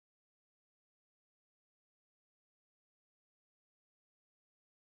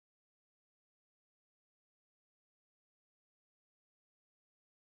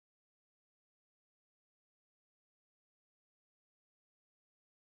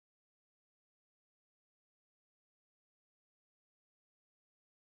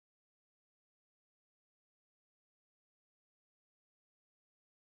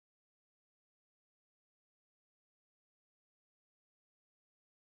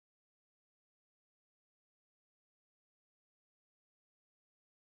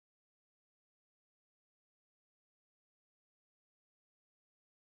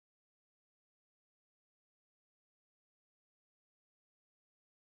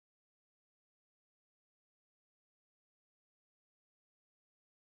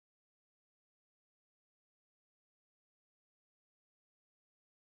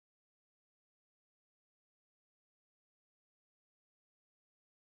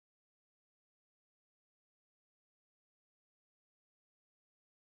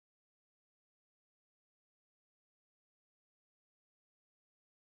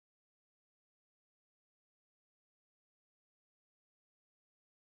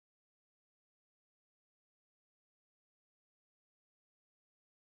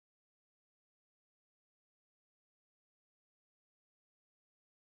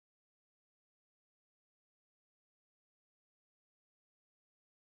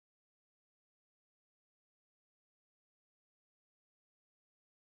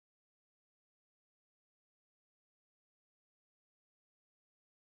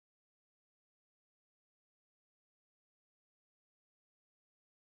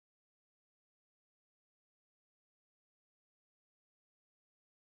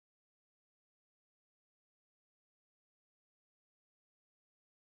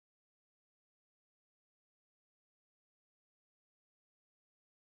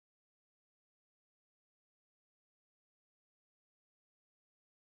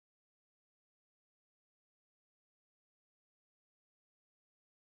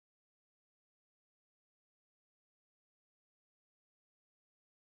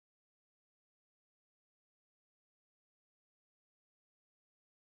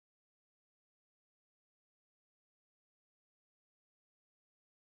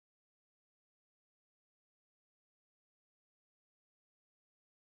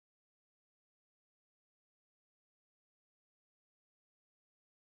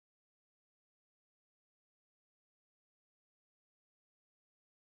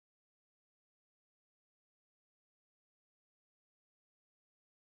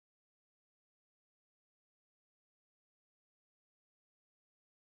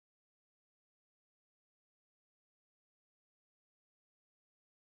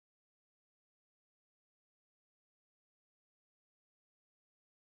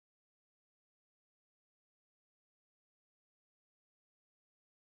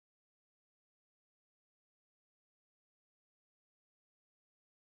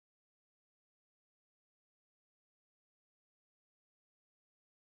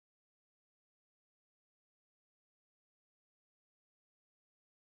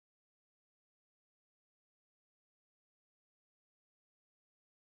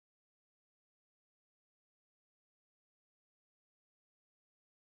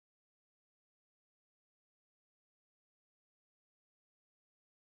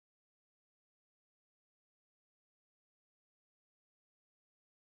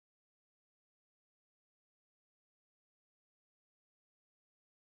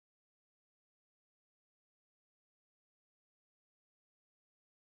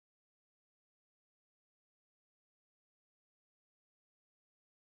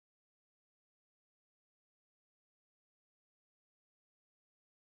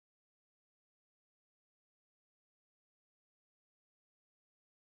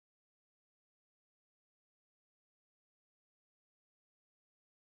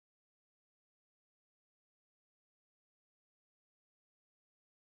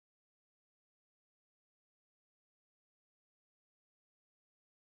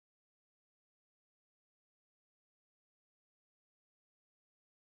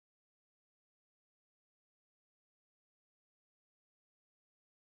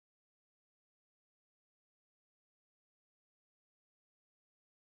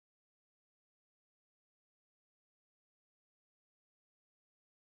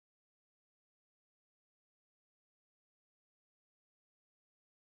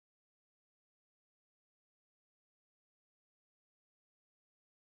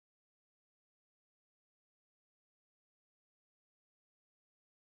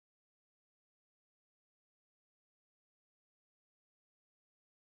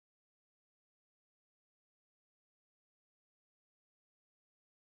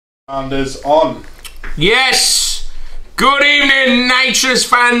And is on. Yes! Good evening, NITROUS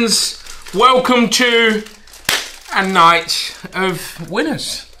fans. Welcome to a night of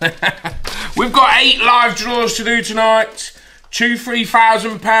winners. We've got 8 live draws to do tonight. £2,000 to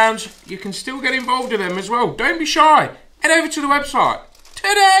 £3,000. You can still get involved in them as well. Don't be shy. Head over to the website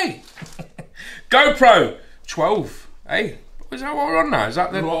today. GoPro 12. Hey, is that what we're on now? Is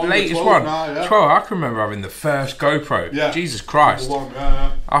that the latest one? Now, yeah. 12. I can remember having the first GoPro. Yeah. Jesus Christ.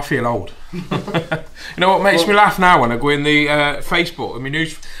 Yeah. I feel old. You know what makes me laugh now when I go in the Facebook? I mean,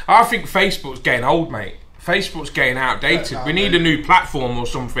 news. I think Facebook's getting old, mate. Facebook's getting outdated. We need a new platform or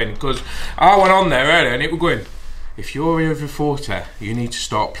something, because I went on there earlier and it was going, if you're over 40, you need to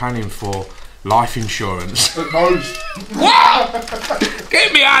start planning for life insurance. What?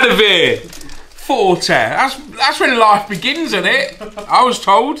 Get me out of here. 40. That's when life begins, isn't it? I was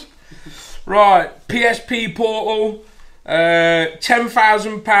told. Right, PS5 Portal,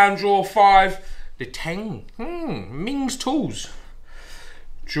 £10,000 draw 5. The Teng, Ming's Tools.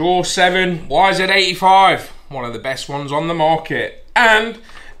 Draw 7, YZ85, one of the best ones on the market. And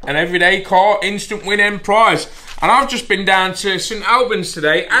an everyday car instant win end prize. And I've just been down to St Albans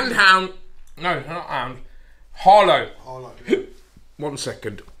today and Harlow. Yeah. 1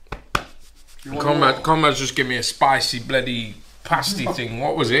 second. Comrad's just give me a spicy bloody pasty thing.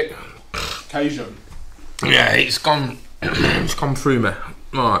 What was it? Cajun. Yeah, it's gone. It's gone through me.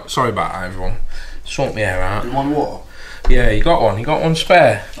 Right, sorry about that, everyone. Sort my hair out. You want water? Yeah, you got one. You got one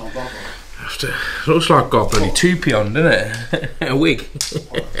spare. Oh, got one. Looks like I've got a bloody toupee on, doesn't it? A wig.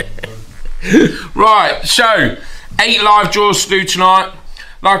 Right, so 8 live draws to do tonight.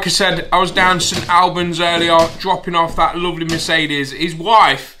 Like I said, I was down St Albans earlier, dropping off that lovely Mercedes. His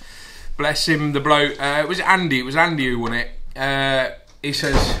wife, bless him, the bloke. It was Andy. It was Andy who won it. He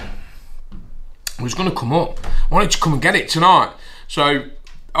says he was going to come up. I wanted to come and get it tonight. So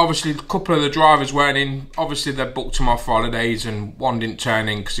obviously a couple of the drivers weren't in. Obviously they booked him off holidays, and one didn't turn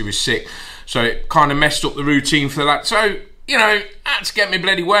in because he was sick. So it kind of messed up the routine for that. So, you know, I had to get my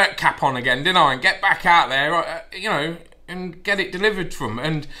bloody work cap on again, didn't I? And get back out there, you know, and get it delivered from.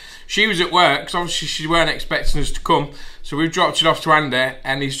 And she was at work, because obviously she weren't expecting us to come. So we've dropped it off to Andy,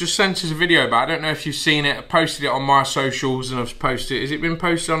 and he's just sent us a video about it. I don't know if you've seen it. I posted it on my socials, and I've posted it. Has it been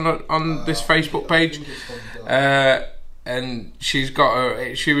posted on this Facebook page? And she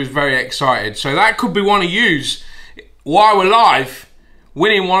was very excited. So that could be one of yous while we're live,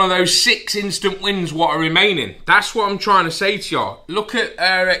 winning one of those 6 instant wins what are remaining. That's what I'm trying to say to y'all. Look at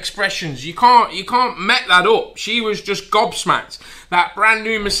her expressions. You can't met that up. She was just gobsmacked. That brand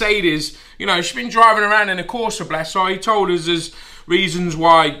new Mercedes, you know, she's been driving around in a Corsa, bless her. He told us there's reasons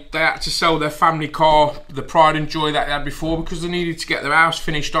why they had to sell their family car, the pride and joy that they had before, because they needed to get their house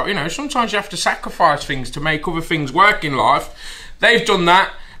finished up. You know, sometimes you have to sacrifice things to make other things work in life. They've done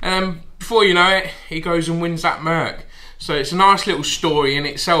that, and before you know it, he goes and wins that Merc. So it's a nice little story in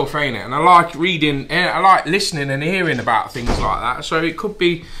itself, ain't it? And I like reading, I like listening and hearing about things like that. So it could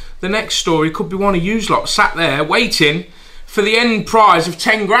be, the next story could be one of yous lot sat there waiting for the end prize of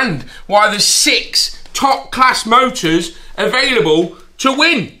 10 grand, while there's 6 top class motors available to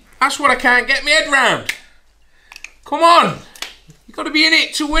win. That's what I can't get my head round. Come on, you got to be in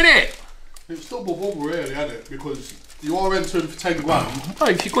it to win it. It's still bubble really, isn't it? Because you are entering for 10 grand. Well,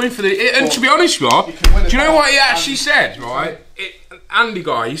 if you're going for the, and to be honest with you, do you know what he actually said, right? Andy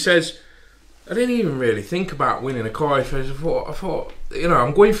guy, he says, I didn't even really think about winning a car. I thought, you know,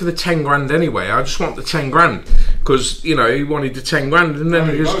 I'm going for the 10 grand anyway. I just want the 10 grand. Because, you know, he wanted the 10 grand. And then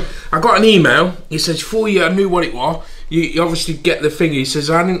he goes, I got an email. He says, before you knew what it was, you obviously get the thing. He says,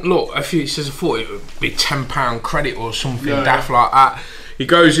 I didn't look. He says, I thought it would be £10 credit or something daft like that. He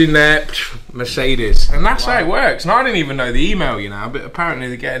goes in there, Mercedes. And that's how it works. And I didn't even know the email, you know. But apparently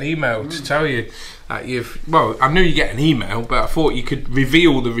they get an email to tell you that you've... Well, I knew you get an email, but I thought you could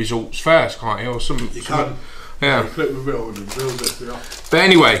reveal the results first, can't you? Or something. You can. Yeah. Click reveal and it reveals it, yeah. But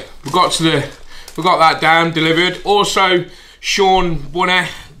anyway, we got that down, delivered. Also, Sean Bunner,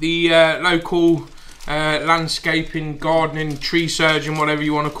 the local landscaping, gardening, tree surgeon, whatever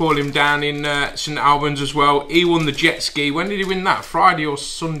you want to call him, down in St Albans as well. He won the jet ski. When did he win that? Friday or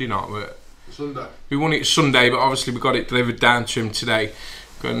Sunday night? Sunday. We won it Sunday, but obviously we got it delivered down to him today.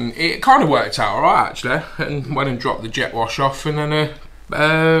 And it kind of worked out alright, actually. And went and dropped the jet wash off, and then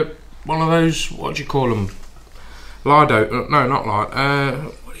one of those, what do you call them? Lido? No, not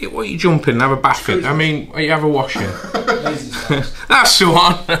Lido. What are you jumping? Have a bath in? I mean, you have a washing. That's the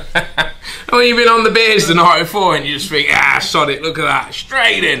one. When you've been on the beers the night before and you just think, sod it, look at that,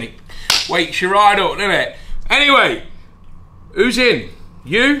 straight in. It wakes you right up, doesn't it? Anyway, who's in?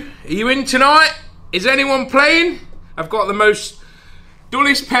 You? Are you in tonight? Is anyone playing? I've got the most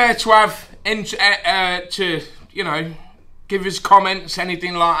dullest pair to have, to, you know, give us comments,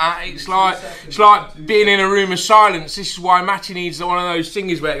 anything like that. It's like being in a room of silence. This is why Matty needs one of those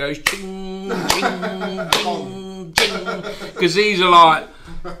thingies where it goes ching, ching, ching, ching. Because these are like,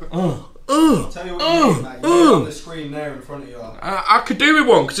 Tell you what you need, mate. You got it on the screen there in front of you. I could do with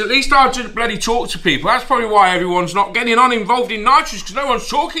one, because at least I just bloody talk to people. That's probably why everyone's not getting involved in NITROUS, because no one's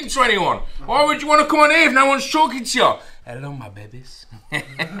talking to anyone. Why would you want to come on here if no one's talking to you? Hello, my babies.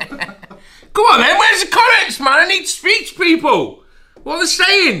 Come on then, where's the comments, man? I need to speak to people. What are they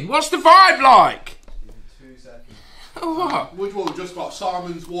saying? What's the vibe like? 2 seconds. Oh, what? Which one? Just got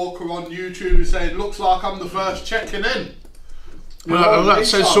Simon's Walker on YouTube who's saying, looks like I'm the first checking in. Well, that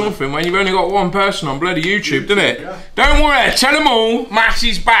says something when you've only got one person on bloody YouTube, doesn't it? Yeah. Don't worry, tell them all,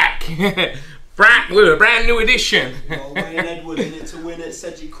 Matty's back. With a brand new edition. We've got Wayne Edward in it to win it.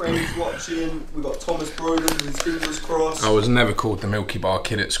 Cedric Crane's watching. We've got Thomas Broden with his fingers crossed. I was never called the Milky Bar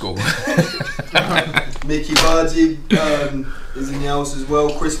kid at school. Mickey Bardi is in the house as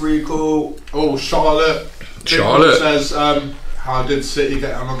well. Chris Recall. Oh, Charlotte. Charlotte says, how did City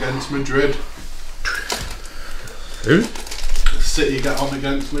get on against Madrid? Who? City get on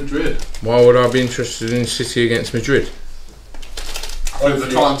against Madrid. Why would I be interested in City against Madrid?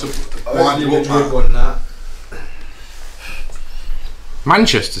 They're trying to wind you up, man. Won that.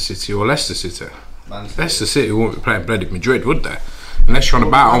 Manchester City or Leicester City? Manchester. Leicester City won't be playing bloody Madrid, would they? Unless you're on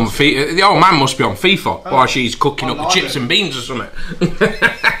about on FIFA. The old man must be on FIFA while she's cooking up the chips and beans or something.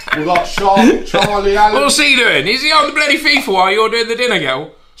 We've got Charlie Allen. What's he doing? Is he on the bloody FIFA while you're doing the dinner,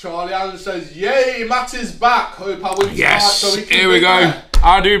 girl? Charlie Allen says, yay, Matt is back. Hope I win Yes, tonight so here we go.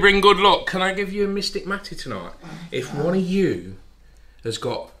 I do bring good luck. Can I give you a Mystic Matty tonight? If one of you has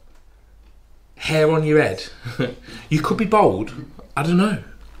got hair on your head, you could be bold. I don't know.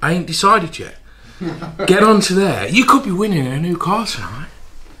 I ain't decided yet. Get onto there. You could be winning a new car tonight.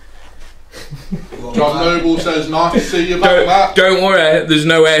 John Noble says, nice to see you back, Matt. Don't worry, there's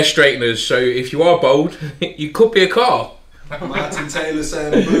no hair straighteners, so if you are bold, you could be a car. Martin Taylor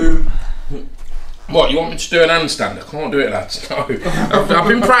saying boom. What, you want me to do an handstand? I can't do it, lads. No. I've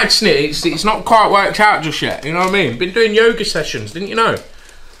been practicing it. It's not quite worked out just yet, you know what I mean? Been doing yoga sessions, didn't you know?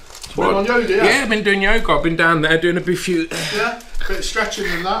 Been on yoga, yeah? Yeah, I've been doing yoga. I've been down there doing a few... Yeah, bit of stretching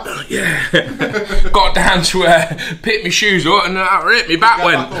and that. Yeah. Got down to pick my shoes up and that hit me back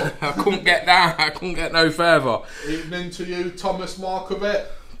went. I couldn't get down. I couldn't get no further. Evening to you, Thomas Markovic.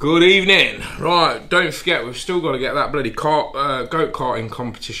 Good evening. Right, don't forget, we've still got to get that bloody goat karting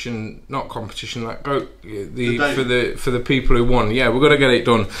competition, not competition, that for the people who won. Yeah, we've got to get it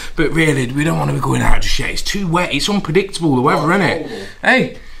done. But really, we don't want to be going out just yet. It's too wet. It's unpredictable, the weather, isn't it?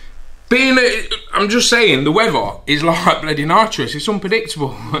 Hey, I'm just saying, the weather is like bloody NITROUS. It's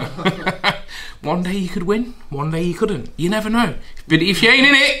unpredictable. One day you could win, one day you couldn't. You never know. But if you ain't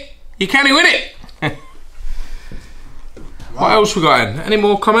in it, you can't win it. What else we got in? Any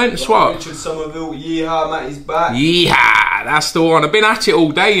more comments? What? Richard Somerville, yeehaw, Matty's back. Yeehaw, that's the one. I've been at it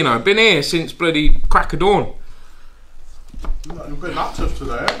all day, you know. I've been here since bloody crack of dawn. You've been active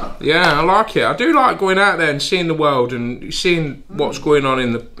today, haven't you? Yeah, I like it. I do like going out there and seeing the world and seeing what's going on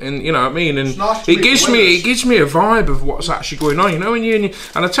in you know what I mean. And nice it gives me a vibe of what's actually going on. You know, and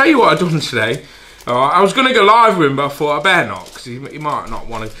I tell you what I've done today. I was going to go live with him, but I thought I better not because he might not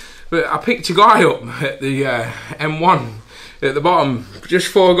want to. But I picked a guy up at the M1. At the bottom, just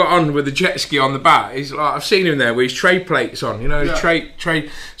before I got on with the jet ski on the back, he's like, I've seen him there with his trade plates on, you know, his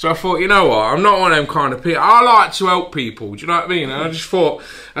trade. So I thought, you know what, I'm not one of them kind of people. I like to help people, do you know what I mean? And I just thought,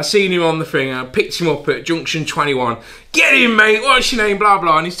 I seen him on the thing, and I picked him up at Junction 21. Get him, mate, what's your name, blah,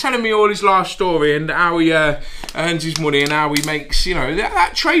 blah. And he's telling me all his life story and how he earns his money and how he makes, you know,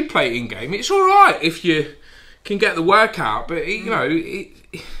 that trade plating game. It's all right if you can get the work out, but, you know,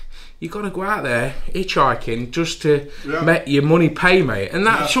 you got to go out there hitchhiking just to make your money pay, mate. And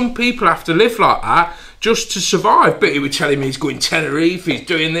that some people have to live like that just to survive. But he was telling me he's going Tenerife, he's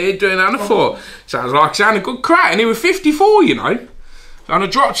doing this, doing that. And I thought, sounds like he's having a good crack. And he was 54, you know. And I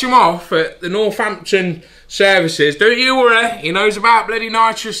dropped him off at the Northampton services. Don't you worry, he knows about bloody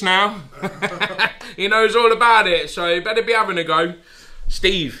NITROUS now. He knows all about it, so he better be having a go.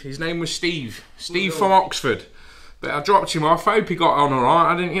 Steve, his name was Steve. Steve from Oxford. But I dropped him off. I hope he got on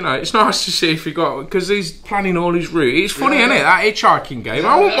alright. I didn't, you know, it's nice to see if he got, because he's planning all his route. It's funny, isn't it, that hitchhiking game?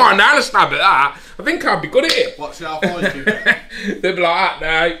 I wouldn't mind having a stab at that. I think I'd be good at it. Watch how far you They'd be like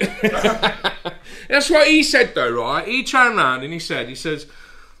that now. That's what he said though, right? He turned round and he says,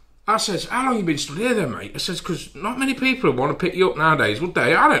 I says, how long you been stood here then, mate? I says, because not many people want to pick you up nowadays, would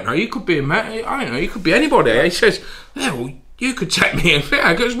they? I don't know, you could be a mate, I don't know, you could be anybody. He says, yeah, well, you could take me in.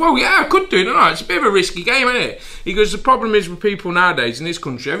 I goes, well, yeah, I could do, don't I? It's a bit of a risky game, isn't it? He goes, the problem is with people nowadays in this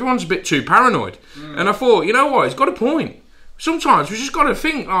country, everyone's a bit too paranoid. And I thought, you know what, he's got a point. Sometimes we just got to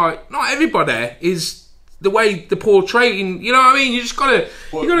think, like, not everybody is the way they're portraying, you know what I mean? You just got to,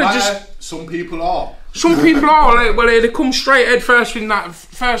 some people are. Some people are, well, they come straight head first in that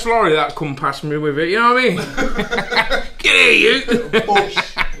first lorry that come past me with it, you know what I mean? Get here, you! Bush.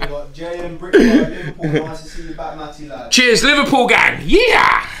 We've got Jay and Brick Liverpool. Nice to see you back, Matty, lad. Cheers, Liverpool gang!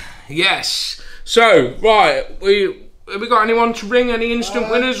 Yeah! Yes. So, right, have we got anyone to ring? Any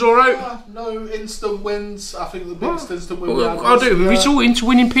instant winners, alright? No instant wins. I think the biggest instant win I'll do. It's all into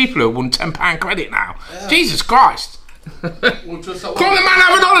winning people who won £10 credit now. Yeah. Jesus Christ! Can't the man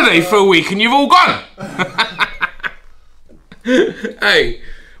have an holiday for a week and you've all gone? Hey,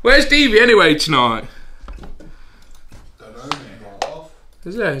 where's Davey anyway tonight? Don't know, night off.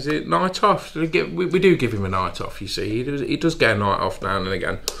 Is it night off? We do give him a night off, you see. He does get a night off now and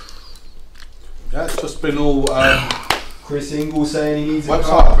again. Yeah, it's just been all... Chris Ingle saying he needs a website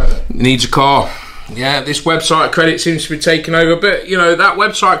car. credit. He needs a car. Yeah, this website credit seems to be taking over, but you know that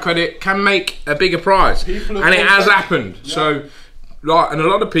website credit can make a bigger prize, and it has happened. Yeah. So, like, and a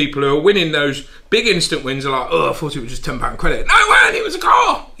lot of people who are winning those big instant wins are like, "Oh, I thought it was just £10 credit." No, man, it was a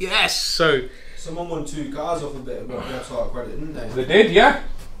car. Yes. So someone won 2 cars off a bit of website credit, didn't they? They did, yeah.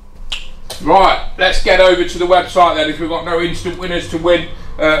 Right, let's get over to the website then. If we've got no instant winners to win,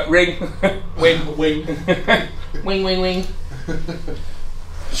 ring, win, wing, wing, wing, wing.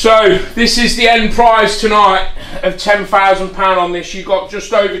 So, this is the end prize tonight of £10,000 on this. You've got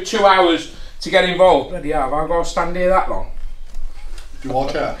just over 2 hours to get involved. Bloody hell, have I got to stand here that long? Do you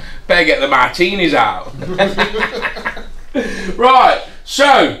watch out? Better get the martinis out. Right,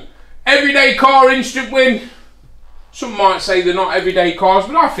 so, everyday car instant win. Some might say they're not everyday cars,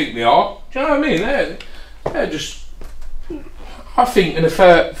 but I think they are. Do you know what I mean? They're just... I think in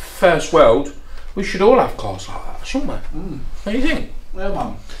the first world, we should all have cars like that, shouldn't we? What do you think? Yeah,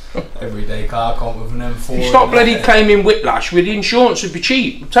 man. Everyday car, can't with an M4. If you stop bloody claiming whiplash with the insurance would be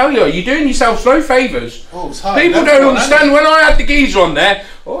cheap. I tell you, you're doing yourself no favours. Oh, it's hard. People don't understand. When I had the geezer on there,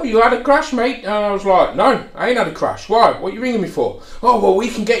 oh, you had a crash, mate? And I was like, no, I ain't had a crash. Why? What are you ringing me for? Oh, well, we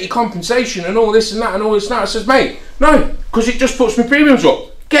can get you compensation and all this and that and all this and that. I says, mate, no, because it just puts my premiums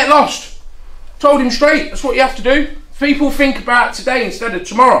up. Get lost. Told him straight. That's what you have to do. People think about today instead of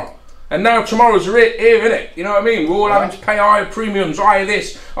tomorrow. And now tomorrow's here, innit? You know what I mean? We're all having to pay higher premiums, higher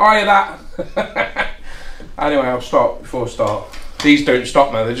this, higher that. Anyway, I'll stop before I start. These don't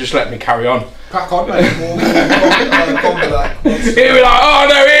stop, man. They just let me carry on. Crack on, mate. He'll be like, oh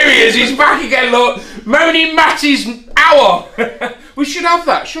no, here he is. He's back again, look. Moaning Matty's hour. We should have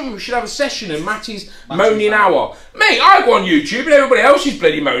that, shouldn't we? We should have a session of Matty's moaning hour. Mate, I go on YouTube and everybody else is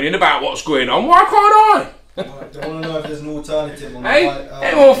bloody moaning about what's going on. Why can't I? I want to know if there's an alternative on hey,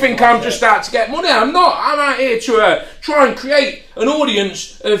 everyone think I'm just out to get money. I'm not. I'm out here to try and create an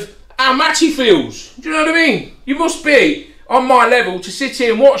audience of how Matty feels. Do you know what I mean? You must be on my level to sit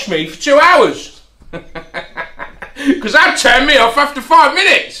here and watch me for 2 hours. Because that'd turn me off after 5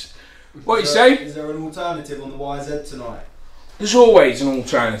 minutes. What you say? Is there an alternative on the YZ tonight? There's always an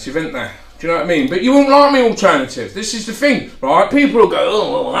alternative, isn't there? Do you know what I mean? But you won't like me alternative. This is the thing, right? People will go,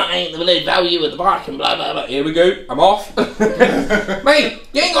 oh, well, that ain't the value of the bike and blah, blah, blah. Here we go. I'm off. Mate,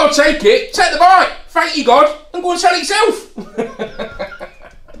 you ain't got to take it. Take the bike. Thank you, God. And go and sell it yourself.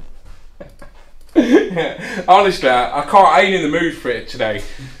 Honestly, I ain't in the mood for it today.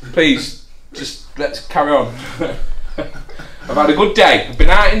 Please, just let's carry on. I've had a good day. I've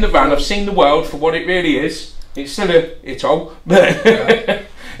been out in the van. I've seen the world for what it really is. It's still a hit-all, but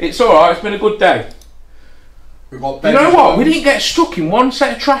it's alright, it's been a good day. You know what? We didn't get stuck in one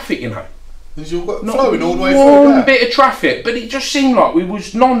set of traffic, you know. You've got flowing all the way through one bit of traffic, but it just seemed like we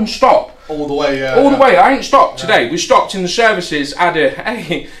was non-stop. All the way, yeah. All the way, I ain't stopped today. We stopped in the services,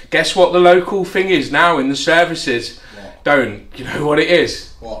 hey, guess what the local thing is now in the services? What? Don't, you know what it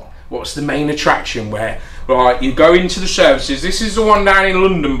is? What? What's the main attraction where, right, you go into the services. This is the one down in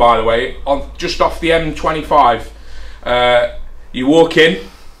London, by the way, just off the M25. You walk in.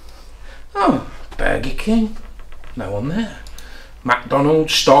 Oh, Burger King. No one there.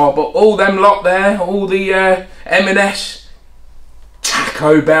 McDonald's, Starbucks, all them lot there. All the M&S.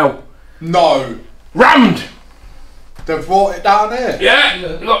 Taco Bell. No. Rammed. They've brought it down here. Yeah,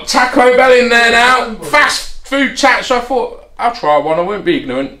 you've got Taco Bell in there now. Fast food chat. So I thought, I'll try one, I won't be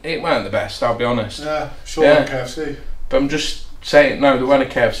ignorant. It weren't the best, I'll be honest. Yeah, sure, yeah. KFC. But I'm just saying, no, there weren't a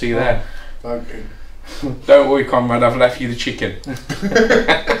KFC there. Thank you. Don't worry, comrade, I've left you the chicken.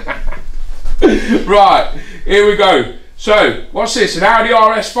 Right, here we go. So, what's this? An Audi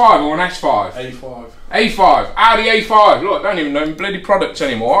RS5 or an S5? A5. A5. Audi A5. Look, I don't even know bloody products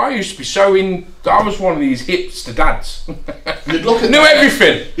anymore. I used to be so in... I was one of these hipster dads. You'd look at knew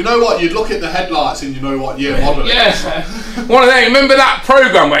everything. You know what? You'd look at the headlights and you know what year model it is. One of them. Remember that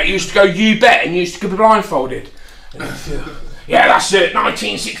programme where it used to go, you bet, and you used to be blindfolded? Yeah, that's it.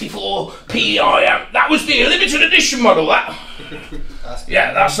 1964 PIM. That was the limited edition model, that.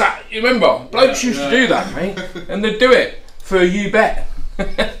 Yeah, that's that. You remember? Blokes used to do that, mate. And they'd do it for a you bet.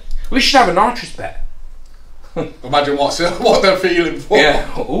 We should have a nitrous bet. Imagine what they're feeling for.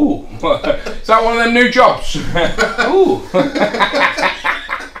 Yeah. Ooh. Is that one of them new jobs? Ooh.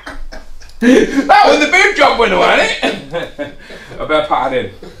 That was the big job winner, wasn't it? I better pat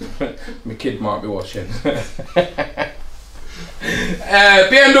it in. My kid might be watching.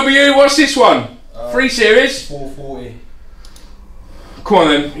 BMW, what's this one? 3 Series? 440. Come on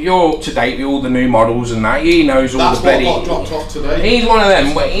then, you're up to date with all the new models and that. He knows all That's the bloody... what got dropped off today. He's one of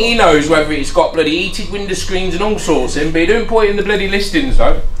them, but he knows whether it's got bloody heated window screens and all sorts in, but he don't put it in the bloody listings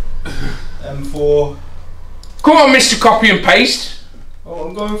though. M4. Come on, Mr. Copy and Paste. Oh,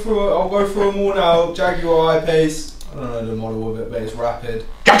 I'll go through them all now. Jaguar I-Pace. I don't know the model of it, but it's rapid.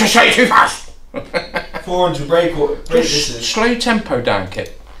 Don't just say it too fast. 400 brake Just slow tempo down,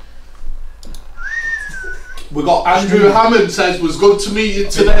 kid. We got Andrew Hammond says, was good to meet you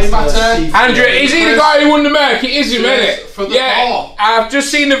today, Matt. Andrew, is he the guy who won the Merc? It is him, isn't it? For the car. I've just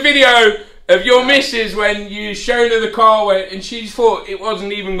seen the video of your missus when you showed her the car and she thought it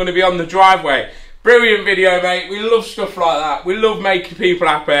wasn't even going to be on the driveway. Brilliant video, mate. We love stuff like that. We love making people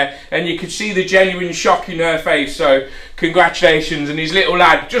happy, and you could see the genuine shock in her face. So, congratulations. And his little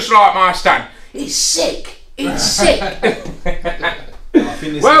lad, just like my Stan, he's sick. He's sick. I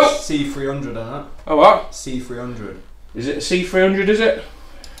think this is C300 on that. Oh, what? C300. Is it a C300, is it?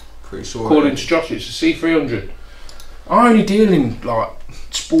 Pretty sure. According to Josh, it's a C300. I only deal in, like,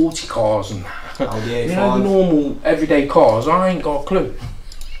 sporty cars and Audi A5. you know, the normal, everyday cars. I ain't got a clue.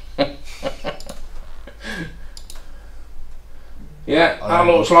 Yeah, that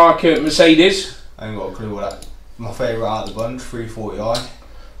looks like a Mercedes. I ain't got a clue what that. My favourite out of the bunch, 340i.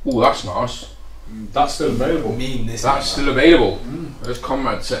 Oh, that's nice. That's still available. That's still available. As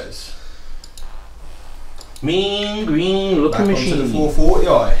Comrade says. Mean green looking machine. Onto the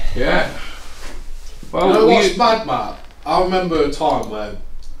 440i. Yeah. Well, you know what's mad, Matt? I remember a time where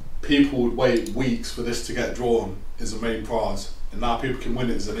people would wait weeks for this to get drawn as the main prize, and now people can win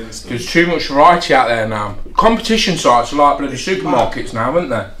it as an instant. There's too much variety out there now. Competition sites are like bloody supermarkets now, aren't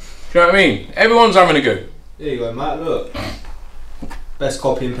they? Do you know what I mean? Everyone's having a go. There you go, Matt. Look. Best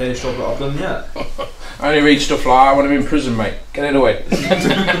copy and paste job that I've done yet. I only read stuff like I want to be in prison, mate. Get it away.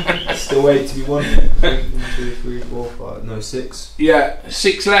 Still wait to be 1, 2, 3, 4, 5. No, 6. Yeah,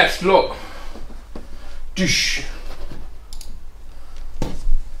 6 left. Look. Doosh.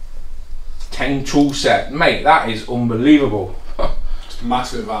 Teng tool set, mate. That is unbelievable. It's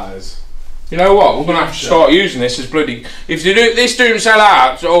massive, that is. You know what? We're gonna have to start using this as bloody. If this don't sell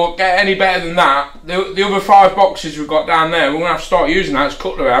out or get any better than that, the other 5 boxes we've got down there, we're gonna have to start using that as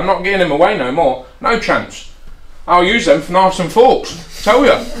cutlery. I'm not getting them away no more. No chance. I'll use them for knives and forks. Tell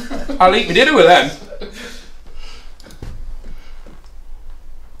you, I'll eat my dinner with them.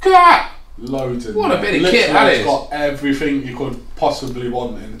 Look at that. Loads in what there. a bit of kit that is. It's got everything you could possibly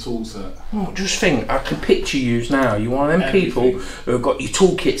want in a tool set. Oh, just think, I can picture you now. You're one of them people who have got your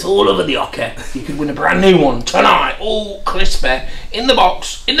toolkits all over the hockey. You could win a brand new one tonight, all crispy, in the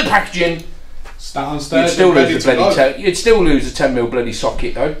box, in the packaging. Downstairs, you'd still lose the bloody you'd still lose a 10mm bloody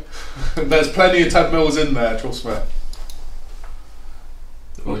socket though. There's plenty of 10mm in there, trust me.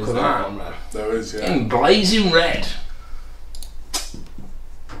 Look at that. There is, yeah. In blazing red.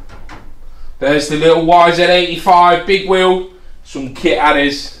 There's the little YZ85 big wheel, some kit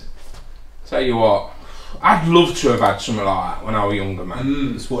adders. Tell you what, I'd love to have had something like that when I was younger,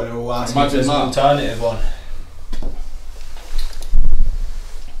 man. That's what they were asking. Imagine There's an alternative one.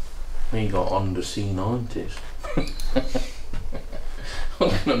 We got under C90s.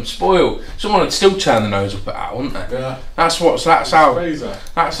 Look at them spoiled. Someone would still turn the nose up at that, wouldn't they? Yeah. That's how crazy.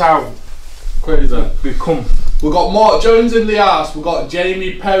 That's how crazy we've come. We've got Mark Jones in the house, we've got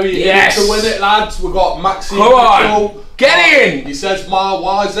Jamie Perry yes. in to win it, lads. We've got Maxine Come on, Patrol. get in! He says my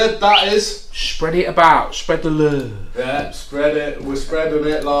YZ, that is. Spread it about, spread the love. Yeah, spread it, we're spreading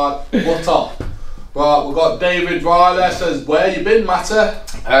it like butter. Right, we've got David Riley says, where you been, Matter?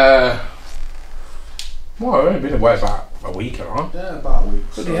 Well, I've only been away about a week, haven't I? Yeah, about a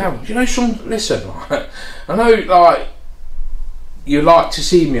week. Bloody hell. You know, listen, like, I know, like, you like to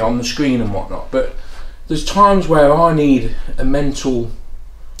see me on the screen and whatnot, but there's times where I need a mental,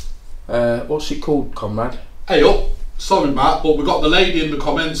 what's it called, comrade? Hey up, sorry Matt, but we got the lady in the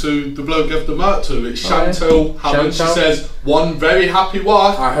comments who the bloke gave the merch to. It's Chantel Hammond. She says, one very happy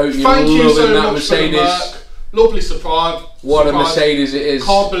wife. I hope you're Thank you so that much Mercedes. for the merch. Lovely surprise. What a Mercedes it is.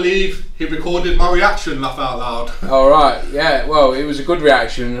 Can't believe he recorded my reaction, laugh out loud. Alright, yeah, well, it was a good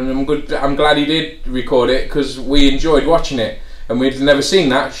reaction, and I'm glad he did record it, because we enjoyed watching it, and we'd never seen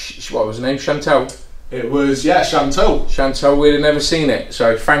that. What was her name? Chantel? It was, yeah, Chantel. Chantel, we'd have never seen it,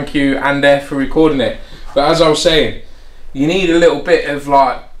 so thank you, Andy, for recording it. But as I was saying, you need a little bit of,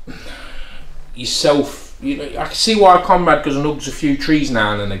 like, yourself. You know, I can see why Conrad goes and hugs a few trees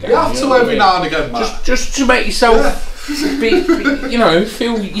now and again. You have to every now and again, Matt. Just to make yourself, you know,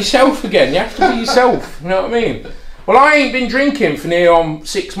 feel yourself again. You have to be yourself. You know what I mean? Well, I ain't been drinking for near on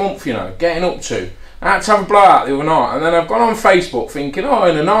 6 months. You know, getting up to. I had to have a blowout the other night, and then I've gone on Facebook thinking, oh,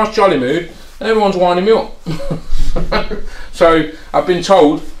 in a nice jolly mood, and everyone's winding me up. So I've been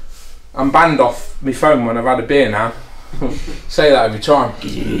told I'm banned off my phone when I've had a beer now. Say that every time.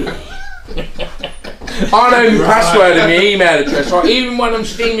 I know my password and my email address. Right? Even when I'm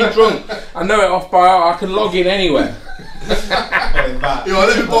steaming drunk, I know it off by heart. I can log in anywhere. Hey, Matt, you know,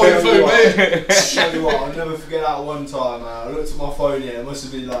 let me borrow your phone, mate. Tell you what, I'll never forget that one time, man. I looked at my phone here, it must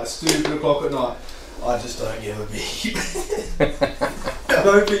have been like stupid o'clock at night. I just don't give a beep. I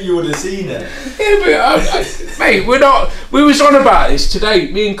don't think you would have seen it. Yeah, but mate, we was on about this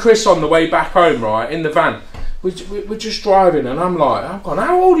today, me and Chris on the way back home, right, in the van. We're just driving, and I'm gone,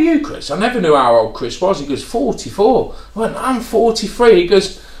 how old are you, Chris? I never knew how old Chris was. He goes, 44. I went, I'm 43. He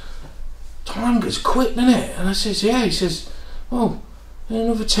goes, time goes quick, doesn't it? And I says, yeah. He says, well, in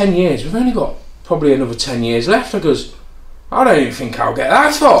another 10 years. We've only got probably another 10 years left. I goes, I don't even think I'll get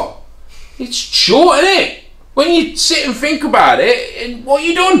that far. It's short, isn't it? When you sit and think about it, what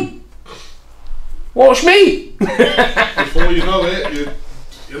you done? Watch me. Before you know it,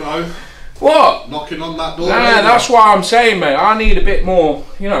 you know. What? Knocking on that door. Nah, that's why I'm saying, mate. I need a bit more.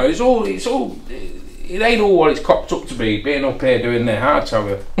 You know, it ain't all what it's cocked up to be. Being up here doing their I tell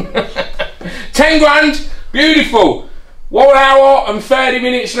you. 10 grand, beautiful. 1 hour and 30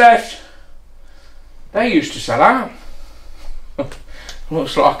 minutes left. They used to sell out.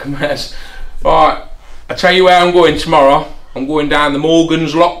 Looks like a mess. Right, I tell you where I'm going tomorrow. I'm going down the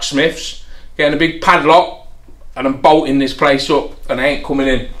Morgan's Locksmiths, getting a big padlock. And I'm bolting this place up, and I ain't coming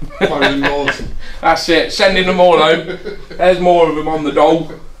in. That's it, sending them all home. There's more of them on the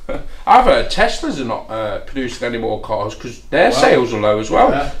dole. I've heard Teslas are not producing any more cars because their sales are low as well.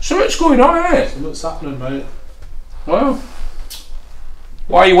 Yeah. Something's going on, isn't it? Something's happening, mate. Well,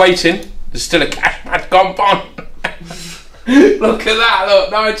 why are you waiting? There's still a cash mad comp on. Look at that,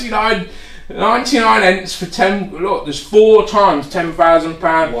 look, 99 ents for 10. Look, there's 4 times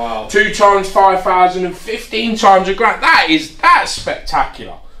 £10,000. Wow. 2 times 5,000 and 15 times a grand. That's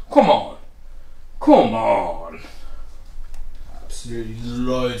spectacular. Come on. Absolutely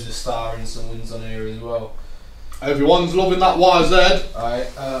loads of star and some wins on here as well. Everyone's loving that YZ.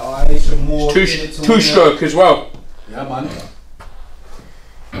 I need some more. Two-stroke as well. Yeah, man.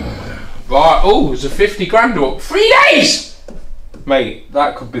 Right. Oh, there's a 50 grand up. 3 days, mate.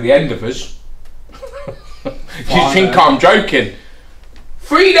 That could be the end of us. You think I'm joking?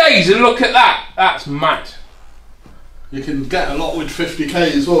 3 days and look at that. That's mad. You can get a lot with 50k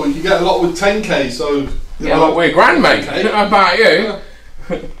as well. You can get a lot with 10k. So yeah, a lot with a grand, mate. I don't know about you.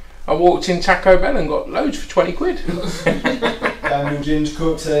 Yeah. I walked in Taco Bell and got loads for 20 quid. Daniel Ginge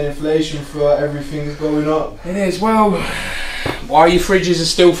Cook saying inflation for everything's going up. It is. Well, why your fridges are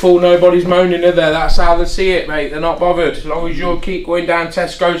still full, nobody's moaning, are there? That's how they see it, mate. They're not bothered. As long as you keep going down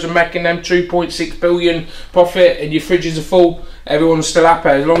Tesco's and making them 2.6 billion profit and your fridges are full, everyone's still happy.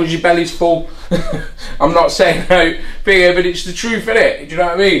 As long as your belly's full. I'm not saying no bigger, but it's the truth, isn't it? Do you know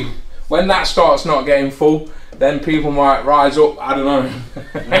what I mean? When that starts not getting full, then people might rise up. I don't know.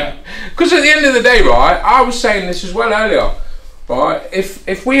 Because at the end of the day, right, I was saying this as well earlier, right,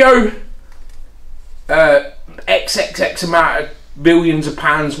 if we owe XXX amount of billions of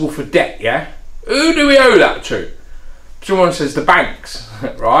pounds worth of debt, yeah, who do we owe that to? Someone says the banks,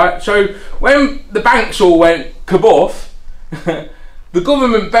 right? So when the banks all went kabuff, the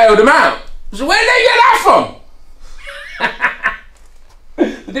government bailed them out. So where did they get that from?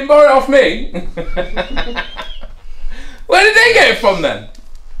 They didn't borrow it off me. Where did they get it from then?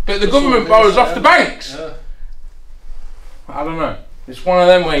 But the government borrows off the banks. Yeah. I don't know. It's one of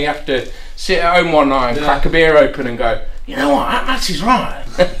them where you have to sit at home one night and crack a beer open and go, you know what, that is right.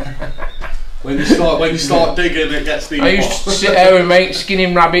 When you start digging, it gets deeper. I used to sit there with mates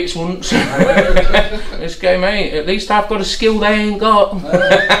skinning rabbits once. Let's go, mate. At least I've got a skill they ain't got.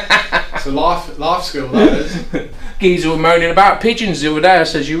 It's a life skill, that is. Geezer were moaning about pigeons the other day. I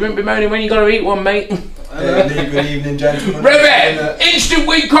says, you wouldn't be moaning when you got to eat one, mate. Good evening, gentlemen. Ribbit! Instant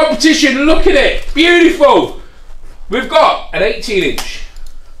wing competition, look at it! Beautiful! We've got an 18-inch.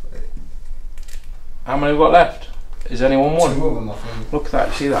 How many have we got left? Is anyone won? 2 of them, I think. Look at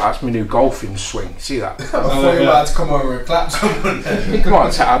that, see that? That's my new golfing swing. See that? I thought you were about to come over and clap someone. I think I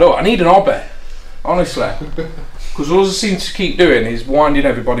might take that up. I need an hobby, honestly. Because all I seem to keep doing is winding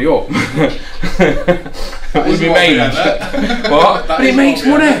everybody up. With my mange. What? But it makes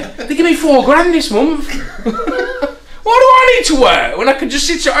money. They give me $4 this month. Why do I need to work when I can just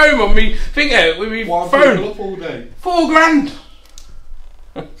sit at home on me finger with my phone? Up all day. $4.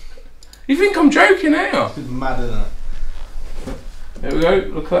 You think I'm joking, ain't you? It's mad, isn't it? There we go,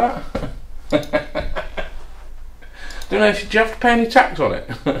 look at that. Don't know if you have to pay any tax on it.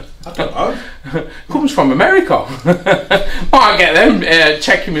 I don't know. Comes from America. Might get them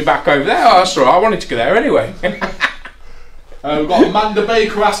checking me back over there. Oh, that's alright, I wanted to go there anyway. We've got Amanda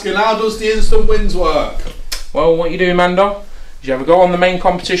Baker asking, how does the instant wins work? Well, what you do, Amanda, is you have a go on the main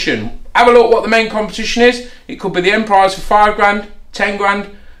competition. Have a look what the main competition is. It could be the end prize for $5 grand, $10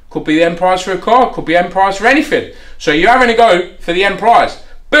 grand. Could be the end prize for a car, could be end prize for anything. So you're having a go for the end prize.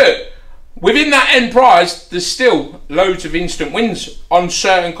 But within that end prize, there's still loads of instant wins on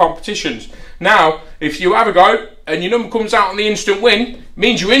certain competitions. Now, if you have a go and your number comes out on the instant win,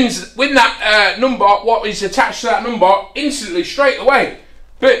 means you win that number, what is attached to that number, instantly, straight away.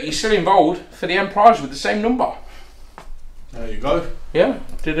 But you're still involved for the end prize with the same number. There you go. Yeah,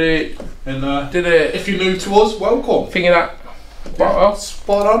 did If you're new to us, welcome. think of that? Yeah,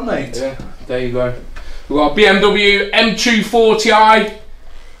 spot on, mate. Yeah, there you go. We've got a BMW M240i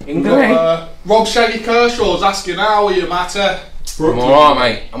in grey. Rob Shaggy Kershaw's asking, how are you, Matter? I'm alright,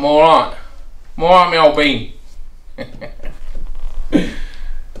 mate. I'm alright. I'm alright, my old bean.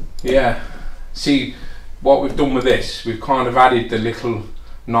 Yeah. See, what we've done with this, we've kind of added the little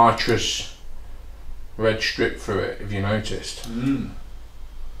nitrous red strip through it, if you noticed.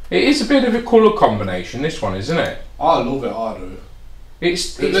 It is a bit of a colour combination, this one, isn't it? I love it, I do.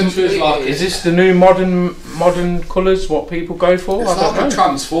 Is this the new modern colours, what people go for? It's like a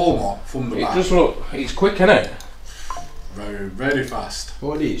transformer from the back. It does look, it's quick, isn't it? Very, very fast.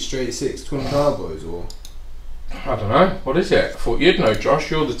 What are these? Straight 6 twin turbos or? I don't know, what is it? I thought you'd know, Josh,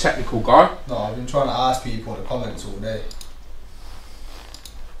 you're the technical guy. No, I've been trying to ask people in the comments all day.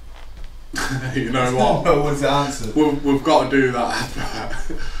 You know what? No one's answered. We've got to do that.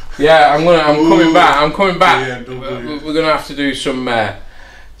 Yeah, I'm coming back. Yeah, We're gonna have to do some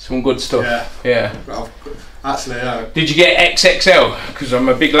good stuff. Yeah. Actually, yeah. Did you get XXL? Because I'm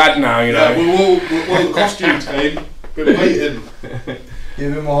a big lad now, you know. Yeah, we're all the costume team. Been waiting.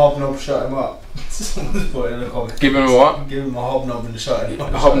 Give him a hobnob, shut him up. Someone's put in the comments. Give him a what? Give him a hobnob and shut him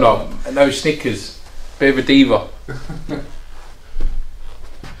up. A hobnob. No Snickers. Bit of a diva.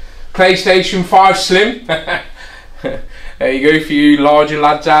 PlayStation 5 Slim. There you go for you larger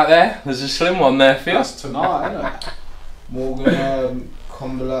lads out there. There's a slim one there for you. That's tonight, isn't it? Morgan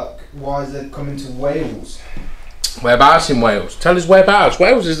Cumberluck, why is it coming to Wales? Whereabouts in Wales? Tell us whereabouts.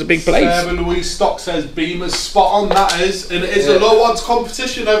 Wales is a big place. Sarah Louise Stock says Beamer's spot on, that is. And it is a low odds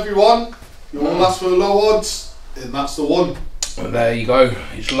competition, everyone. You all ask for the low odds, and that's the one. Well, there you go.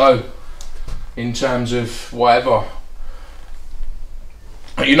 It's low in terms of whatever.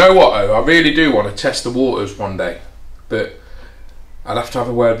 You know what though? I really do want to test the waters one day. But I'd have to have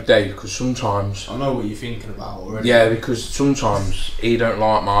a word with Dave because sometimes... I know what you're thinking about already. Yeah, because sometimes he don't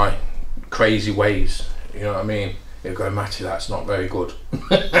like my crazy ways. You know what I mean? He'll go, Matty, that's not very good.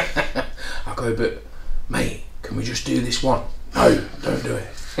 I go, but mate, can we just do this one? No, don't do it.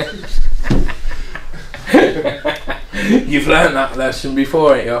 You've learned that lesson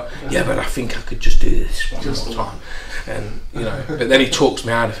before, ain't you? Yeah, but I think I could just do this one more time. And you know, but then he talks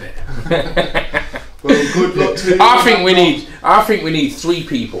me out of it. Well, good luck to you. I think we need 3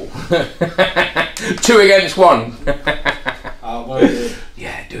 people. 2 against 1.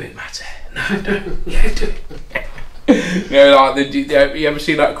 Yeah, do it, Matty. No, don't. Yeah, do it. You know, like you ever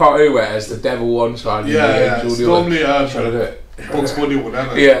seen that cartoon where it's the devil one side and the angel the other? Trying to do it. Bugs Bunny or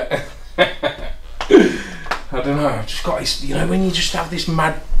whatever. Yeah. I don't know. I've just got this. You know, when you just have this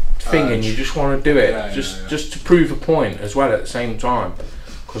mad thing and you just want to do it, just to prove a point as well at the same time.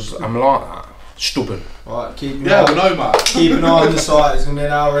 Because I'm like that. Stubborn. Right, keep an Yeah, no, Matt. Keep an eye on the site. It's going to be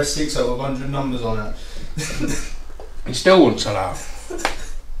an RS6 with 100 numbers on it. You still wouldn't sell out.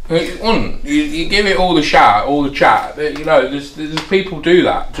 You wouldn't. You give it all the chat. But, you know, there's people do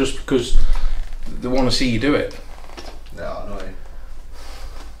that just because they want to see you do it. Yeah, I know.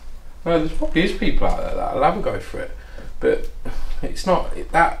 Well, there's probably people out there that'll have a go for it, but it's not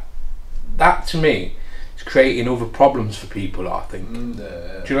that to me is creating other problems for people. I think. Do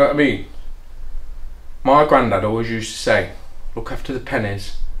you know what I mean? My granddad always used to say, look after the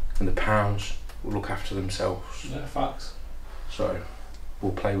pennies and the pounds will look after themselves. Yeah, facts. So,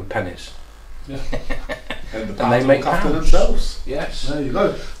 we'll play with pennies. Yeah. And the And they make look after pounds. themselves. Yes. There you go.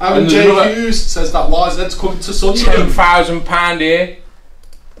 And Aaron there's J. another- Hughes says that YZ's coming to Sunderland. £10,000 here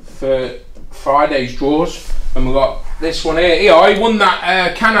for Friday's draws. And we've got this one here. Yeah, I won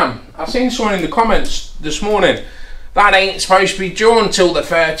that Can-Am. I've seen someone in the comments this morning. That ain't supposed to be drawn until the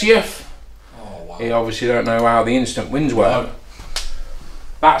 30th. Oh, wow. You obviously don't know how the instant wins work. No.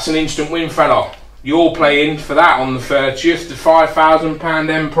 That's an instant win, fella. You're playing for that on the 30th, the £5,000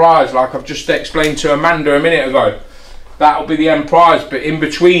 end prize, like I've just explained to Amanda a minute ago. That'll be the end prize, but in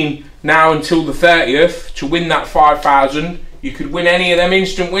between now until the 30th, to win that 5,000, you could win any of them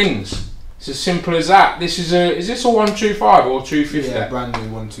instant wins. It's as simple as that. This is this a 125 or 250? Yeah, brand new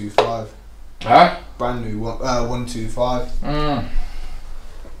 125. Huh? Brand new 125.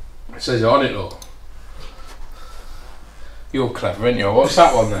 It says it on it, look. You're clever, ain't you? What's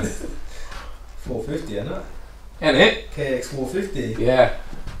that one then? 450, isn't it? Ain't it? KX 450. Yeah,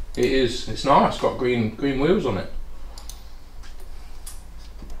 it is. It's nice. Got green wheels on it.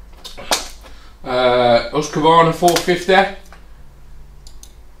 Husqvarna 450.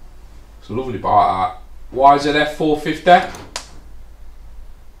 It's a lovely bike, that. YZF 450.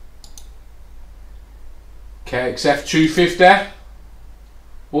 KXF 250.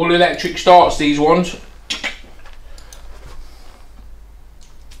 All electric starts, these ones.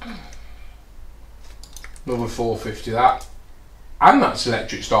 Another 450, that. And that's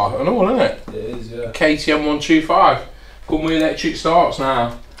electric start and all, isn't it? It is, yeah. KTM 125. Come with electric starts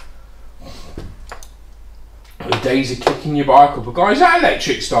now. The days of kicking your bike up. Guys, is that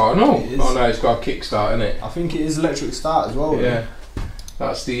electric start? No. Oh no, it's got a kickstart, isn't it? I think it is electric start as well. Yeah.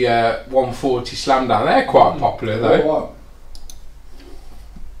 That's the 140 slam down. They're quite popular though.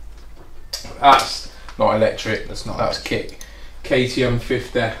 That's not electric. That's not. That's kick. KTM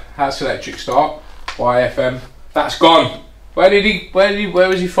 50. That's electric start. YFM. That's gone. Where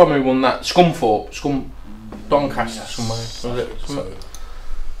was he from who won that? Scunthorpe. Doncaster somewhere.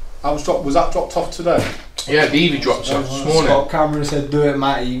 Was that dropped off today? Yeah, Davey dropped off this morning. Scott Cameron said, do it,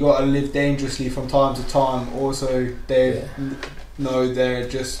 Matty. You got to live dangerously from time to time. Also, they know they're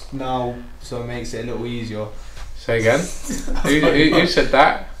just now, so it makes it a little easier. Say again? who said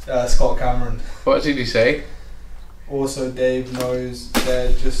that? Scott Cameron. What did he say? Also, Dave knows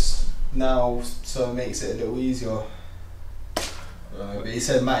they're just now, so it makes it a little easier. But he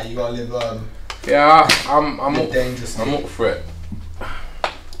said, Matty, you got to live. Yeah, I'm up. Dangerously. I'm up for it.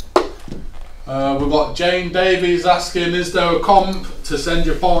 We've got Jane Davies asking, is there a comp to send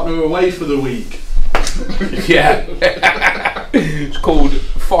your partner away for the week? Yeah. It's called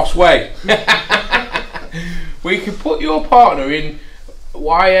Foss Way. We could put your partner in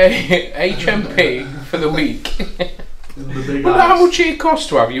YHMP for the week. But how much it cost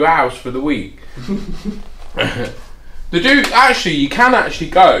to have your house for the week? You can actually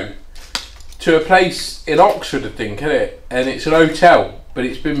go to a place in Oxford, I think, isn't it? And it's an hotel, but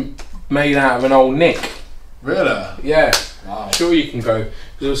it's been made out of an old nick. Really? Yeah. Wow. Sure you can go.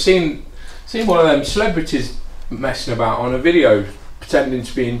 Because I've seen one of them celebrities messing about on a video pretending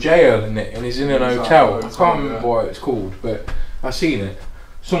to be in jail in it, and he's in an hotel. I can't remember what it's called, but I've seen it.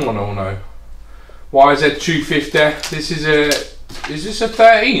 Someone will know. YZ250. Is this a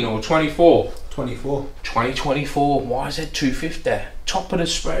 13 or 24? 24. 2024 YZ250. Top of the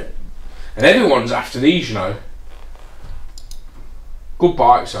spread. And everyone's after these, you know. Good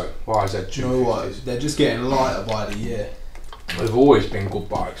bikes though, YZ250s. You know what? They're just getting lighter by the year. They've always been good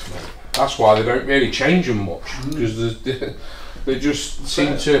bikes, mate. That's why they don't really change them much, because they just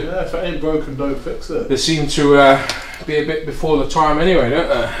seem to. Yeah, if it ain't broken, don't fix it. They seem to be a bit before the time anyway, don't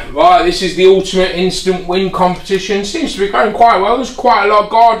they? Right, this is the ultimate instant win competition. Seems to be going quite well. There's quite a lot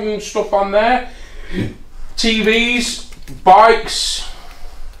of garden stuff on there. TVs, bikes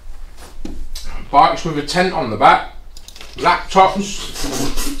with a tent on the back. Laptops.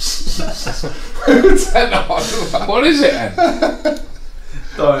 What is it then?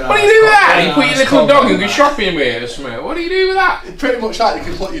 What do you do with that? You put your little dog and go shopping with it or something. What do you do with that? It's pretty much like you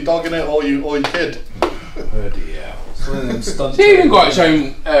can put your dog in it or your kid. Bloody hell. It's one of them stunt It's even got its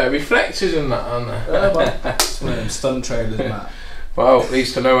own reflectors and that on there. It's one of them stunt trailers, Matt. Well, at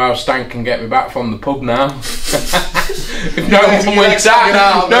least I know how Stan can get me back from the pub now. If no one wins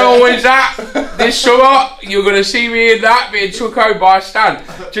that, this summer, you're going to see me in that being took home by Stan.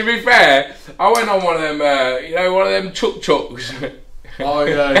 To be fair, I went on one of them, one of them tuk-tuks. Oh,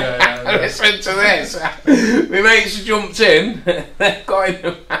 yeah. Listen to this. My mates jumped in, they've got in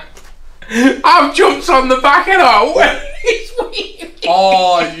the back. I've jumped on the back and I went,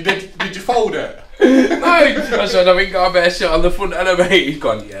 Oh, you did you fold it? No, I said, I think I better sit on the front elevator. He's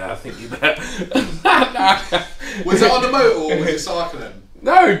gone, yeah, I think you better. Was it on the motor or was it cycling?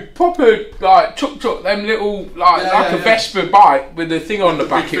 No, proper, like, tuk-tuk, them little, like a Vespa bike with the thing on the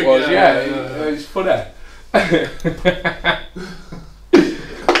back it was, it was funny.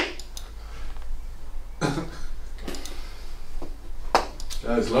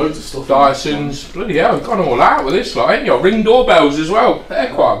 There's loads of stuff. Dysons, bloody hell, we've gone all out with this, like, ain't you? Ring doorbells as well,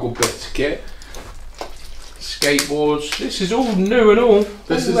 they're quite a good bit of kit. Skateboards, this is all new and all.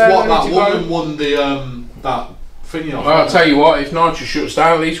 This is what that woman won the, that thingy off. Well, I'll tell you what, if NITROUS shuts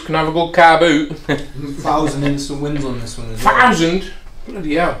down, at least we can have a good car boot. 1,000 instant wins on this one as well. 1,000?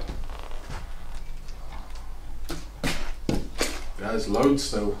 Bloody hell. There's loads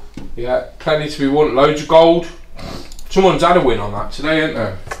still. Yeah, plenty to be won, loads of gold. Someone's had a win on that today, ain't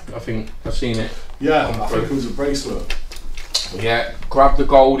there? I think I've seen it. Yeah, I think it was a bracelet. Yeah, grab the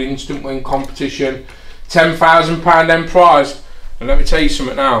gold instant win competition, £10,000 then prize. And let me tell you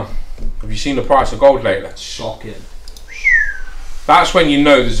something now. Have you seen the price of gold lately? Shocking. That's when you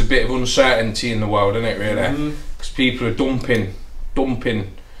know there's a bit of uncertainty in the world, isn't it, really? Because people are dumping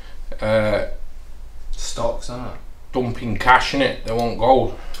stocks, aren't it? Dumping cash in it. They want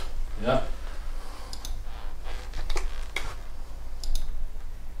gold. Yeah.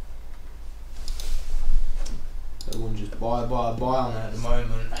 Everyone just buy on it at the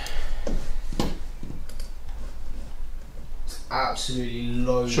moment. Absolutely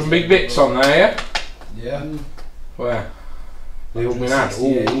loads. Some big bits on there, yeah? Yeah. Where? They all been had. Oh,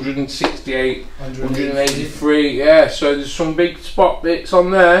 168, 183. 183, yeah, so there's some big spot bits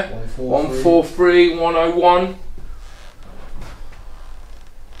on there. 143, 101.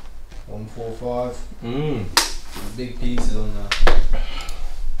 145. Big pieces on there.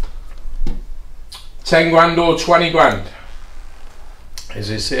 10 grand or 20 grand. Is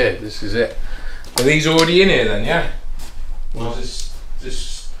this it? This is it. Are these already in here then, yeah? Well,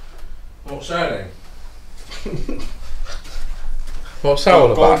 this what's that then? What's that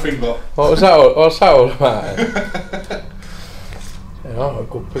all about? What's that all about? Yeah, a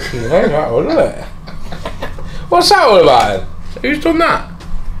good picking name, that one, isn't it? What's that all about then? Who's done that?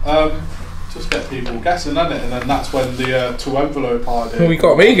 Just get people guessing, isn't it? And then that's when the two envelope idea. We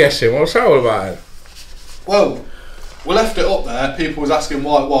got me guessing. What's that all about then? Well, we left it up there. People was asking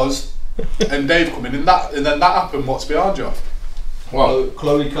what it was, and Dave come in, and then that happened. What's behind you? Well,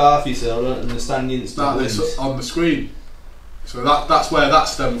 Chloe Carthy said, I don't understand the instant That is on the screen. So that's where that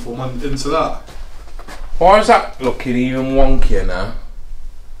stemmed from, and into that. Why is that looking even wonkier now?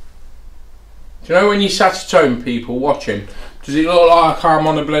 Do you know when you sat at home, people watching, does it look like I'm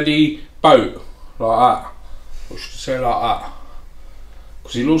on a bloody boat? Like that? Or should I say like that?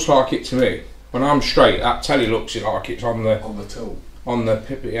 Because it looks like it to me. When I'm straight, that telly looks like it's on the tilt. On the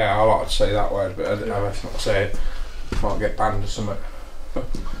pivot, yeah, I like to say that word, but I don't know if not to say it. Might get banned or something.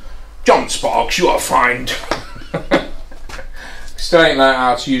 John Sparks, you are fined. Still ain't learned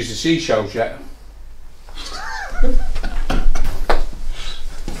how to use the seashells yet.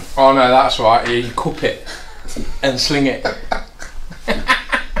 Oh no, that's right, you cup it and sling it.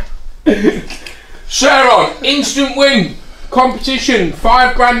 Sharon, instant win competition,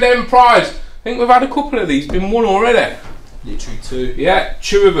 5 grand end prize. I think we've had a couple of these been won already. Literally 2. Yeah,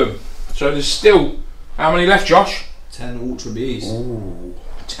 2 of them. So there's still, how many left, Josh? 10 Ultra Bs. Ooh,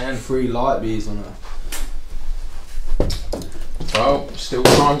 10. 3 Light Bs on it. Well, still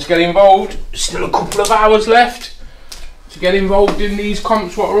time to get involved. Still a couple of hours left to get involved in these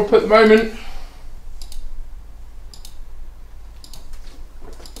comps what are up at the moment.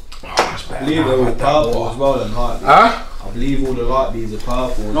 Oh, that's better. I believe they're all purple as well, then, Light Bs. Huh? I believe all the Light Bs are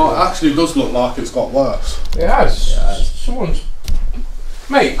purple. No, it actually does look like it's got worse. It has. Someone's...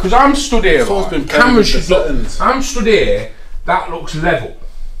 Mate, because I'm stood here, like, camera should look... I'm stood here, that looks level.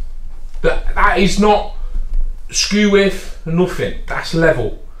 That is not skew with, nothing. That's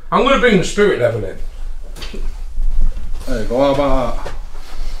level. I'm going to bring the spirit level in. There you go, how about that?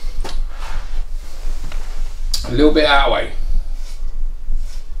 A little bit that way.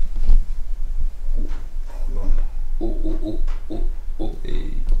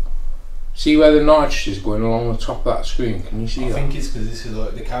 See where the NITROUS is going along the top of that screen? Can you see that? I think it's because this is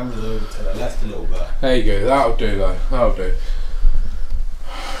like the camera's over to the left a little bit. There you go. That'll do though. That'll do.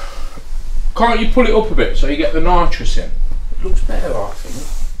 Can't you pull it up a bit so you get the NITROUS in? It looks better, I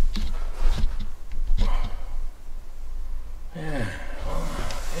think. Yeah.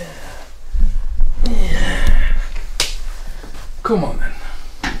 Yeah. Come on then.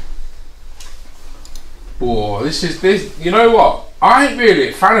 Oh, this. You know what? I ain't really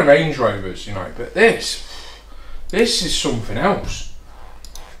a fan of Range Rovers, you know, but this is something else.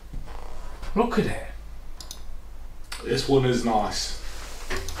 Look at it. This one is nice.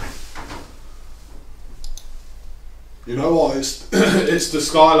 You know what? It's it's the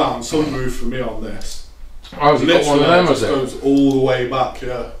Skyline sunroof for me on this. Oh, has it got one of them, has it? Goes all the way back,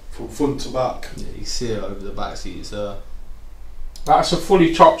 yeah, from front to back. Yeah, you see it over the back seat, so. That's a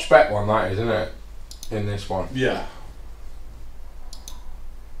fully top spec one, that is, isn't it? In this one. Yeah.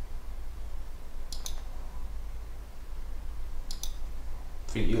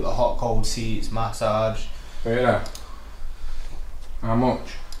 I think you got the hot cold seats, massage. Yeah. How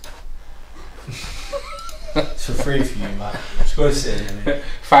much? It's for free for you, man. Just go sit in it.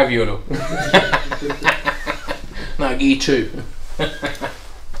 €5. No, I'll give you 2.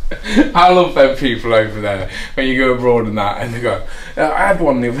 I love them people over there when you go abroad and that, and they go, I had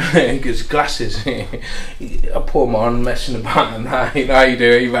one the other day, he goes, glasses. I put them on, messing about and that, you know how you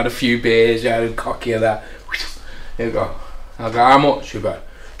do, you've had a few beers, you had a cocky of that. Here you go. I'll go, how much? You go,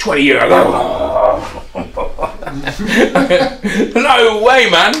 €20. No way,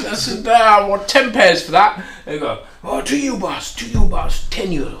 man. I said, I want 10 pairs for that. They go, oh, to you, boss,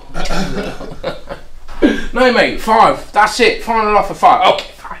 €10. No, mate, 5. That's it. Final offer 5.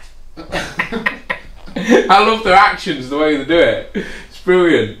 Okay, 5. I love their actions, the way they do it. It's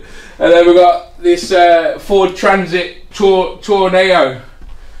brilliant. And then we've got this Ford Transit Tornado.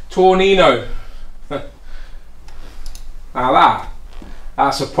 Now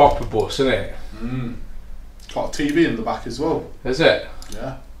that's a proper bus, isn't it? Mm. Got a TV in the back as well. Is it?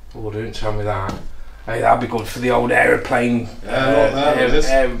 Yeah. Oh, don't tell me that. Hey, that'd be good for the old aeroplane.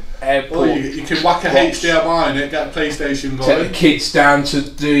 Airport. Well, you can whack a HDMI in it, get a PlayStation going. Take the kids down to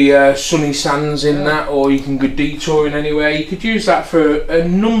the sunny sands in that, or you can go detouring anywhere. You could use that for a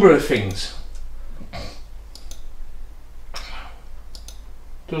number of things.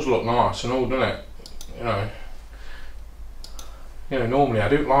 Does look nice and all, doesn't it? You know, normally I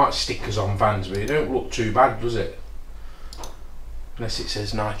don't like stickers on vans, but it don't look too bad, does it? Unless it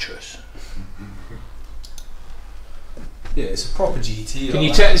says nitrous. Yeah, it's a proper GT. Can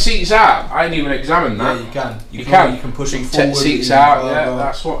you take the seats out? I didn't even examine that. Yeah, you can. You can. You can push them take forward. the seats out. Yeah,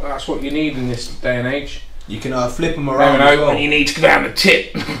 that's what you need in this day and age. You can flip them around. Never know when you need to go down the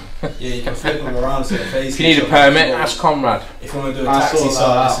tip. Yeah, you can flip them around so they're facing. If you need a permit, ask Conrad. If you want to do a taxi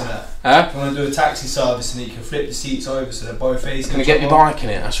service in it. Huh? If you want to do a taxi service and you can flip the seats over so they're both facing. Can you get my bike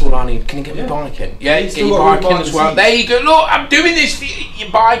in it? That's all I need. Can you get my bike in? Yeah, get your bike in as well. Seats. There you go. Look, I'm doing this for your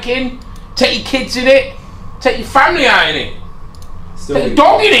bike in. Take your kids in it. Take your family out in it. Take a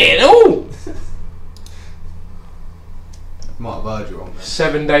dog in it. Oh. Might have heard you wrong there.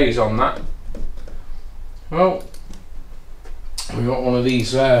 7 days on that. Well, we got one of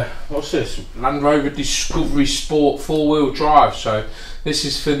these. What's this? Land Rover Discovery Sport 4-wheel drive. So this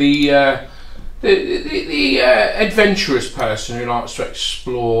is for the adventurous person who likes to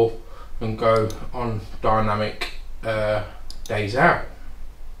explore and go on dynamic days out.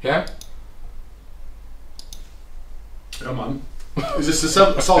 Yeah. Yeah, man. Is this the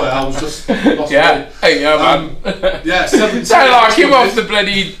 7th? Sorry, I was just lost. Yeah. Hey, yeah, man. Yeah, 7th. Sound like him off the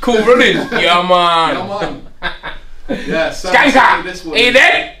bloody Cool Running. Yeah, man. Yeah, man. Yeah, Skanker! This one. Are you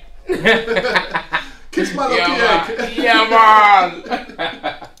there? Kiss my lucky egg. Yeah, man.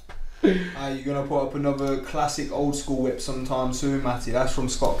 You're going to put up another classic old school whip sometime soon, Matty. That's from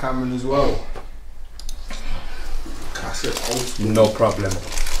Scott Cameron as well. Classic old school. No problem.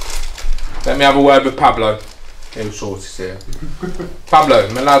 Let me have a word with Pablo. He'll sort it here. Pablo,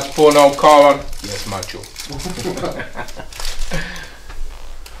 am I allowed to put an old car on? Yes, macho.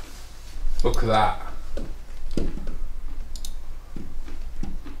 Look at that.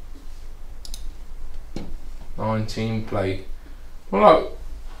 '19 plate. Well, look,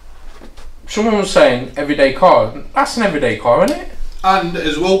 someone was saying everyday car. That's an everyday car, isn't it? And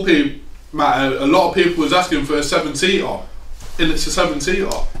as well, Matt, a lot of people was asking for a 7-seater. And it's a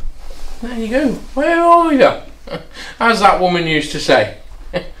 7-seater. There you go. Where are you? As that woman used to say.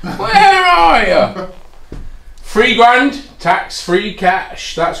 Where are you? £3 tax-free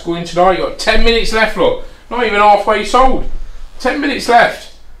cash. That's going tonight. You got 10 minutes left. Look, not even halfway sold. 10 minutes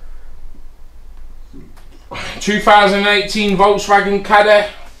left. 2018 Volkswagen Caddy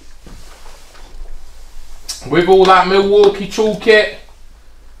with all that Milwaukee toolkit.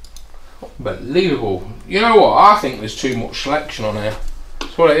 Unbelievable. You know what? I think there's too much selection on here.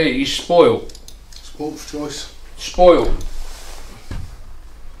 That's what it is. You spoil. Sports choice. Spoil.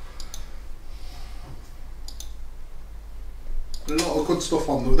 A lot of good stuff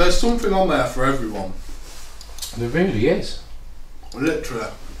on there. There's something on there for everyone. There really is. Literally.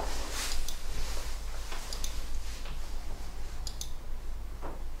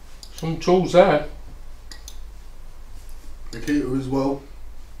 Some tools there. The heater as well.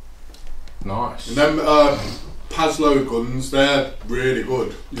 Nice. And them Paslow guns, they're really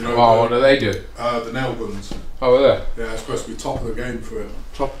good. You know. Oh, what do they do? The nail guns. Oh, are they? Yeah, it's supposed to be top of the game for it.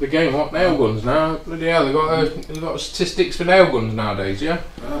 Top of the game. What nail guns now? Bloody hell, they've got statistics for nail guns nowadays. Yeah.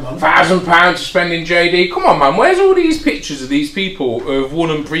 £1,000 to spend in JD. Come on, man. Where's all these pictures of these people who have won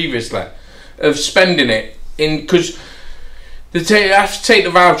them previously, of spending it in? Because they have to take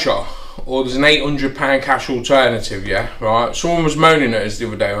the voucher, or there's an £800 cash alternative. Yeah, right. Someone was moaning at us the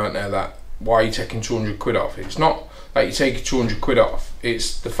other day, weren't there? That why are you taking 200 quid off? It's not that you're taking 200 quid off.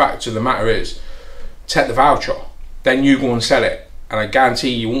 It's the fact of the matter is, take the voucher, then you go and sell it, and I guarantee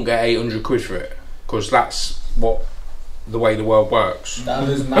you won't get 800 quid for it, because that's what the way the world works. That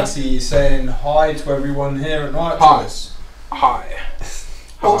was Massey saying hi to everyone here at night. Hi.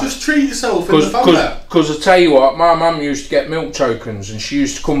 Well, just treat yourself in the family. Because I tell you what, my mum used to get milk tokens, and she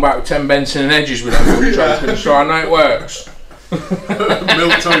used to come back with 10 Benson and Edges with her milk tokens, so I know it works.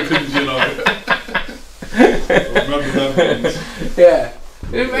 Milk tokens, you know. Remember them ones. Yeah.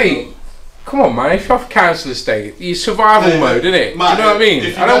 Mate, come on, man. If you're off council estate, you're survival mode, isn't it? Man, do you know what I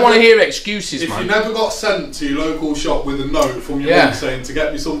mean? I don't want to hear excuses, man. If you never got sent to your local shop with a note from your mum saying to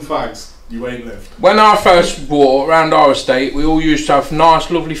get me some fags, you ain't lived. When I first bought around our estate, we all used to have nice,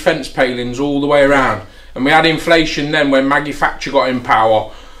 lovely fence palings all the way around. And we had inflation then when Maggie Thatcher got in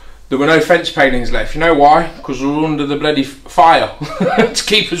power. There were no fence palings left. You know why? Because we were under the bloody fire to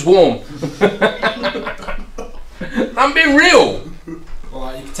keep us warm. I'm being real.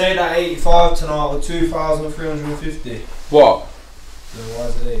 Right, you can take that 85 tonight with 2,350. What? So why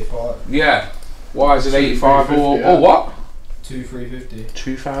is it 85? Yeah. Why is it 85 or what? 2,350.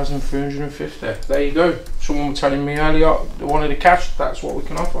 2,350. There you go. Someone was telling me earlier they wanted the cash. That's what we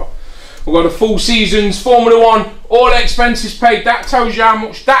can offer. We've got a full season's Formula 1, all expenses paid. That tells you how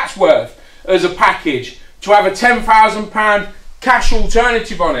much that's worth as a package. To have a £10,000 cash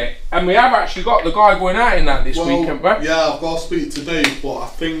alternative on it. And we have actually got the guy going out in that this weekend, bro. Yeah, I've got to speak to Dave, but I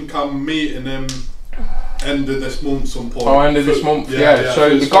think I'm meeting him end of this month some point. Oh, end of this month, yeah.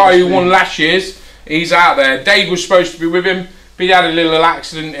 So the guy who won last year's, he's out there. Dave was supposed to be with him, but he had a little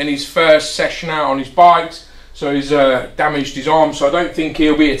accident in his first session out on his bikes. So he's damaged his arm, so I don't think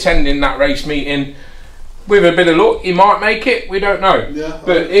he'll be attending that race meeting. With a bit of luck, he might make it, we don't know. Yeah,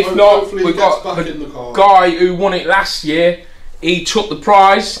 but if not, we've got a guy who won it last year. He took the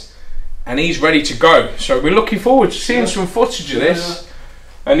prize, and he's ready to go. So we're looking forward to seeing some footage of this.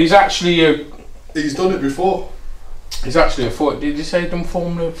 And he's actually... he's done it before. He's actually a... Did you say he'd done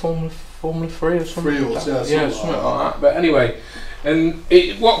Formula 3 or something? Something like that. But anyway, and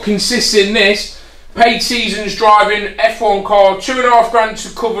what consists in this... Paid seasons driving, F1 car, £2,500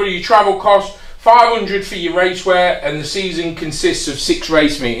 to cover your travel costs, £500 for your race wear, and the season consists of 6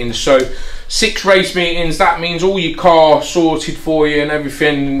 race meetings. So 6 race meetings, that means all your car sorted for you and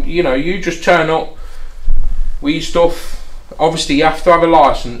everything. You know, you just turn up with your stuff. Obviously you have to have a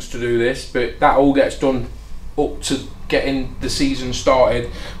licence to do this, but that all gets done up to getting the season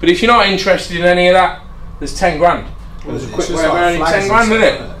started. But if you're not interested in any of that, there's 10 grand. There's a quick way of earning 10 grand, isn't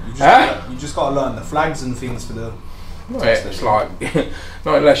it? You just got to learn the flags and things for the... Yeah, it's like,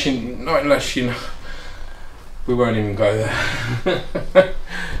 not unless you know, we won't even go there.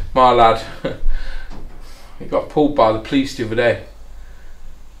 My lad, he got pulled by the police the other day.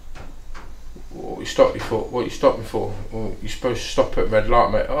 What you stopped me for? What you stopped me for? Well, you're supposed to stop at red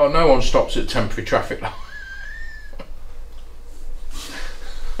light, mate. Oh, no one stops at temporary traffic light.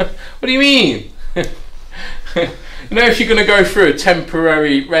 What do you mean? You know, if you're going to go through a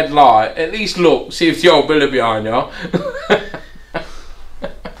temporary red light, at least look, see if the old bill behind you.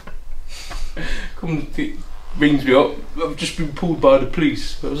 Rings me up. I've just been pulled by the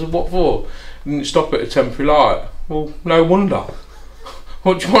police. I was like, what for? Didn't stop at a temporary light. Well, no wonder.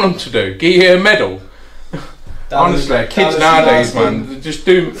 What do you want them to do? Give you a medal? Honestly, kids nowadays, man, just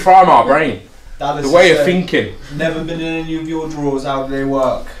fry my brain. The way of thinking. Never been in any of your drawers. How do they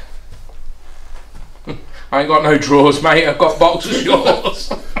work? I ain't got no drawers, mate. I've got boxer shorts.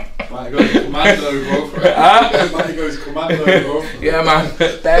 Mate goes commando, bro. Mate goes commando, bro. Yeah, man.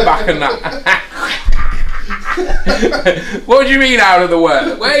 They're back in that. What do you mean out of the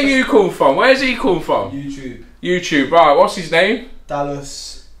work? Where you come from? Where's he come from? YouTube. Right. What's his name?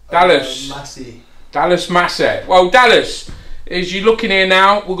 Dallas. Massey. Dallas Massey. Well, Dallas, as you're looking here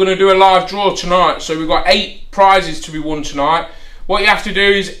now, we're going to do a live draw tonight. So we've got 8 prizes to be won tonight. What you have to do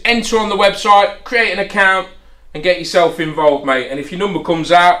is enter on the website, create an account, and get yourself involved, mate. And if your number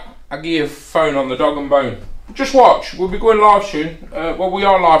comes out, I'll give you a phone on the dog and bone. Just watch. We'll be going live soon. Well, we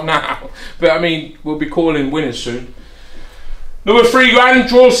are live now, but I mean, we'll be calling winners soon. Number 3 grand,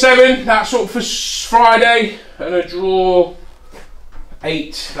 draw 7. That's up for Friday, and a draw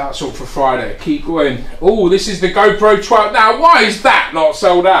 8, that's up for Friday. Keep going. Oh, this is the GoPro 12. Now, why is that not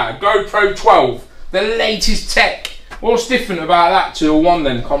sold out? GoPro 12, the latest tech. What's different about that to a 1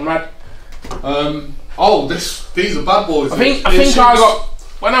 then, comrade? Oh, these are bad boys. I think I got,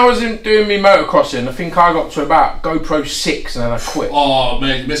 when I was doing my motocrossing, I think I got to about GoPro 6 and then I quit. Oh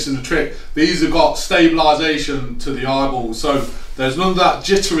mate, you're missing the trick. These have got stabilisation to the eyeballs, so there's none of that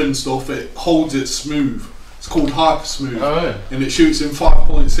jittering stuff. It holds it smooth. It's called hyper smooth, and it shoots in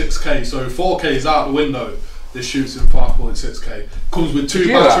 5.6K. So 4K is out the window. This shoots in 5.6K. Comes with 2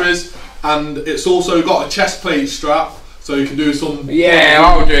 batteries, and it's also got a chest plate strap, so you can do some. Yeah,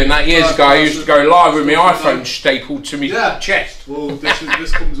 I was doing that years ago. I used to go live with my iPhone stapled to my chest. Well,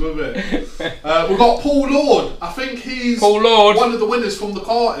 this comes with it. We've got Paul Lord. I think he's Paul Lord, one of the winners from the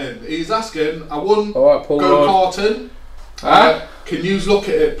karting. He's asking, I won Paul go-karting. Can you look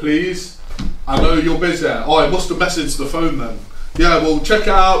at it, please? I know you're busy. Oh, I must have messaged the phone then. Yeah, we'll check it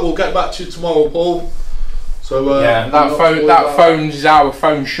out. We'll get back to you tomorrow, Paul. So yeah, that phone is how a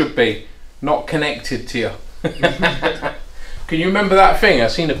phone should be, not connected to you. Can you remember that thing? I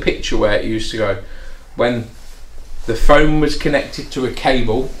seen a picture where it used to go when the phone was connected to a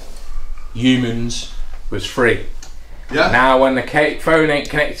cable. Humans was free. Yeah. Now when the phone ain't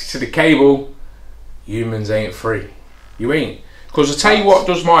connected to the cable, humans ain't free. You ain't. Because I tell you what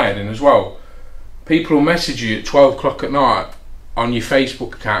does my head in as well. People will message you at 12 o'clock at night on your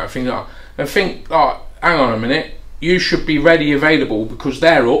Facebook account and think, oh, hang on a minute, you should be ready, available, because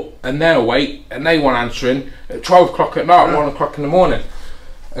they're up and they're awake and they want answering at 12 o'clock at night, 1 o'clock in the morning.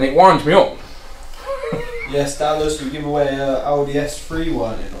 And it winds me up. Yes, Dallas, we give away Audi S3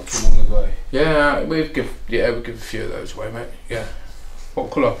 one not too long ago. Yeah, we'll give a few of those away, mate. Yeah. What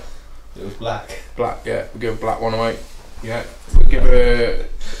colour? It was black. Black, yeah. We'll give a black one away. Yeah. We'll give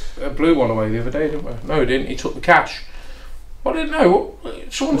a blue one away the other day, didn't we? No, we didn't. He took the cash. I didn't know.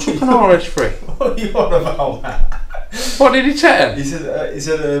 Someone took an RS3. What are you on about, man? What did he tell him? He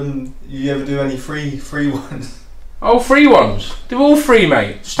said, you ever do any free ones? Oh, free ones. They're all free,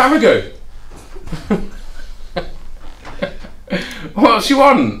 mate. Just have a go. What else you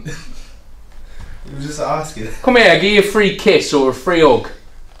want? He was just asking. Come here, give you a free kiss or a free hug.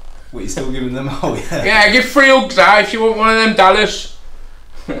 What, you still giving them out? Yeah. Yeah, give free hugs out if you want one of them, Dallas.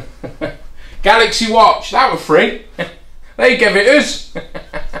 Galaxy Watch, that was free. They gave it us.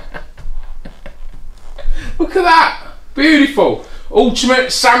 Look at that. Beautiful. Ultimate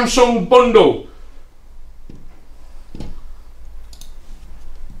Samsung bundle.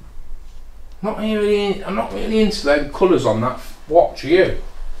 I'm not really into them colours on that watch, are you?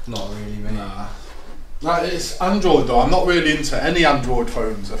 Not really, mate. Nah. No, it's Android though. I'm not really into any Android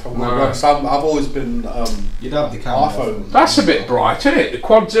phones. If I'm honest, I've always been you'd have the camera iPhone. That's a bit bright, isn't it? The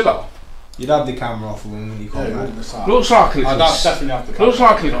Quadzilla. You'd have the camera off when you come back. Looks like a little, definitely have the camera. Looks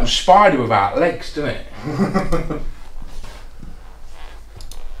like a little spider without legs, doesn't it?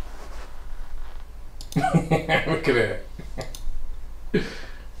 Look at it.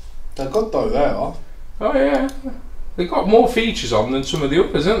 They're good though, they are. Oh yeah. They've got more features on than some of the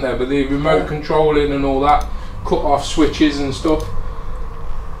others, haven't they? With the remote controlling and all that, cut off switches and stuff.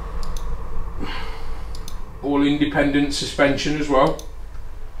 All independent suspension as well.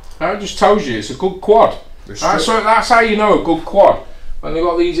 That just tells you it's a good quad. That's how you know a good quad, when they've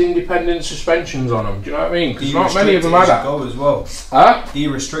got these independent suspensions on them. Do you know what I mean? Because not many of them have that. Go as well. Huh?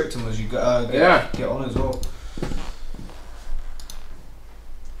 De-restrict them as you get on as well.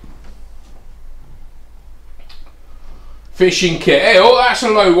 Fishing kit. Hey, oh, that's a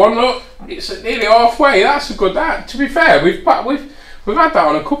low one. Look, it's nearly halfway. That's a good. That, to be fair, we've had that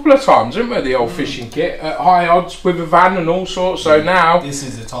on a couple of times, haven't we? The old fishing kit at high odds with a van and all sorts. So now this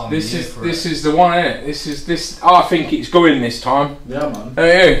is the time. This is the one, isn't it? This. I think it's going this time. Yeah, man.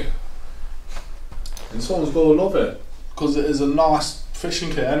 Hey. And someone's gonna love it because it is a nice fishing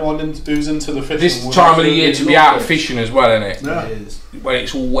kit. Anyone who's into the fishing. This time of the year to be out fishing as well, isn't it? Yeah. It is. When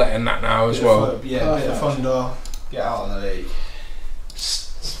it's all wet and that now as well. Yeah, a bit of thunder. Get out on the lake.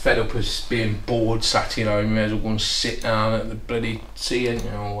 Fed up of being bored, sat in home, you may as well go and sit down at the bloody sea, ain't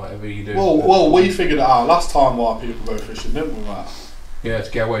you, or whatever you do. Well, we figured it out last time why people go fishing, didn't we, Matt? Yeah,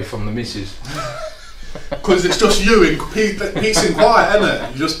 to get away from the missus. Because it's just you in peace and quiet, isn't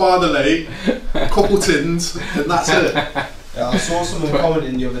it? You just by the lake, a couple tins, and that's it. Yeah, I saw someone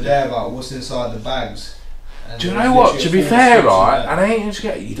commenting the other day about what's inside the bags. Do you know what? To be fair, right, and I ain't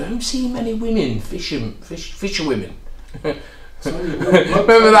just you don't see many women fisher women.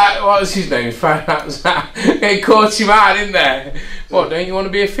 Remember that? What was his name? Found out that it caught him out, didn't there? What? Don't you want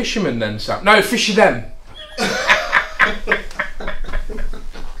to be a fisherman then, Sam? No, fisher them.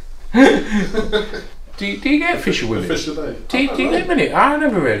 Do you get fish with Fish a day? Do you get many? I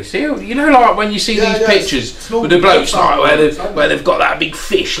never really see it. You know, like when you see these pictures with the blokes like where they've got that big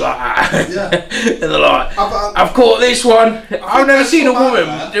fish like that, and they're like, I've caught this one. I've never seen a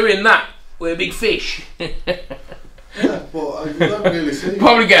woman doing that with a big fish. Yeah, but you don't really see.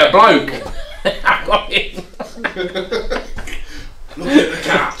 Probably get a bloke. I've got him. Look at the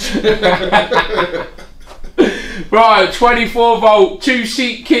catch. Right, 24 volt,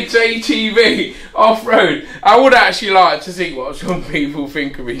 2-seat kids ATV off-road. I would actually like to see what some people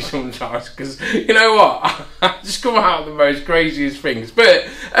think of me sometimes, because you know what, I just come out with the most craziest things. But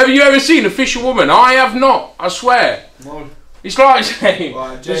have you ever seen a fisherwoman? I have not, I swear. No. It's like saying...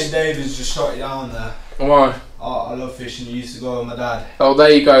 Right, Jane Davis just shot you down there. Why? Oh, I love fishing. You used to go with my dad. Oh, there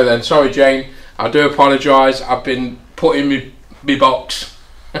you go then. Sorry, Jane. I do apologise. I've been put in my box.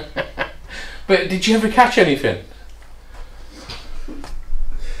 But did you ever catch anything?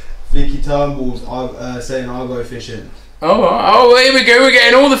 Vicky Turnbull's saying I'll go fishing. Oh, here we go. We're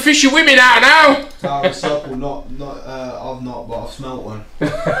getting all the fishy women out now. Tara Supple, I've not, but I've smelt one.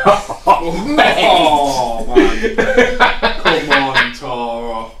 Oh, man. Come on,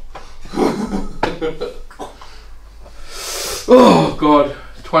 Tara. Oh, God.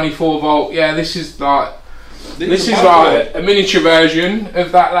 24 volt. Yeah, this is like... This is like a miniature version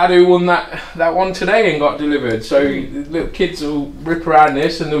of that lad who won that one today and got delivered. So little kids will rip around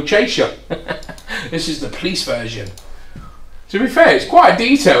this and they'll chase you. This is the police version. To be fair, it's quite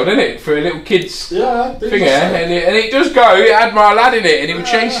detailed, isn't it, for a little kid's thing, and it does go. It had my lad in it and he was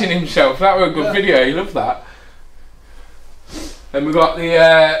chasing himself. That was a good video. You love that. Then we got the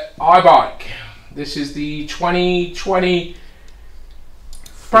iBike. This is the 2020.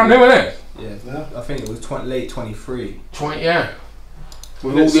 Brand new, isn't it? Yeah, I think it was late 23. 20, yeah.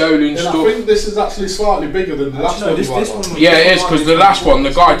 With all the Olin stuff. I think this is actually slightly bigger than the last one. Yeah, it is, because the last one,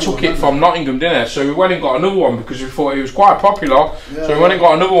 the guy took it from Nottingham, didn't he? So we went and got another one because we thought it was quite popular. Yeah, so we went and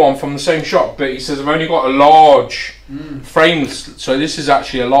got another one from the same shop, but he says I've only got a large frame, so this is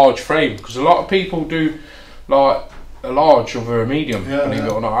actually a large frame, because a lot of people do like a large over a medium, believe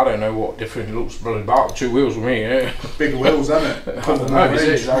it or not. I don't know what different it looks about 2 wheels with me. Big wheels, isn't it? I don't know,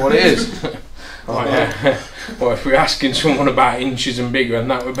 is that what it is? Oh, yeah. Well, if we're asking someone about inches and bigger and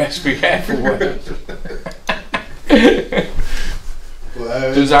that, we'd best be careful with.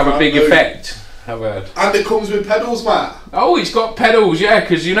 Does have a big effect, I've heard. And it comes with pedals, Matt. Oh, it's got pedals, yeah,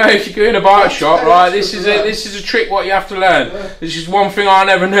 because you know if you go in a bike shop, right, this is a trick what you have to learn. Yeah. This is one thing I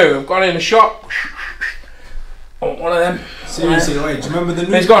never knew. I've gone in a shop, one of them. Seriously, wait, do you remember the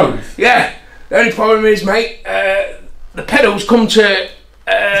new? It's gone. Yeah. The only problem is, mate, the pedals come to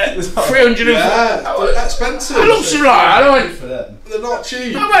 300. Yeah, expensive. I looked at I went. They're not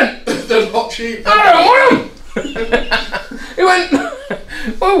cheap. I went. They're not cheap. I don't want them. He went.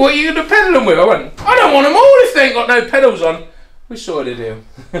 Well, what are you going to pedal them with? I went. I don't want them all if they ain't got no pedals on. We sorted it deal.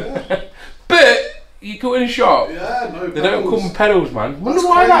 Yeah. But you go in a shop. Yeah, no pedals. They don't come with pedals, man. Wonder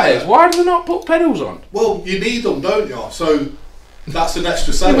why that is. Why do they not put pedals on? Well, you need them, don't you? So that's an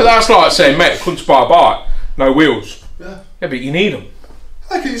extra sale. Yeah, but that's like saying, mate, come to buy a bike, no wheels. Yeah. Yeah, but you need them.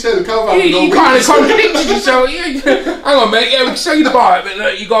 How can you say the caravan? You kind of contradicted yourself. Hang on, mate. Yeah, we can sell you the bike, but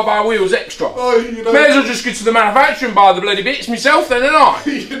look, you got to buy wheels extra. Oh, you know. May as well just go to the manufacturer and buy the bloody bits myself, then, ain't I?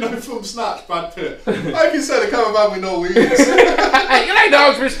 You know from Snatch, Brad Pitt. How can you say the caravan with no wheels? You lay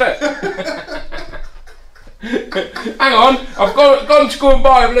down, mister. Hang on, I've gone to go and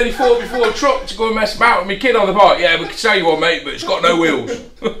buy a bloody 4x4 truck to go and mess about with my kid on the bike. Yeah, we can sell you one, mate, but it's got no wheels.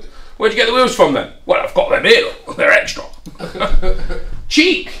 Where'd you get the wheels from then? Well, I've got them here. They're extra.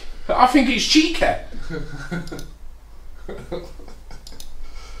 Cheek. I think it's cheeky.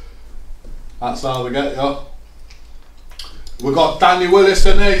 That's how they get you. We've got Danny Willis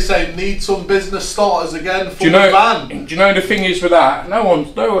in here saying need some business starters again for the van. Do you know the thing is with that?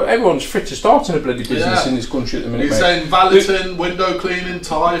 Everyone's fit to start in a bloody business in this country at the minute. He's saying valeting, window cleaning,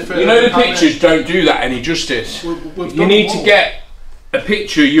 tyre fitting. You know the pictures don't do that any justice. You need to get a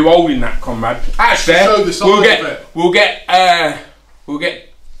picture of you holding that, comrade. Actually, we'll get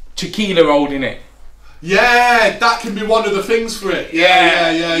tequila holding it. Yeah, that can be one of the things for it.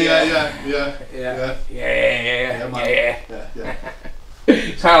 Yeah.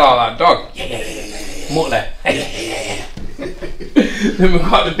 Sound like that dog. Mutley. Then we've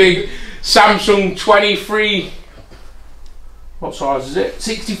got the big Samsung 23. What size is it?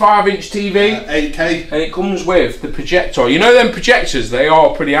 65-inch TV. 8K. And it comes with the projector. You know them projectors, they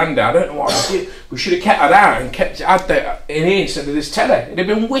are pretty handy. I don't know what I did. We should have kept that out and had that in here instead of this telly. It'd have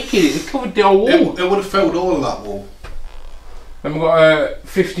been wicked. It'd have covered the whole wall. It would have filled all of that wall. Then we've got a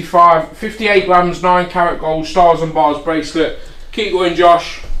 58 grams, 9 karat gold, stars and bars bracelet. Keep going,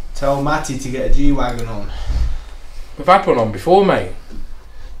 Josh. Tell Matty to get a G-Wagon on. We've had one on before, mate.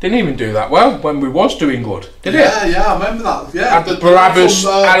 Didn't even do that well when we was doing good, did it? Yeah, I remember that. Yeah, had the Barabbas,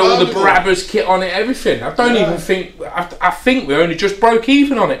 had all the Barabbas kit on it, everything. I don't even think. I think we only just broke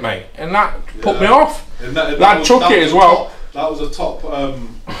even on it, mate, and that put me off. That took it as well. That was a top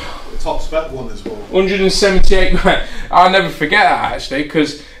spec one as well. 178 grand. I'll never forget that actually,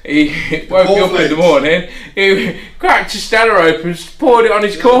 because he woke me up in the morning. He cracked his Stella open, poured it on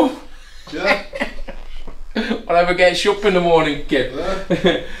his core. Yeah. Whatever gets you up in the morning, kid.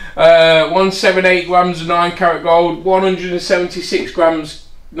 Yeah. 178 grams of 9 carat gold, 176 grams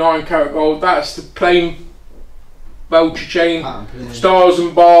 9 carat gold. That's the plain vulture chain, stars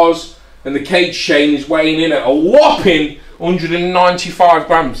and bars, and the cage chain is weighing in at a whopping 195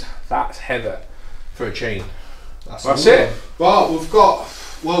 grams. That's heather for a chain. That's it. Well, we've got,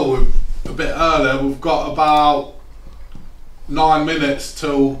 we're a bit earlier. We've got about 9 minutes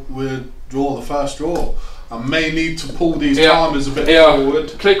till we draw the first draw. I may need to pull these timers a bit forward.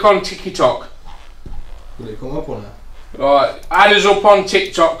 Click on TikTok. Will it come up on there? Right, add us up on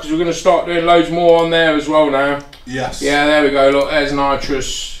TikTok because we're going to start doing loads more on there as well now. Yes. Yeah, there we go. Look, there's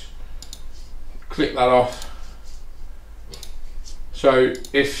NITROUS. Click that off. So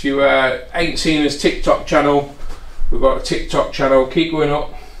if you ain't seen his TikTok channel, we've got a TikTok channel. Keep going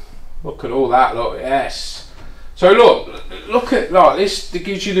up. Look at all that. Look, yes. So look at like this. That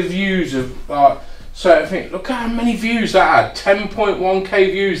gives you the views of like. So I think, look how many views that had.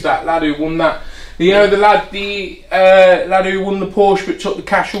 10.1k views. That lad who won that. You know the lad who won the Porsche but took the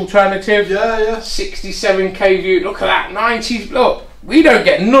cash alternative. Yeah. 67k view. Look at that. 90. Look, we don't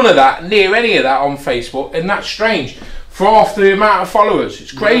get none of that near any of that on Facebook, and that's strange. For after the amount of followers,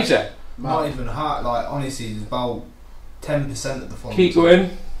 it's crazy. Yeah. Not even hard. Like honestly, it's about 10% of the followers. Keep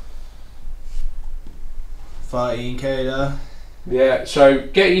going. 13k there. Yeah, so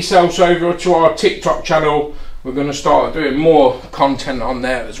get yourselves over to our TikTok channel. We're going to start doing more content on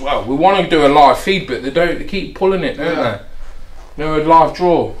there as well. We want to do a live feed, but they keep pulling it, don't they? No live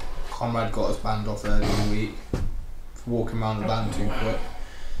draw. Conrad got us banned off earlier in the week for walking around the band too quick.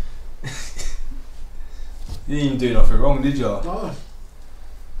 You didn't even do nothing wrong, did you? No.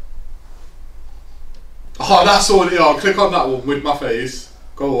 Oh, that's all it is. Click on that one with my face.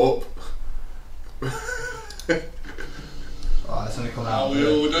 Go up. Alright, it's only coming out. How we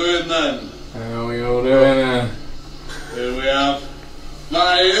all doing then? How we all doing then? Here we have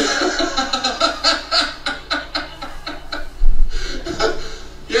Matty.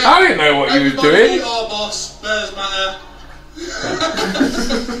 Yeah. I didn't know what you was doing. Everybody our boss, there's Matter.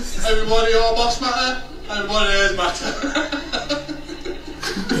 Everybody our boss Matter. Everybody there's Matter.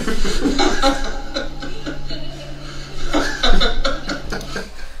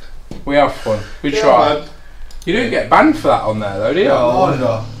 We have fun. We try. Man. You don't get banned for that on there though, do you?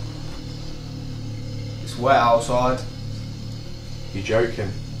 No. It's wet outside. You're joking.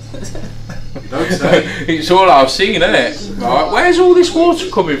 You don't say. It's all I've seen, isn't it? Right, where's all this water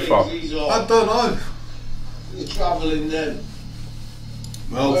coming from? I don't know. You're travelling then.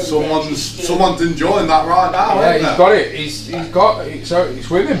 Well, someone's enjoying that right now. Yeah, he's got it. He's got it. So it's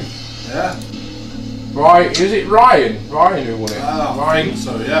with him. Yeah. Right, is it Ryan? Ryan who won it? I think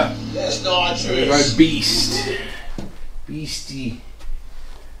so, yeah. That's not true. There we go, Beast. Beastie.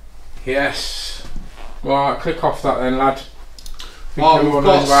 Yes. Right, click off that then, lad. Well, we've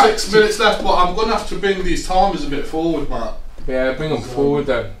got 6 minutes left, but I'm going to have to bring these timers a bit forward, Matt. Yeah, bring them forward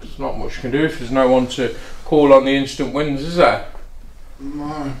then. There's not much you can do if there's no one to call on the instant wins, is there?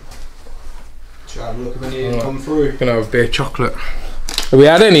 No. Should I have a look if any of them come through? Gonna have a bit of chocolate. Have we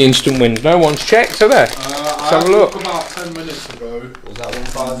had any instant wins? No one's checked, have they? Let's have a look. About 10 minutes ago. Was that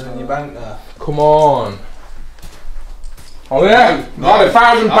 1,000 in your bank there? Come on. Oh yeah, got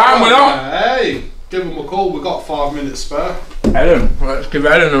 £1,000 winner. Hey, give them a call. We've got 5 minutes spare. Ellen, let's give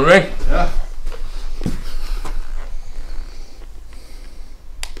Ellen a ring. Yeah.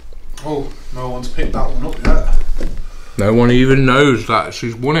 Oh, no one's picked that one up yet. No one even knows that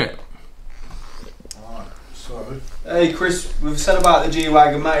she's won it. Alright, so. Hey Chris, we've said about the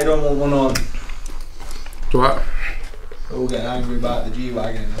G-Wagon, Matty don't want one on. What? We're all getting angry about the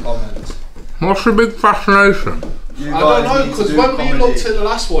G-Wagon in the comments. What's the big fascination? I don't know, because when we looked at the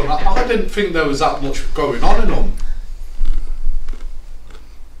last one, I didn't think there was that much going on in them.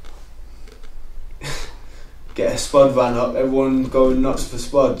 Get a spud van up, everyone going nuts for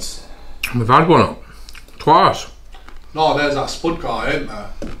spuds. We've had one up. Twice. No, there's that spud guy, ain't there?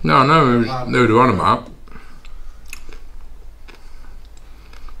 No, no, they're on about.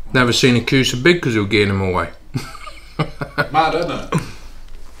 Never seen a Coosa big because he'll get him away. Mad, isn't it?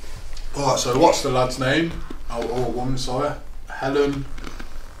 Alright, so what's the lad's name? Oh, woman, sorry. Helen.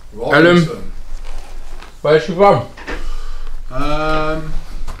 Ellen, where's she from?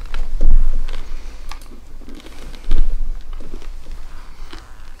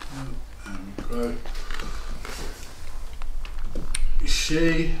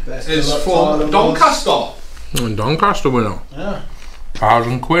 She is from Doncaster. Doncaster, we know. Yeah.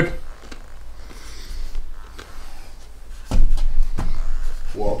 £1,000.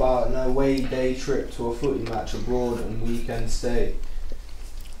 What about an away day trip to a footy match abroad and weekend stay?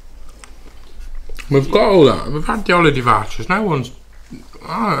 We've got all that. We've had the holiday vouchers. No one's.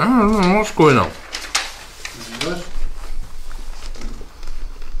 I don't know what's going on. Good.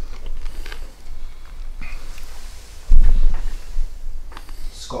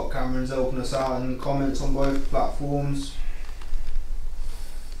 Scott Cameron's helping us out in comments on both platforms.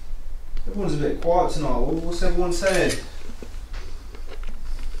 Everyone's a bit quiet tonight. What's everyone saying?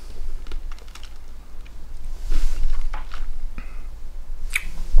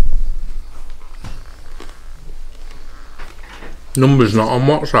 Number's not on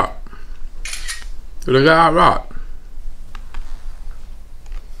WhatsApp. Did I get that right?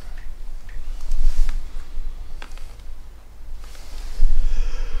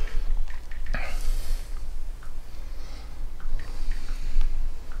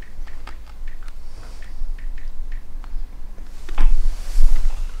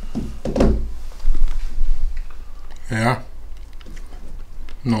 Yeah.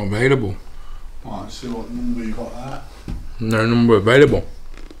 Not available. Right, see what number you got there. No number available.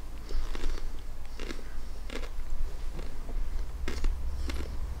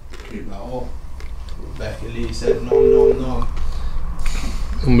 Keep that up. Rebecca Lee said nom.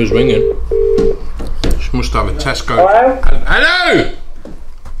 Number's ringing. She must have a Tesco. Hello? Hello!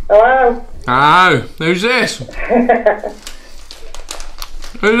 Hello? Hello, who's this?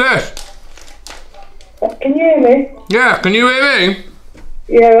 Who's this? Can you hear me? Yeah, can you hear me?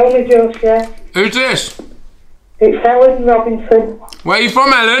 Yeah, only just, yeah. Who's this? It's Helen Robinson, Where are you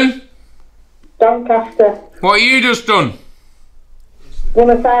from, Ellen? Doncaster. What have you just done? Won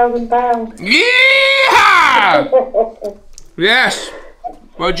 £1,000. Yeah! Yes.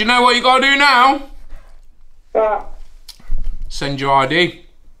 Well, do you know what you gotta do now? Right, Send your ID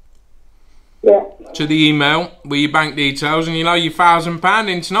yeah. to the email with your bank details and you'll owe your £1,000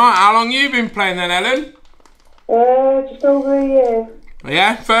 in tonight. How long you been playing then, Ellen? Just over a year.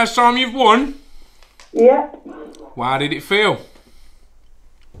 Yeah, first time you've won? Yeah, How did it feel?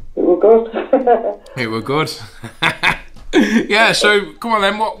 it was good. It were good. Yeah, so come on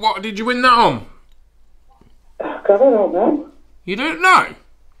then, what did you win that on? God, I don't know. You don't know?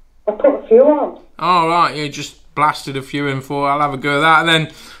 I put a few on. Oh right, you just blasted a few in for, I'll have a go at that, and then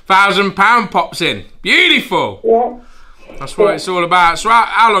 £1,000 pops in. Beautiful! Yeah. That's what it's all about. So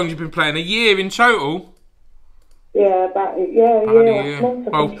how long have you been playing? A year in total? Yeah, about a year last month,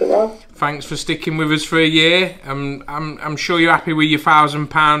 I think it was. Thanks for sticking with us for a year. I'm sure you're happy with your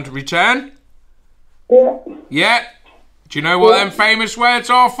 £1,000 return? Yeah. Yeah? Do you know what them famous words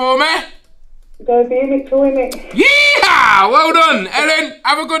are for me? Go be in it to win it. Yeah! Well done, Ellen.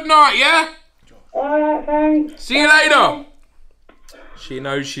 Have a good night, yeah? Alright, thanks. See you later. She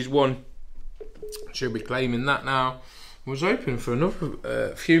knows she's won. She'll be claiming that now. I was hoping for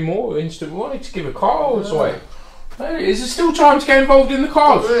another few more instant. We wanted to give a card away. Hey, is there still time to get involved in the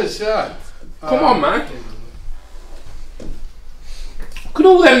cards? There is, yeah. Come on, man. Look at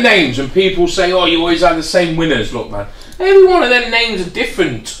all them names and people say, oh, you always have the same winners. Look, man. Every one of them names are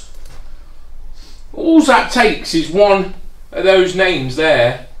different. All that takes is one of those names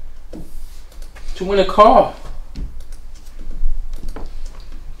there to win a car.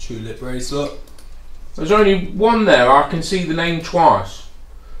 Tulip bracelet. There's only one there. I can see the name twice.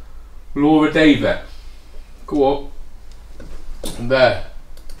 Laura David. Go up. And there.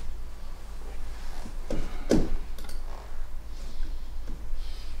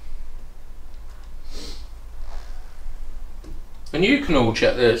 And you can all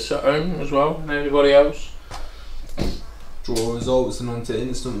check this at home as well, and everybody else. Draw results and onto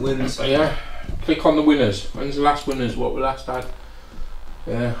instant wins. So yeah, click on the winners. When's the last winners? What we last had?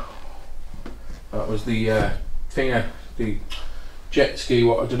 Yeah, that was the thinger, the jet ski.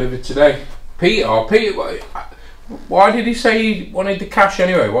 What I delivered today. Peter, why did he say he wanted the cash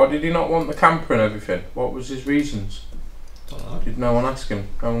anyway? Why did he not want the camper and everything? What was his reasons? Did no one ask him?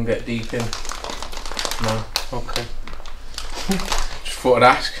 No one get deep in? No. Okay. Just thought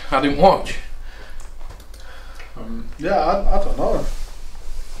I'd ask. I didn't watch. Yeah, I don't know.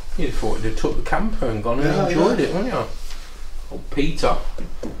 You'd thought he'd have took the camper and gone and enjoyed it, wouldn't you? Oh, Peter.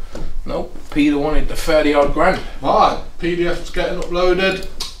 Nope, Peter wanted the 30 odd grand. Right, PDF's getting uploaded.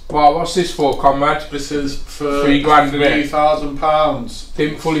 Well, what's this for, comrade? This is for £3,000.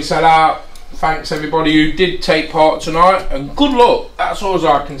 Didn't fully sell out. Thanks everybody who did take part tonight, and good luck. That's all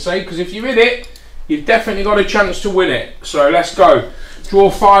I can say, because if you're in it, you've definitely got a chance to win it. So let's go. Draw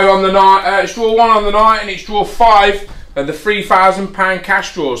 5 on the night. It's draw 1 on the night, and it's draw 5 of the £3,000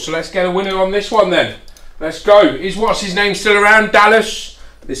 cash draws. So let's get a winner on this one then. Let's go. Is what's his name still around? Dallas.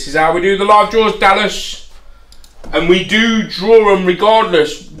 This is how we do the live draws, Dallas. And we do draw them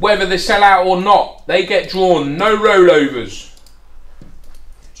regardless whether they sell out or not. They get drawn, no rollovers.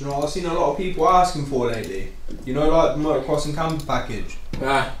 Do you know what I've seen a lot of people asking for lately? You know, like the motocross and camper package.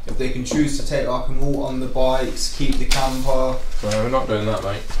 Yeah. If they can choose to take like them all on the bikes, keep the camper. No, we're not doing that,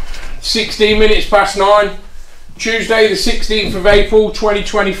 mate. 16 minutes past 9. Tuesday the 16th of April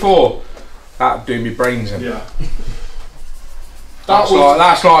 2024. That'd do me brains in. Yeah. That's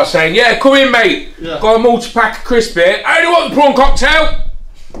like saying, yeah, come in, mate. Yeah. Got a multi-pack of crisp here. I only want the prawn cocktail.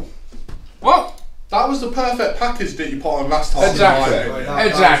 What? That was the perfect package that you put on last time. Exactly.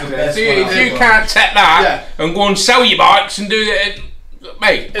 Exactly. If you can't take that and go and sell your bikes and do it,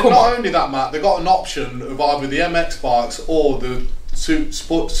 mate, come on. Not only that, Matt, they've got an option of either the MX bikes or the Super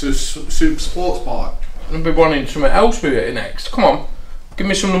Sports bike. I'll be wanting something else with it next. Come on. Give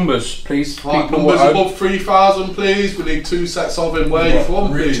me some numbers, please. Right, numbers above 3,000, please. We need 2 sets of him. Where are you from,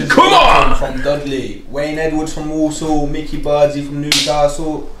 please? Richard Come on! From Dudley. Wayne Edwards from Walsall. Mickey Birdsey from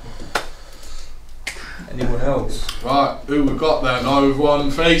Newcastle. Anyone else? Right, who we got then? Over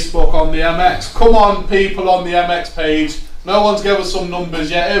on Facebook on the MX. Come on, people on the MX page. No one's given us some numbers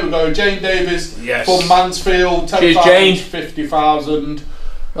yet. Here we go. Jane Davis from Mansfield. 10,000, 50,000.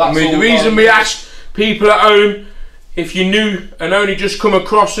 I mean, the reason we asked people at home, if you're new and only just come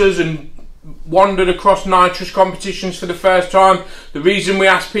across us and wandered across NITROUS competitions for the first time, the reason we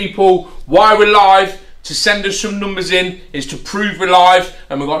ask people why we're live to send us some numbers in is to prove we're live,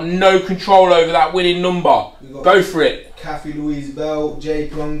 and we've got no control over that winning number. Go for it. Kathy Louise Bell, Jay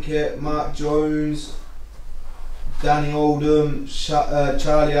Plunkett, Mark Jones, Danny Oldham,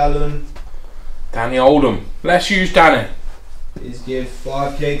 Charlie Allen. Danny Oldham. Let's use Danny. He's give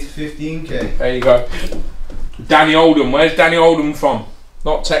 5k to 15k. There you go. Danny Oldham. Where's Danny Oldham from?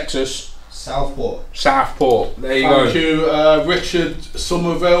 Not Texas. Southport. Southport. There you go. Thank you, Richard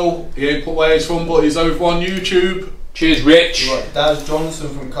Somerville. He ain't put where he's from, but he's over on YouTube. Cheers, Rich. Right, Daz Johnson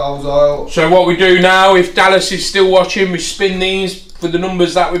from Carl's Isle. So what we do now, if Dallas is still watching, we spin these for the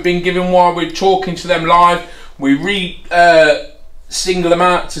numbers that we've been given while we're talking to them live. We single them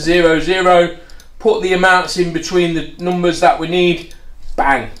out to 00, put the amounts in between the numbers that we need.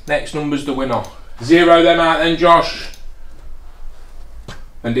 Bang. Next number's the winner. 0 them out then, Josh.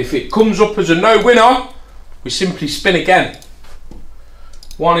 And if it comes up as a no winner, we simply spin again.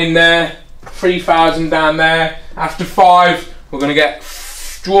 1 in there, 3,000 down there. After 5, we're going to get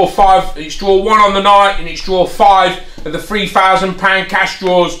draw 5. It's draw 1 on the night, and it's draw 5 of the £3,000 cash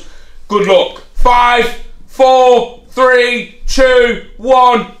draws. Good luck. 5, 4, 3, 2,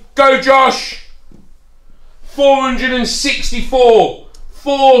 1. Go, Josh. 464.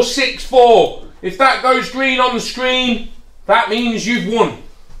 464. If that goes green on the screen, that means you've won.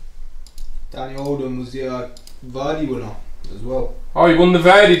 Danny Oldham was the Verdi winner as well. Oh, you won the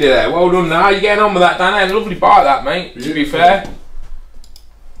Verdi there. Well done. Now you're getting on with that, Danny. Lovely bite, that, mate. To be fair.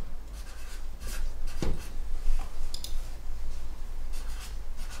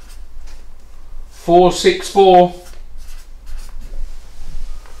 $464.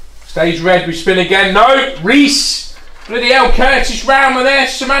 Stays red. We spin again. No, Reese. Bloody hell, Curtis Brown were there.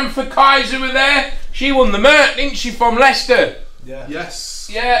 Samantha Kaiser were there. She won the Mert, didn't she, from Leicester? Yeah. Yes.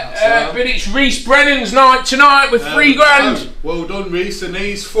 Yeah, but it's Reese Brennan's night tonight with £3 grand. Well done, Reese, and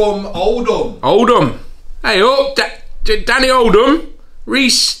he's from Oldham. Oldham. Hey up, Danny Oldham.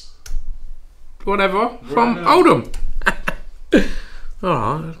 Reese, whatever, from Oldham.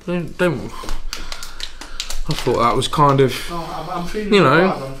 Alright, don't. I thought that was kind of, I'm feeling you know,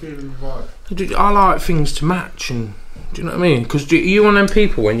 right. I'm feeling right. I like things to match, and do you know what I mean? Because you one of them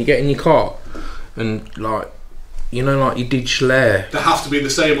people when you get in your car and like, you know, like your digital air. They have to be the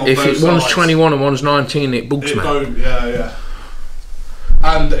same on both sides. If one's 21 and one's 19, it bugs me. Yeah.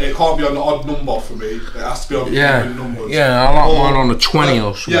 And it can't be on the odd number for me. It has to be on the even numbers. Yeah, I like mine on a 20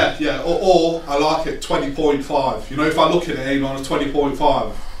 or something. Yeah. Or I like it 20.5. You know, if I look at it ain't on a 20.5,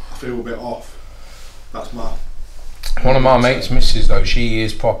 I feel a bit off. That's my... One of my mates' missus though, she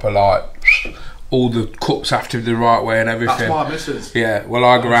is proper like, all the cups have to be the right way and everything. That's my missus. Yeah, well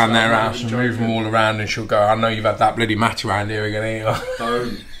I go around their house and move them all around, and she'll go, I know you've had that bloody Matty around here again, ain't you?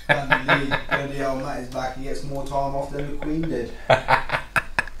 Don't. Bloody hell, Matt is back, he gets more time off than the Queen did.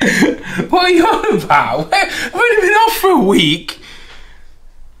 What are you on about? I've only been off for a week.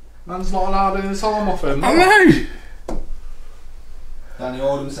 Man's not allowed any time off him. I know. Danny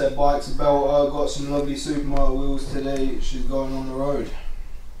Oldham said bikes and belter, got some lovely supermoto wheels today, she's going on the road.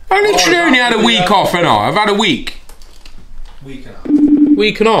 I literally only had a week off, and I've had a week. Week and a half.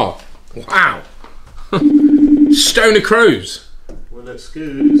 Week and a half. Wow. Stone of crows. Well,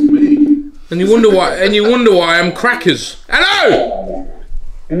 excuse me. And you wonder why I'm crackers. Hello!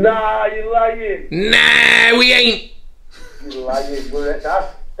 Nah, you lying. Nah, we ain't. You lying. We're at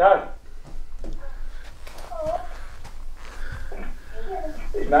Dad.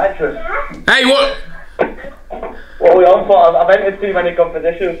 It's nitrous. Hey, what? What are we on for? I've entered too many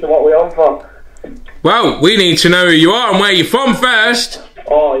competitions, so what are we on for? Well, we need to know who you are and where you're from first.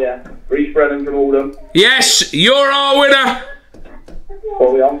 Oh yeah, Reece Brennan from Oldham. Yes, you're our winner. What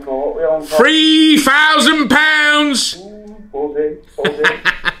are we on for?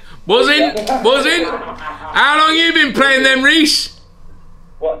 £3,000. Buzzing. How long you been playing them, Reece?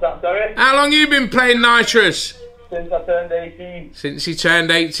 What's that, sorry? How long you been playing Nitrous? Since I turned 18. Since he turned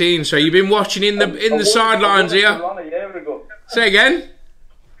 18. So you've been watching in the sidelines here. I won a year ago. Say again.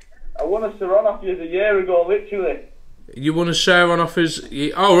 I won a Saron off you a year ago, literally. You won a Saron off us.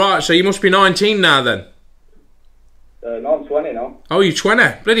 Oh right, so you must be 19 now then. No, I'm 20 now. Oh, you're 20.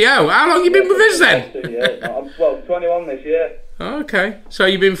 Bloody hell! How long you been with us then? I'm 21 this year. Okay, so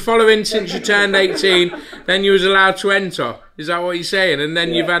you've been following since you turned 18. Then you was allowed to enter. Is that what you're saying? And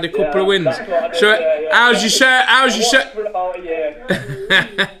then you've had a couple of wins. So how's your For about a year.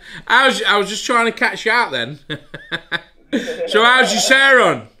 I was just trying to catch you out then. So how's your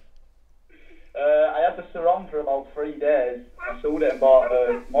Saron? I had the Saron for about 3 days. I sold it and bought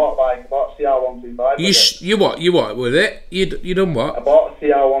a motorbike. I bought a CR125. You what with it? You done what? I bought a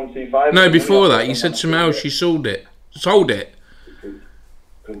CR125. No, before that you said somehow she sold it. Sold it.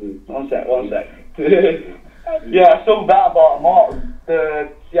 One sec. Yeah, I sold that. I bought a motor, the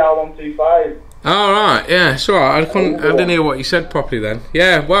CR125. All right, yeah, it's all right. I didn't hear what you said properly then.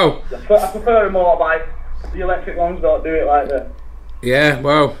 Yeah, well. I prefer a motorbike. The electric ones don't do it like that. Yeah,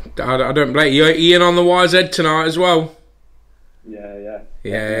 well, I don't blame you. You're in on the YZ tonight as well. Yeah.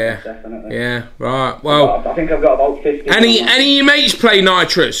 Definitely. Yeah, right. Well, I think I've got about 50. Any of your mates play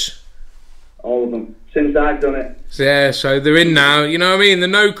Nitrous? All of them. Since I've done it. Yeah, so they're in now. You know what I mean? They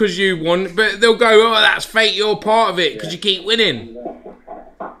know because you won, but they'll go, "Oh, that's fate. You're part of it because you keep winning."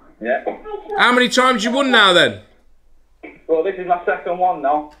 Yeah. How many times you won now then? Well, this is my second one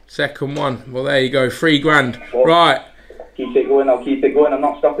now. Second one. Well, there you go. $3,000. Right. Keep it going. I'll keep it going. I'm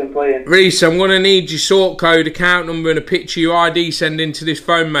not stopping playing. Reece, I'm going to need your sort code, account number and a picture of your ID send into this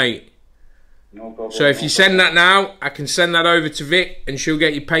phone, mate. No problem. So if you send that now, I can send that over to Vic and she'll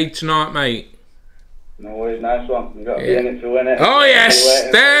get you paid tonight, mate. No worries, nice one. You've got to be in it to win it. Oh yes,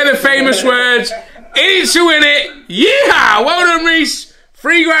 they're the famous words. In it to win it. Yeah, well done, Reece.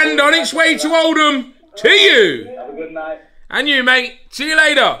 $3,000 on its way to Oldham. To you. Have a good night. And you, mate. See you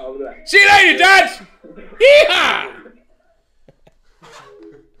later. See you later, Dad. Yeah.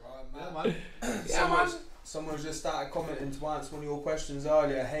 Someone's just started commenting to answer one of your questions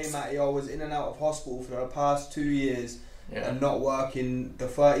earlier. Hey Matty, I was in and out of hospital for the past 2 years and not working. The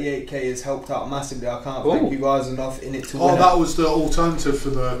 38k has helped out massively. I can't thank you guys enough. In it to win. That was the alternative for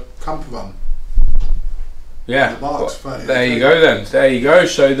the camper van. Yeah. Well, there you go then. There you go.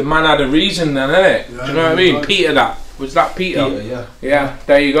 So the man had a reason then, innit? Yeah, do you know what I mean? Right. Peter, that was that Peter? Peter, Yeah.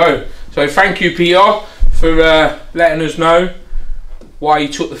 There you go. So thank you, Peter, for letting us know why he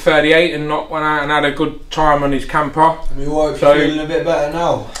took the 38 and not went out and had a good time on his camper. We hope you're feeling a bit better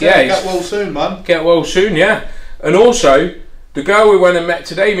now. Yeah, get well soon, man. Get well soon, yeah. And also, the girl we went and met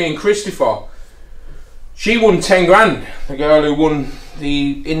today, me and Christopher, she won 10 grand. The girl who won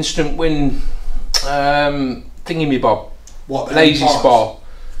the instant win thingy-me-bob. What? Lazy Spa.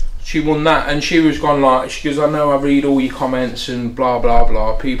 She won that, and she was gone like, she goes, I know I read all your comments and blah blah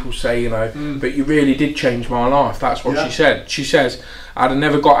blah, people say, you know, but you really did change my life. That's what she said. She says, I'd have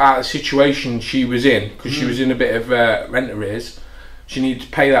never got out of the situation she was in, because she was in a bit of rent arrears. She needed to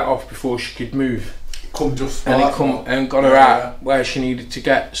pay that off before she could move. And got her out where she needed to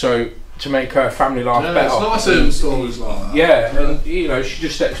get, so to make her family life better. It's nice hearing stories like that. Yeah, and you know, she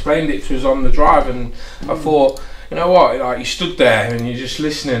just explained it to us on the drive, and I thought, you know what, like, you stood there and you're just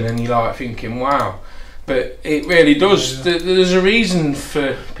listening and you're like thinking, wow. But it really does. There's a reason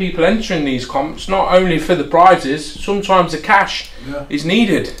for people entering these comps, not only for the prizes, sometimes the cash is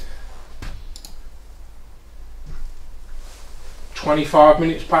needed. 25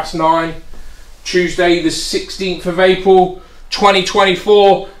 minutes past 9, Tuesday the 16th of April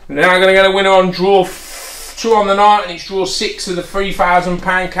 2024. Now I'm going to get a winner on draw 2 on the night, and it's draw 6 of the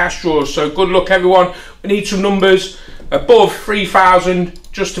 £3,000 cash draws. So good luck everyone. We need some numbers. above 3,000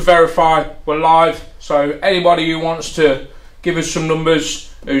 just to verify we're live. So anybody who wants to give us some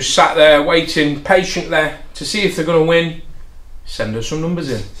numbers, who's sat there waiting patiently to see if they're going to win, send us some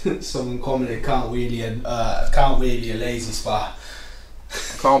numbers in. Someone commented, can't wheelie a lazy spar.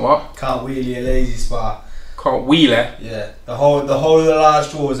 Can't what? Can't wheelie a lazy spar. Can't wheel it. Yeah, the whole of the large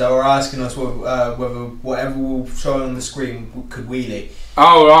drawers that were asking us whether whatever we'll show on the screen could wheelie.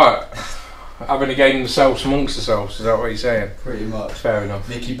 Oh right, having a game themselves amongst themselves. Is that what you're saying? Pretty much. Fair enough.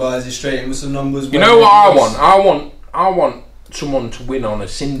 Mickey buys it straight in with some numbers. You know what I want? I want someone to win on a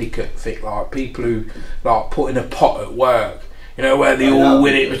syndicate thing, like people who like put in a pot at work. You know, where they all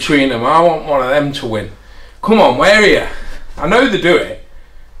win it between them. I want one of them to win. Come on, where are you? I know they do it.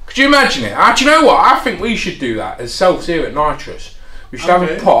 Could you imagine it? Do you know what? I think we should do that as selves here at NITROUS. We should have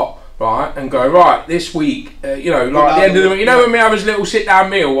a pot, right, and go, right, this week, you know, like at the end of the week, you know, when we have a little sit-down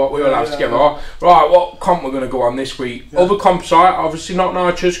meal, what we all have together, right, what comp we're going to go on this week. Other comp site, obviously not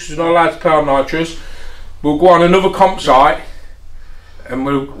NITROUS, because we're not allowed to play on NITROUS. We'll go on another comp site, and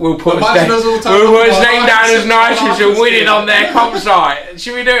we'll put his name down as NITROUS and win it on their comp site.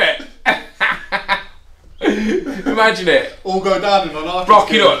 Should we do it? Imagine it. All go down in an artist.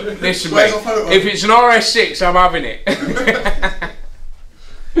 Rock it up. Listen, mate. If it's an RS6, I'm having it.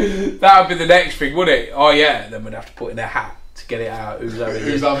 That would be the next thing, wouldn't it? Oh yeah, then we'd have to put in a hat to get it out.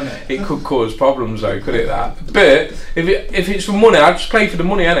 Who's having it? It could cause problems though, could it? That. But if it's for money, I'd just play for the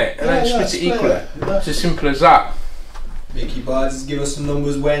money, innit? And then split it equally. It's as simple as that. Mickey Buys, give us some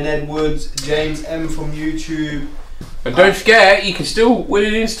numbers. Wayne Edwards, James M from YouTube. And don't forget, you can still win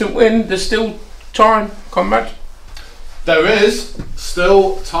an instant win. There's still time, comrade. There is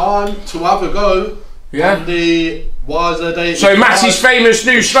still time to have a go. Yeah. On the wiser date. So Matty's famous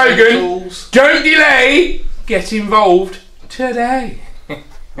new slogan: don't delay, get involved today.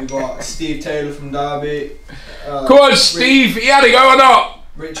 We've got Steve Taylor from Derby. Come on, Steve. You had to go or not?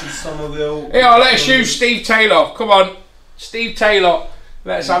 Richard Somerville. Yeah, let's use Steve Taylor. Come on, Steve Taylor.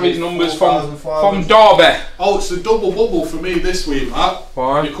 Let's have his numbers from Derby. Oh, it's a double bubble for me this week, Matt.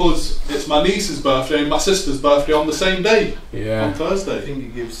 Why? Because it's my niece's birthday and my sister's birthday on the same day. Yeah. On Thursday. I think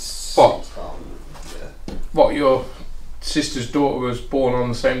it gives. What? What, your sister's daughter was born on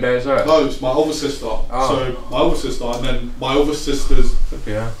the same day as her? No, it's my other sister. Oh. So my other sister and then my other sister's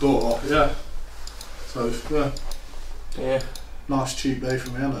daughter. Yeah. So yeah. Nice cheap day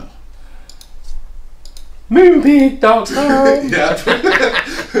for me, isn't it? Moonpig.com. Yeah.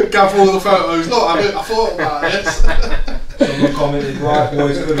 Gather all the photos. Look, I thought about it. Someone commented, right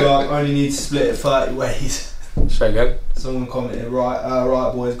boys, good luck, only need to split it 30 ways. Say again. Someone commented,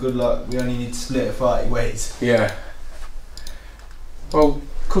 right boys, good luck, we only need to split it 30 ways. Yeah. Well,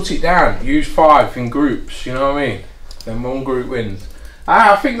 cut it down. Use 5 in groups, you know what I mean? Then one group wins.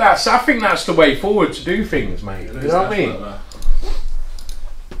 I think that's the way forward to do things, mate. You know what I mean?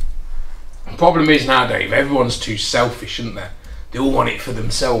 The problem is now, Dave, everyone's too selfish, isn't they? They all want it for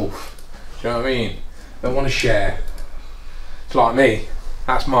themselves. Do you know what I mean? They want to share. It's like me.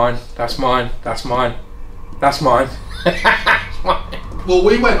 That's mine. That's mine. That's mine. That's mine. Well,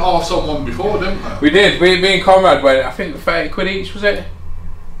 we went off on one before, didn't we? We did. Me and Conrad went, I think 30 quid each, was it?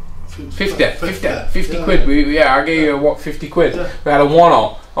 50 quid. I gave you, what, 50 quid? Yeah. We had a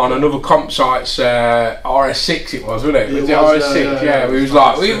one-off on another comp site's RS6 it was, wasn't it? Was it RS6? Yeah. We was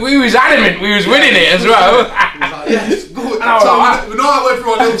like, we was adamant we was winning it as well. Like, yes, good. We know I went for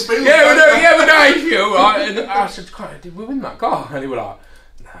a little speed. Yeah, we know how you feel, right? And I said, God, did we win that car? And he was like,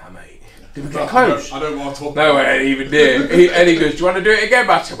 nah, mate. Did we get close? I don't want to talk no, we ain't even near. And he goes, do you want to do it again,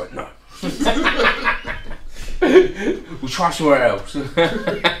 Matt? I went, no. We'll try somewhere else.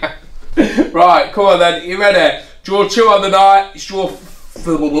 Right, come on then. You ready? Draw 2 on the night. It's draw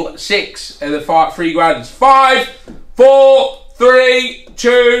 6 and the 3 grands. 5, 4, 3,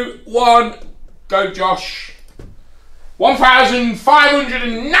 2, 1. Go, Josh.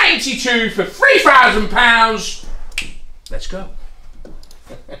 1,592 for £3,000. Let's go.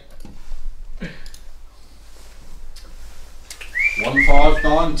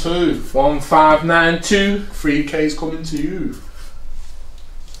 1592. 1592. 3K's coming to you.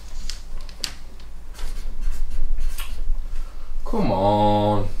 Come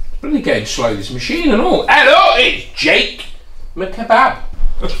on. It's really getting slow, this machine and all. Hello, it's Jake McKebab.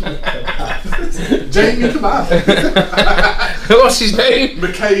 Jake McKebab. What's his name?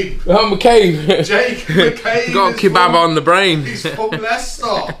 McCabe. Oh, McCabe. Jake McCabe. Got a kebab on the brain. He's from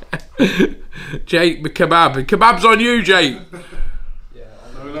Leicester. Jake McKebab. Kebab's on you, Jake. Yeah,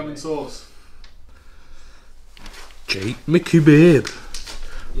 no lemon sauce. Jake McKebab.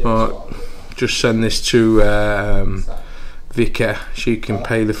 Yeah, right, just send this to Vicar. She can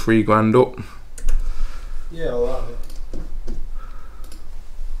pay the £3 grand up. Yeah, alright.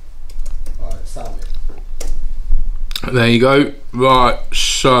 There you go. Right,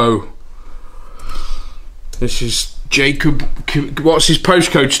 so this is Jacob. What's his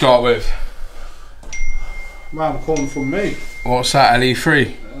postcode start with? Man, calling from me. What's that, LE3?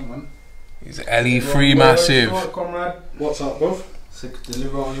 Yeah, man. He's LE3 massive. What's up, bruv? Sick to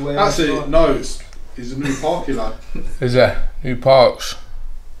deliver on your way. That's it. No, he's a new parky lad. Is there? New parks.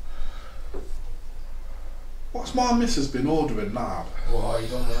 What's my missus been ordering now? Oh, you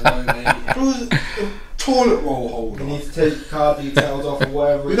don't want to know, mate. A toilet roll holder. You need to take card details off or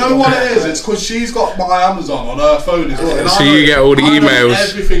whatever. You know what it is? It's because she's got my Amazon on her phone as well. So you get all the emails.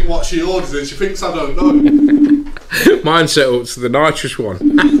 Everything what she orders and she thinks I don't know. Mine's set up to the nitrous one.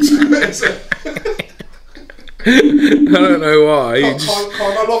 I don't know why. Can't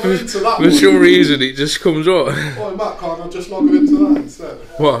I log into that for some reason it just comes up. Oh, Matt, can't I just log into that instead?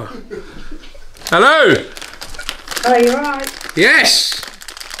 What? Hello? Oh, you're right. Yes.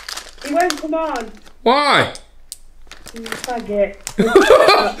 He won't come on. Why? You faggot.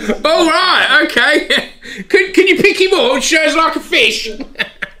 Oh right, okay. Can you pick him up? It shows like a fish.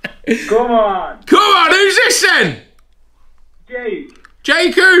 Come on. Come on, who's this then? Jake.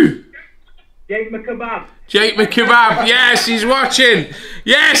 Jake who? Jake McKebab. Jake McKebab, yes, he's watching.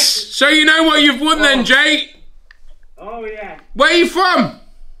 Yes, so you know what you've won then, Jake? Oh yeah. Where are you from?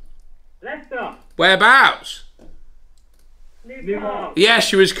 Leicester. Whereabouts? Newport.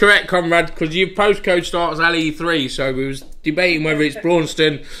 Yes, you was correct, comrade, because your postcode starts LE3, so we was debating whether it's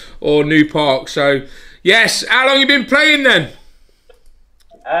Braunston or New Park. So, yes, how long you been playing then?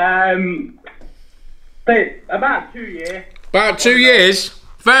 About 2 years. About 2 years?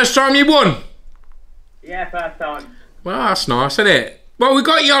 First time you won? Yeah, first time. Well, that's nice, isn't it? Well, we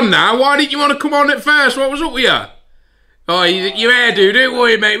got you on now. Why didn't you want to come on at first? What was up with you? Oh, your hairdo, don't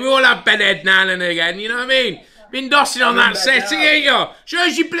worry, mate. We all have bedhead now and again, you know what I mean? Been dossing on that setting, ain't you?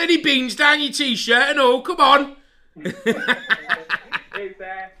 Shows your bloody beans down your t-shirt and all. Come on. It's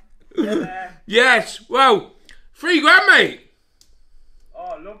there. Yes, well, £3 mate.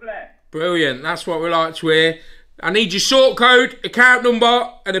 Oh, lovely. Brilliant, that's what we like to hear. I need your sort code, account number,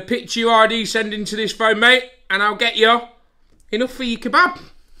 and a picture of your ID send into this phone, mate, and I'll get you enough for your kebab.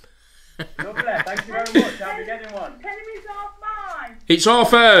 Lovely, thank you very much. I'll be getting one. Tell him it's half mine. It's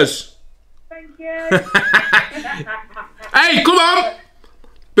half hers. Thank you. Hey, come on!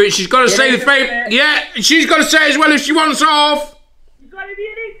 But she's got to say the fame. Yeah, she's got to say as well if she wants half. You've got to be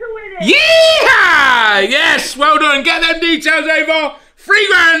in it to win it. Yeah! Yes, well done. Get them details over.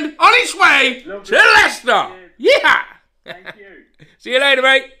 £3 on its way to Leicester. Yeah. Thank you. See you later,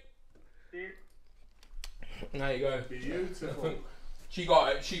 mate. See you. There you go. Beautiful. She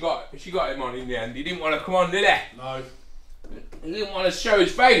got it. She got him on in the end. He didn't want to come on, did he? No. He didn't want to show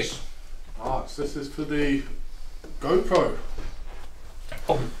his face. Ah, so this is for the GoPro.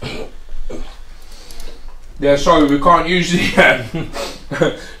 Yeah, sorry, we can't use the.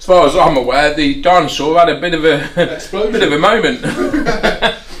 As far as I'm aware, the dinosaur had a bit of a explosion. Bit of a moment.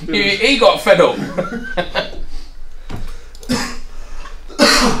 he got fed up.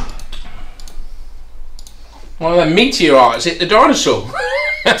 One of them meteorites hit the dinosaur.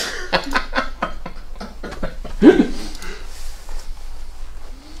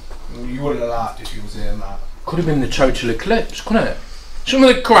 You wouldn't have laughed if you was here, Matt. Could have been the total eclipse, couldn't it? Some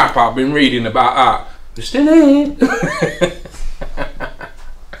of the crap I've been reading about that. We're still here.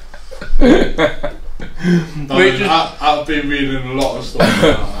 I've been reading a lot of stuff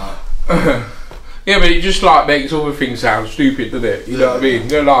about that. Yeah, but it just like makes other things sound stupid, doesn't it? You know what I mean?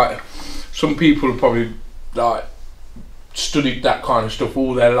 They're like, some people have probably like studied that kind of stuff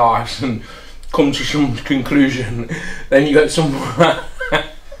all their lives and come to some conclusion. Then you get some.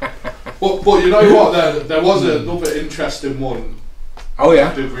 But you know what? There was another interesting one. Oh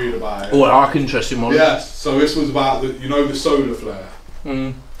yeah. I did read about it. Oh, I like interesting one. Yes. So this was about the solar flare.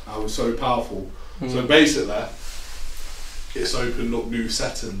 Mm. That was so powerful. So basically, it's opened up new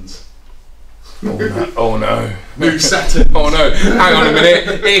settings. Oh no! Oh no! New settings. Oh no! Hang on a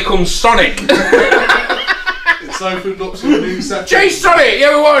minute. Here comes Sonic. It's opened up some new settings. Jay Sonic. You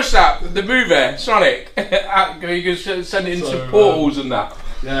ever watched that? The movie Sonic. You can send it into portals and that.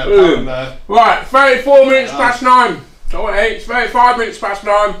 Yeah. Right. 34 minutes past 9. Oh wait, it's 35 minutes past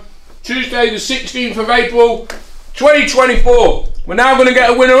 9. Tuesday the 16th of April, 2024. We're now going to get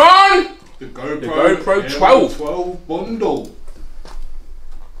a winner on the GoPro 12 bundle.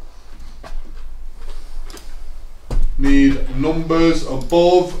 Need numbers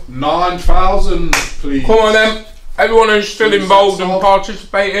above 9,000, please. Come on then, everyone who's still involved and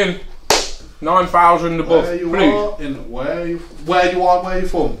participating. 9,000 above, where you please. Are in where you are and where you're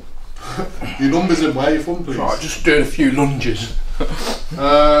from. Your numbers in where you're from, please. Right, just doing a few lunges.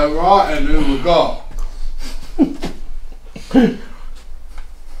 Right, and who we got? Who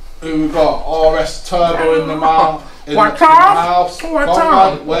we got? RS Turbo in the mouth. What's up?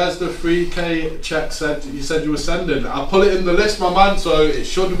 Conrad, where's the 3K check you said you were sending? I put it in the list, my man, so it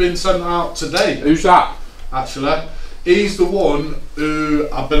should have been sent out today. Who's that? Actually, he's the one who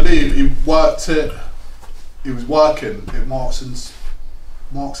I believe he worked it. He was working at Marks and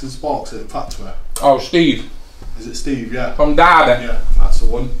Sparks at the factory. Oh, Steve. Is it Steve? Yeah. From Derby. Yeah, that's the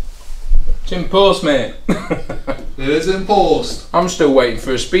one. It's in post, mate. It is in post. I'm still waiting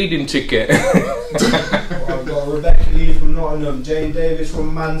for a speeding ticket. I've got Rebecca Lee from Nottingham, Jane Davis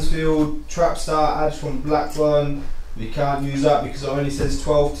from Mansfield, Trapstar ads from Blackburn. We can't use that because it only says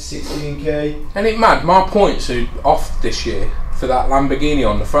 12 to 16k. Ain't it mad? My points are off this year for that Lamborghini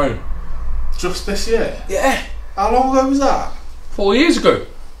on the phone. Just this year? Yeah. How long ago was that? 4 years ago.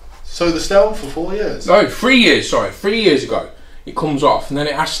 So they're still on for 4 years? No, 3 years, sorry. 3 years ago. It comes off and then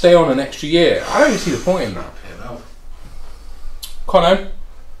it has to stay on an extra year. I don't see the point in that. Yeah, no. Connor.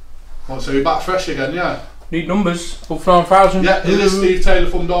 What, so you're back fresh again, yeah? Need numbers. Up for 9,000. Yeah, it is Steve Taylor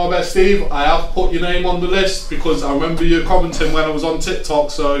from Derby. Steve, I have put your name on the list because I remember you commenting when I was on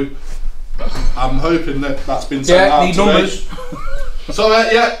TikTok, so I'm hoping that that's been sent out need today. numbers. So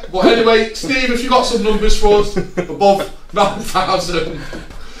yeah, but anyway, Steve, if you got some numbers for us above 9,000,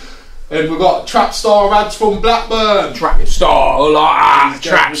 and we've got Trapstar ads from Blackburn. Trapstar, oh like that,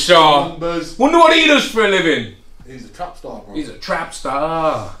 Trapstar. Numbers. Wonder what he does for a living. He's a Trapstar, bro. He's a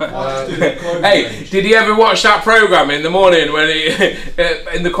Trapstar. Hey, did he ever watch that programme in the morning when he,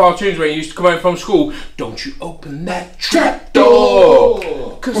 in the cartoons when he used to come home from school? Don't you open that trap door,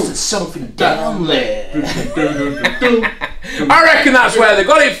 cause there's something down there. I reckon that's where they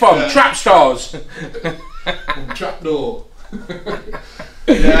got it from, yeah. Trapstars. Trapdoor.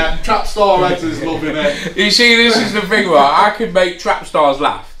 Yeah, Trapstar ads is loving it. You see, this is the thing, right? I could make Trapstars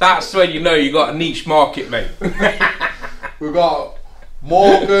laugh. That's when you know you got a niche market, mate. We've got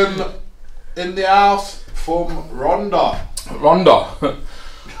Morgan in the house from Rhonda.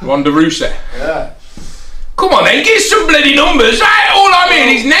 Ronda Rousey. Yeah. Come on then, give some bloody numbers. Right? All I mean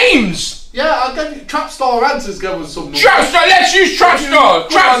is names. Yeah, I'll give you Trapstar ads is giving us some numbers. Trapstar, let's use Trapstar.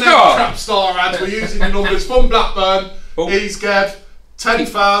 Trapstar ads, we're using the numbers from Blackburn. Oh. He's gave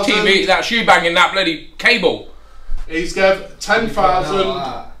 10,000. TV, that shoe banging, that bloody cable. He's gave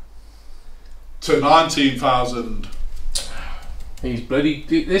 10,000 to 19,000. He's bloody.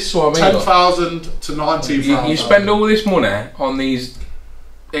 This is what I mean. 10,000 to 19,000. You spend all this money on these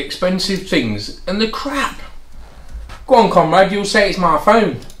expensive things and the crap. Go on, comrade, you'll say it's my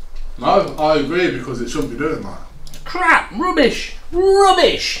phone. No, I agree because it shouldn't be doing that. Crap, rubbish,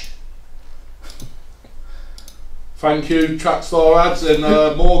 rubbish. Thank you, Trackstar ads, and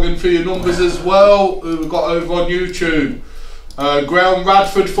Morgan for your numbers as well, who we've got over on YouTube. Graham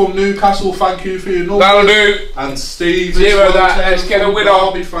Radford from Newcastle, thank you for your numbers. That'll do. And Steve, zero that. Let's get a winner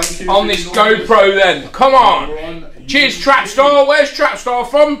on this GoPro then. Come on. Cheers, Trapstar. Where's Trapstar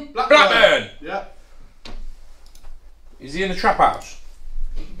from? Blackburn. Yeah. Is he in the trap house?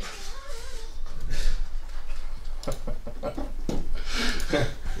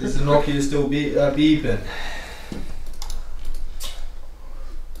 Is the Nokia still beeping?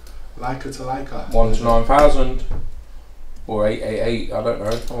 Leica to Leica. 1 to 9,000. Or 888, I don't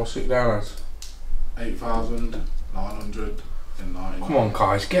know. I'll sit down as 8,990. Come on,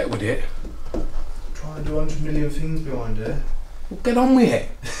 guys, get with it. Try and do 100 million things behind it. Well, get on with it.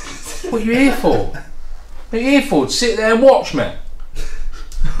 What are you here for? What are you here for? To sit there and watch me?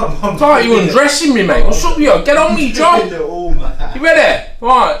 Like you undressing me, mate. What's up with you? Get on with your job. You ready?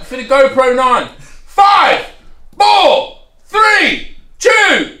 Right, for the GoPro 9. 5, 4, 3,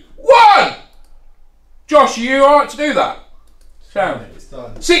 2, 1. Josh, are you alright to do that? Sound.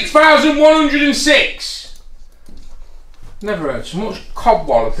 6,106. Never heard so much cob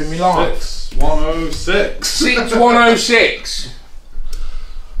wallop in my life. 6,106. 6,106.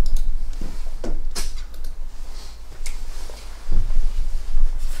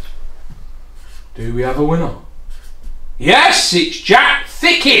 Do we have a winner? Yes, it's Jack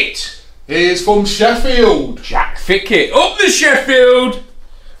Thickett. He is from Sheffield. Jack Thickett, up the Sheffield.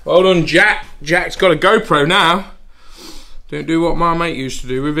 Well done, Jack. Jack's got a GoPro now. Don't do what my mate used to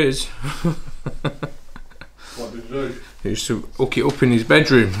do with his. What did he do? He used to hook it up in his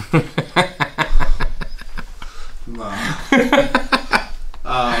bedroom. Nah.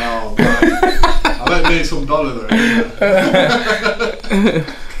 Oh, man. I bet need some dollar though.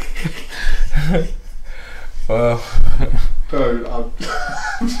 Well, dude, oh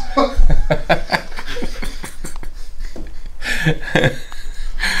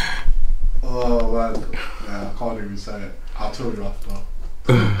man, yeah, I can't even say it. I'll tell you after.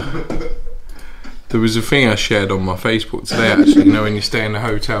 There was was a thing I shared on my Facebook today actually, you know, when you stay in the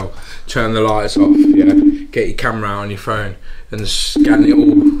hotel, turn the lights off, yeah, get your camera out on your phone and scan it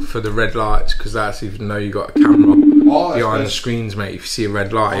all for the red lights, because that's even though you got a camera behind the screens, mate. If you see a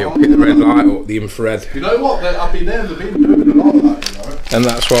red light, it'll pick the red light up, the infrared. You know what, I've been there, they've been doing a lot of that, you know. And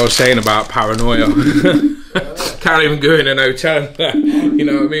that's what I was saying about paranoia. Can't even go in an hotel, you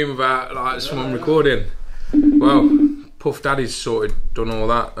know what I mean, without like someone recording. Well, Puff Daddy's done all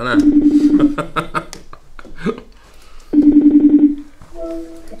that, hasn't it?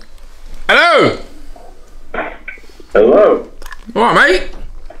 Hello! Hello. Alright, mate?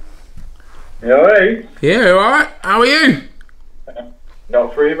 You alright? Yeah, alright. How are you?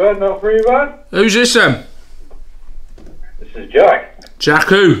 Not free bad, not free bad. Who's this then? This is Jack. Jack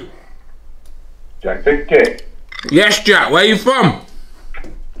who? Jack Big Kid. Yes, Jack. Where are you from?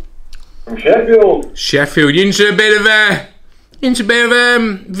 From Sheffield. Sheffield. You into a bit of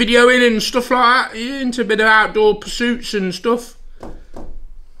videoing and stuff like that? You into a bit of outdoor pursuits and stuff?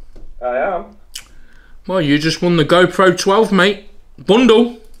 I am. Well, you just won the GoPro 12, mate.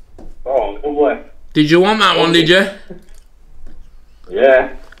 Bundle. Oh, lovely. Did you want that one, did you?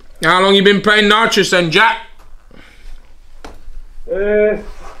 Yeah. How long you been playing NITROUS then, Jack?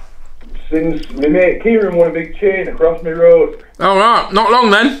 Since my mate Kieran won a big chain across my road. Alright, not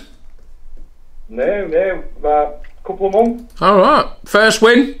long then. No, about a couple of months. Alright, first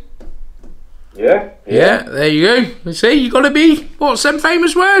win? Yeah. Yeah, there you go. You see, you gotta be, what's them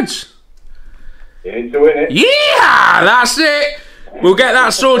famous words? You need to win it. Yeah, that's it. We'll get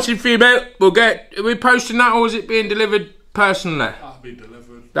that sorted for you, mate. Are we posting that, or is it being delivered personally? That'll be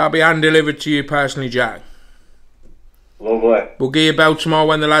delivered. That'll be hand delivered to you personally, Jack. Lovely. We'll give you a bell tomorrow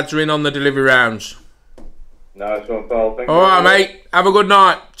when the lads are in on the delivery rounds. Nice one, pal. Thank you. Alright, mate. Have a good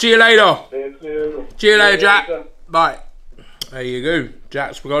night. See you later. See you. See you later, Jack. Bye. There you go.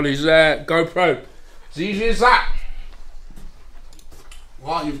 Jack's got his GoPro. As easy as that.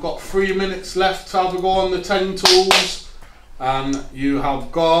 Right, you've got 3 minutes left to have a go on the Teng tools, and you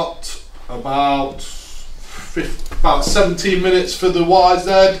have got about 17 minutes for the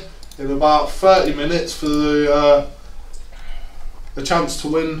YZ, and about 30 minutes for the chance to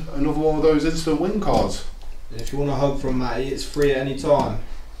win another one of those instant win cards. If you want a hug from Matty, it's free at any time.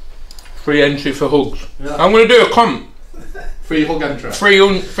 Free entry for hugs. Yeah. I'm going to do a comp. Free hug entry. Free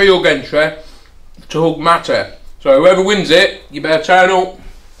hug entry to hug Matty. So whoever wins it, you better turn up.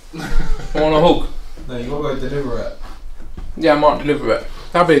 I want a hug. No, you got to go deliver it. Yeah, I might deliver it.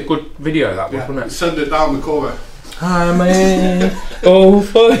 That'd be a good video, that Yeah. wouldn't it? Send it down the corner. Hi man, oh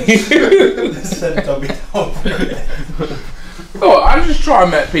for you. Oh, I just try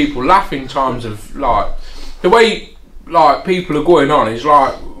and make people laugh in times of like the way like people are going on is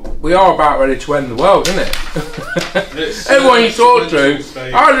like we are about ready to end the world, isn't it? Everyone you talk to,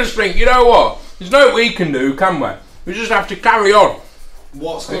 I just think, you know what? There's no we can do, can we? We just have to carry on.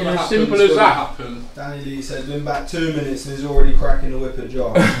 What's going to As happen? simple as that. Happen. Danny Lee said, been back 2 minutes and he's already cracking the whip at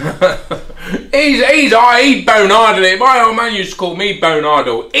John. He's bone idling. My old man used to call me bone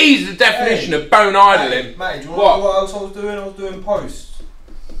idle. He's the definition of bone idling. Mate, do you want to know what else I was doing? I was doing posts.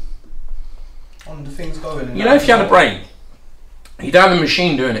 On the things going. You know, if you had a brain, you'd have a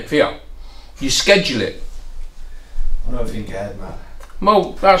machine doing it for you. You schedule it. I don't think ahead, man.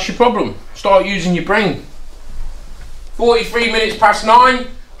 Well, that's your problem. Start using your brain. 43 minutes past 9,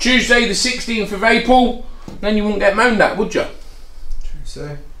 Tuesday the 16th of April. Then you wouldn't get moaned at, would you? True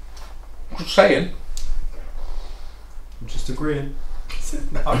say. Just saying. I'm just agreeing.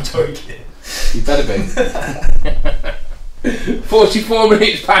 No, I'm joking. You better be. 44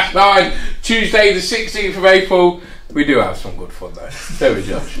 minutes past 9, Tuesday the 16th of April. We do have some good fun though. Don't we,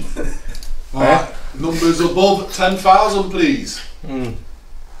 Josh? Alright, numbers above 10,000 please. 2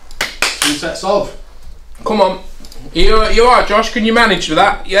 sets of. Come on. You alright, Josh? Can you manage with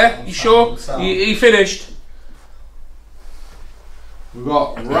that? Yeah? You sure? You finished? We've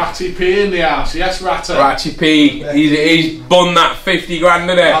got Ratty P in the house. Yes, Ratty. Ratty P. He's bun that 50 grand,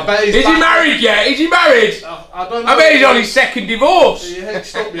 isn't it? I bet he's Is he married yet? Is he married? I don't know. I bet he's on his second divorce. You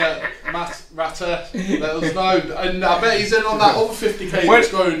hitched up yet, Ratty? Let us know. And I bet he's in on that other 50k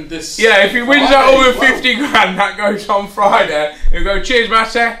that's going this. Yeah, if he wins that Friday other 50 grand, that goes on Friday. He'll go, cheers,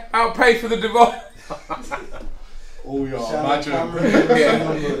 Matty. I'll pay for the divorce. Oh, yeah, imagine.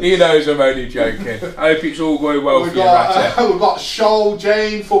 Yeah, he knows I'm only joking. I hope it's all going well for you, Ratty. We've got Charles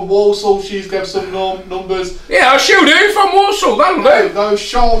Jane from Walsall. She's given some numbers. Yeah, she'll do from Walsall. That'll do. No,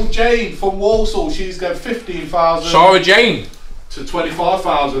 Charles Jane from Walsall. She's given 15,000. Sarah Jane. To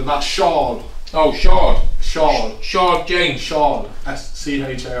 25,000. That's Shard. Oh, Shard. Shard. Shard Jane. Shard.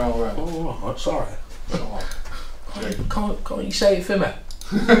 SCHARL. Oh, right, sorry. Shard. Can't you say it for me?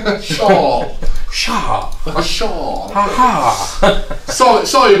 Shard. Shut up. Shut Ha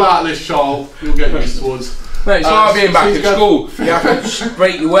Sorry about this, Charles. You'll get used to us. Mate, it's like being back at school. You have to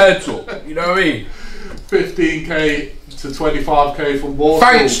break your words up. You know what I mean? 15k to 25k from Warsaw.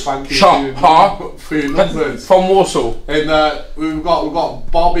 Thanks, Thank you for your numbers. From Warsaw. And we've got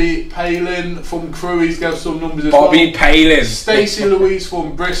Bobby Palin from Crewe. He's gave some numbers as well. Bobby Palin. Stacey Louise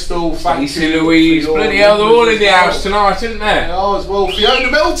from Bristol. Stacey Louise. Bloody hell, they're all in the house tonight, isn't they? Yeah, as well. Fiona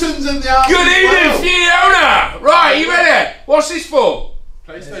Milton's in the house. Good evening, Fiona. Right, you ready? What's this for?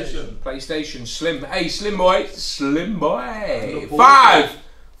 PlayStation. PlayStation Slim. Hey, Slim boy. Slim boy. 5,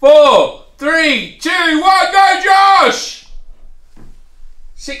 4, 3, 2, 1, go, Josh!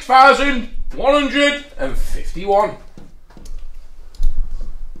 6,151.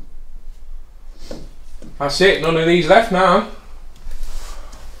 That's it. None of these left now.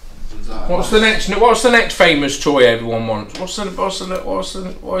 What's the next famous toy everyone wants?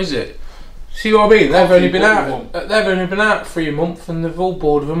 What is it? See what I mean? They've only been out for a month and they've all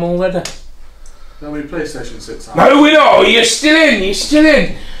bored of them already. How many PlayStation 6 out? No, we don't. You're still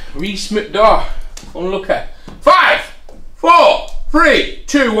in. Reese McDowell. Unlucky. 5, 4, 3,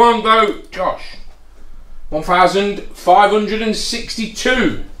 2, 1, go, Josh.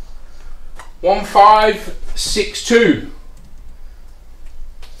 1,562. 1562.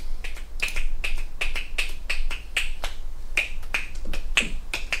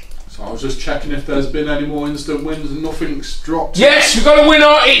 So I was just checking if there's been any more instant wins and nothing's dropped. Yes, we've got a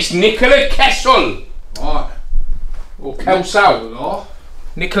winner. It's Nicola Kessel. Right. Or Kelsau.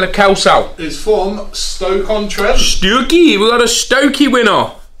 Nicola Kelsau. It's from Stoke-on-Trent. Stokey, we got a Stokey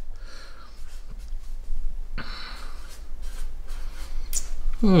winner.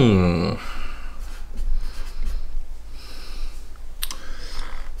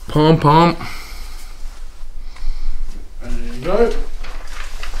 Pom. There you go.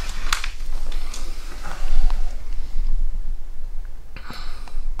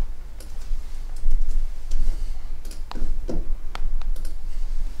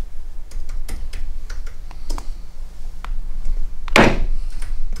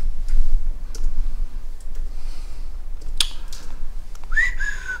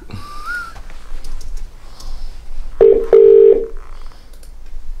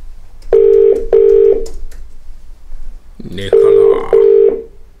 Nicola.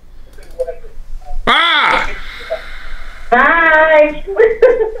 Ah! Hi!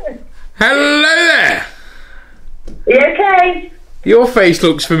 Hello there! You okay? Your face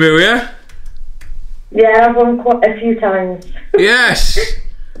looks familiar. Yeah, I've won quite a few times. Yes.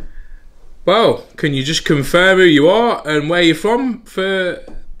 Well, can you just confirm who you are and where you're from for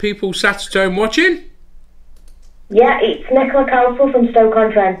people sat at home watching? Yeah, it's Nicola Castle from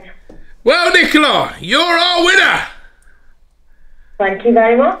Stoke-on-Trent. Well, Nicola, you're our winner! Thank you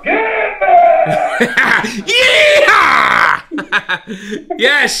very much. Yeah!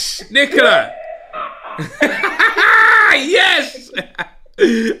 Yes, Nicola. Yes!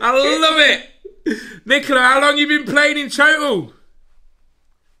 I love it. Nicola, how long have you been playing in total?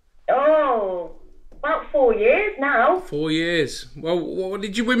 Oh, about 4 years now. 4 years. Well, what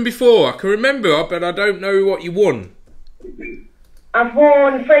did you win before? I can remember, but I don't know what you won. I've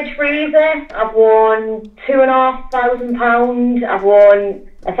won fridge freezer, I've won £2,500, I've won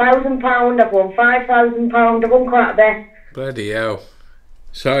 £1,000, I've won £5,000, I've won quite a bit. Bloody hell.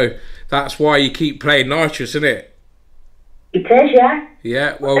 So, that's why you keep playing NITROUS, isn't it? It is, yeah.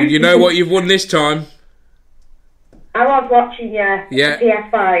 Yeah, well, you know what you've won this time. I was watching, yeah. Yeah.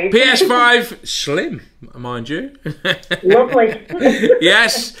 PS5. PS5 Slim, mind you. Lovely.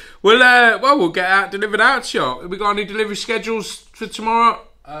 Yes. We'll get out delivered out to you. Have we got any delivery schedules for tomorrow?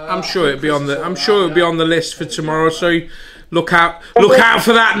 I'm sure it'll be on the. I'm sure it'll be on the list for tomorrow. So look out for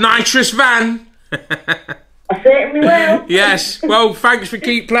that NITROUS van. I certainly will. Yes. Well, thanks for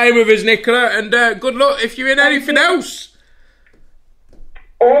keep playing with us, Nicola, and good luck if you're in anything else.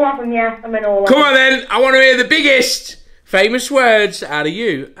 All of them, yeah. I'm in all of them. Come on then. I want to hear the biggest famous words out of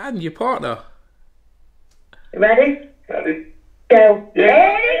you and your partner. Ready? Ready? Go.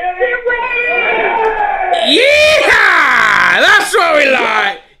 Yeah. Yeah! That's what we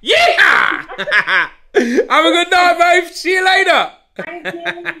like. Yeah! Have a good night, babe. See you later. Thank you.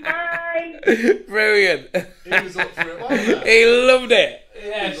 Bye. Brilliant. He was up for it, wasn't he? He loved it. He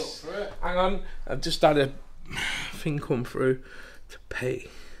Yes. was up for it. Hang on. I've just had a thing come through to pay.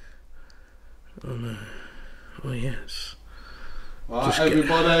 Oh no. Oh yes. Right,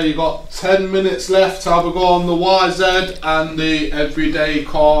 everybody, you got 10 minutes left to have a go on the YZ and the Everyday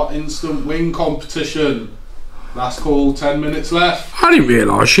Car Instant Win competition. That's cool, 10 minutes left. I didn't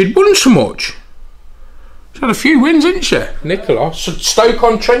realise she'd won so much. She's had a few wins, hasn't she? Nicola.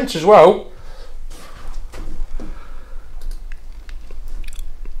 Stoke-on-Trent as well.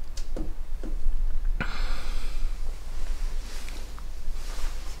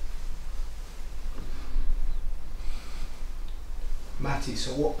 Matty,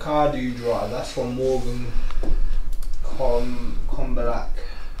 so what car do you drive? That's from Morgan Combalak.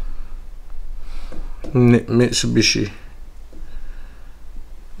 Mitsubishi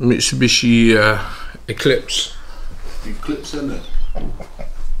Eclipse. Eclipse, isn't it?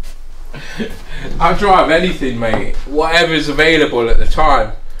 I drive anything, mate. Whatever's available at the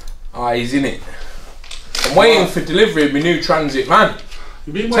time, he's in it. I'm waiting for delivery of my new Transit van.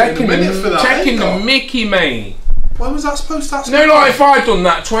 You've been waiting a minute for that. Taking the mickey, mate. When was that supposed to happen? No, like if I'd done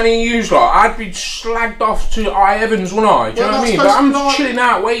that 20 years, like I'd be slagged off to high heavens, wouldn't I? Do you know what I mean? But I'm like chilling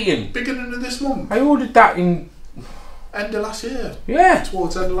out, waiting. Beginning of this month. I ordered that in end of last year. Yeah.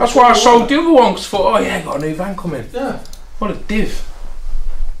 Towards end of That's last why year, I sold the other one because I thought, oh yeah, got a new van coming. Yeah. What a div.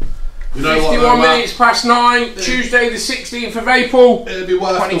 You know 51 what, minutes past 9, Tuesday the 16th of April, it'll be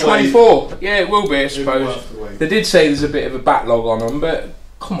worth 2024. Yeah, it will be, I suppose. They did say there's a bit of a backlog on them, but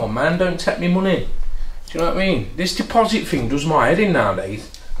come on, man, don't take me money. Do you know what I mean? This deposit thing does my head in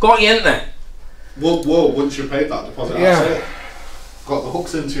nowadays. Got you, ain't there? Well, once you paid that deposit, yeah. That's it. Got the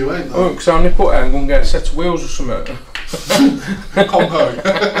hooks into you, ain't they? Oh, because I only put it and go and get a set of wheels or something. Combo.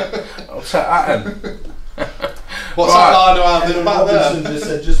 I'll take that in. What's that line around in the back Robinson there? just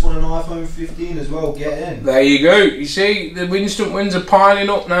said just want an iPhone 15 as well, get in. There you go. You see, the instant wins are piling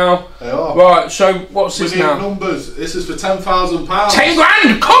up now. They are. Right, so what's We this need now? numbers. This is for £10,000. 10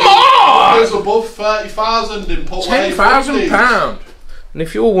 grand, come on! Numbers above 30,000 in put £10,000. And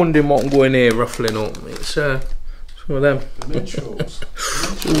if you're wondering what I'm going here ruffling up, it's some of them. Dimensionals.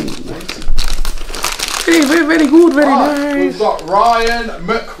 Very good, very nice. We've got Ryan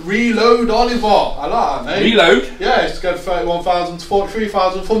McReload Oliver. I like that name. Reload? Yeah, it's got 31,000 to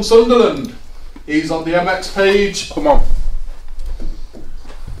 43,000 from Sunderland. He's on the MX page. Come on.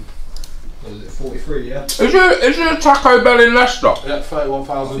 Was it 43, yeah? Is there a Taco Bell in Leicester? Yeah,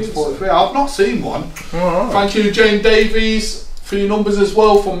 31,000 to 43. I've not seen one. Right. Thank you, Jane Davies, for your numbers as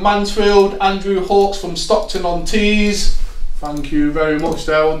well from Mansfield. Andrew Hawks from Stockton-on-Tees. Thank you very much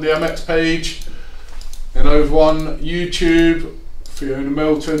there on the MX page. And over on YouTube, Fiona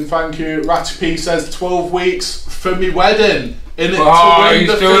Milton, thank you. Ratty P says 12 weeks for me wedding. In it to win he's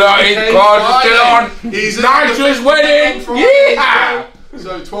the still on it, 50K God, still on. He's in Nitrous the wedding, yeah!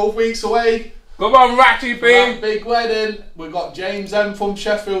 So 12 weeks away. Come on, Ratty P. That big wedding. We've got James M from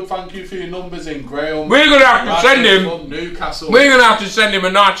Sheffield. Thank you for your numbers in Graham. We're going to have to send him. From Newcastle. We're going to have to send him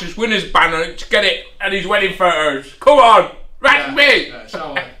a Nitrous winners banner to get it and his wedding photos. Come on, Ratty P. Yeah,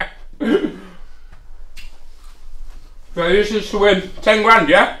 shall we? So this is to win 10 grand,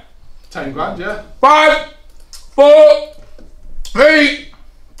 yeah? 10 grand, yeah. 5, 4, 3,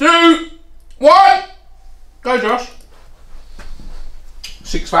 2, 1. Go, Josh.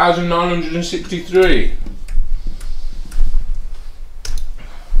 6,963.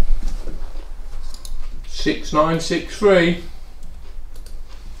 6,963.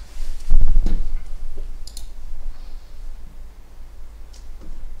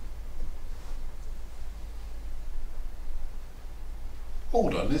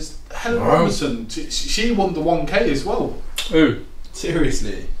 Hold on, is Helen Robinson? She won the 1K as well. Who?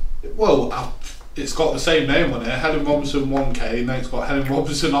 Seriously? Well, it's got the same name on it. Helen Robinson 1K, and then it's got Helen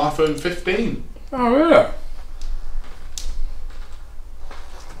Robinson iPhone 15. Oh, really?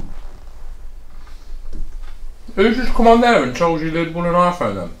 Who's just come on there and told you they'd won an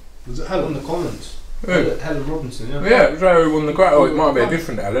iPhone then? Was it On Helen? the comments. Who? Helen Robinson, yeah. Yeah, it was her who won the great. Oh, it might be a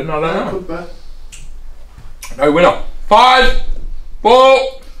different Helen, I don't know. Could be. No winner. 5, 4,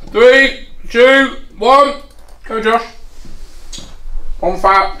 3, 2, 1. Go, Josh.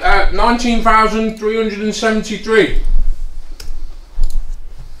 19,373.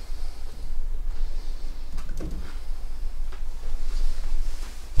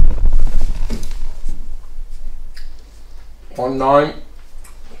 One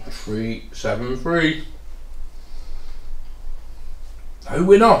 9,373. No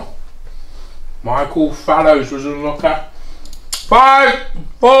winner. Michael Fallows was unlucky. 5,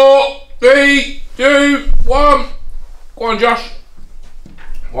 4, 3, 2, 1. Go on, Josh.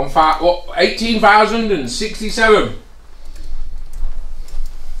 18,067.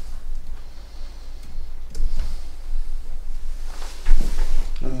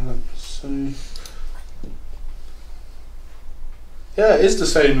 Let's see. Yeah, it is the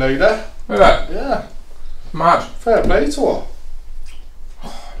same lady. Look at that. Yeah, Mad. fair play to her.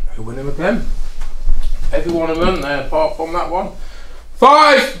 No winner again. Every one of them there, apart from that one.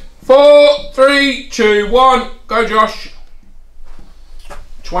 5, 4, 3, 2, 1. Go, Josh.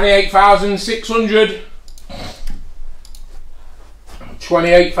 28,600.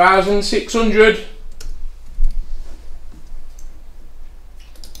 28,600.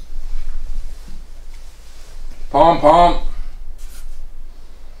 Palm.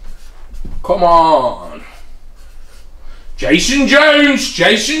 Come on. Jason Jones.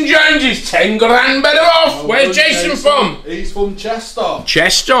 Jason Jones is 10 grand better off. Where's Jason from? He's from Chester.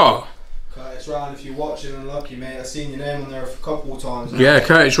 Chester. Curtis Round, if you're watching and lucky, mate, I've seen your name on there a couple of times now. Yeah,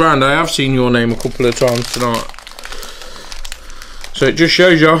 Curtis Round, I have seen your name a couple of times tonight. So it just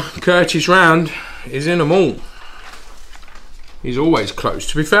shows you, Curtis Round is in them all. He's always close.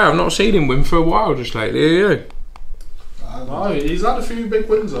 To be fair, I've not seen him win for a while just lately, have you? No, he's had a few big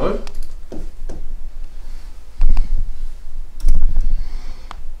wins though.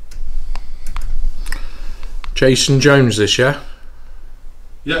 Jason Jones this year.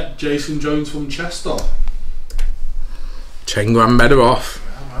 Yeah, Jason Jones from Chester. 10 grand better off.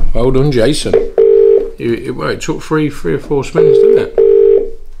 Yeah, well done, Jason. It took three or four spins, didn't it?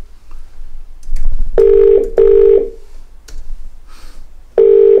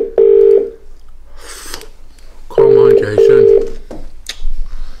 Come on, Jason.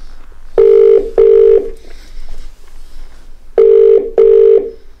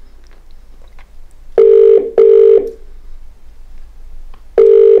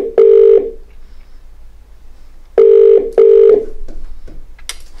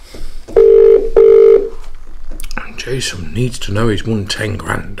 Jason needs to know he's won 10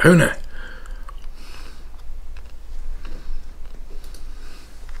 grand, don't he?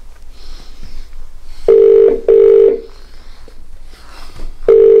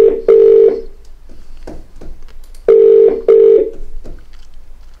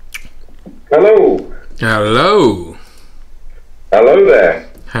 Hello. Hello. Hello there.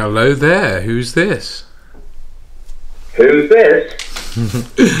 Hello there. Who's this? Who's this?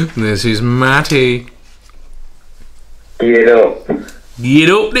 This is Matty. Get up. Get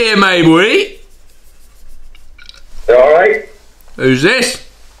up there, my boy. Alright? Who's this?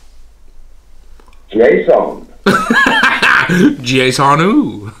 Jason. Jason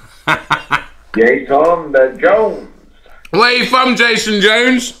who? Jason the Jones. Where you from, Jason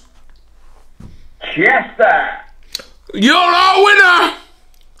Jones? Chester. You're our winner!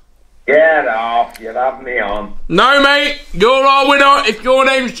 Get off, you'll have me on. No, mate, you're our winner. If your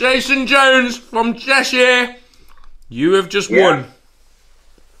name's Jason Jones from Cheshire, you have just won.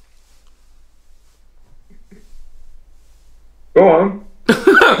 Go on.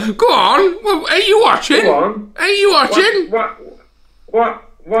 Go on. Well, are you watching? Go on. Are you watching?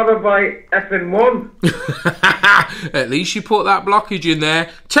 What have I effing won? At least you put that blockage in there.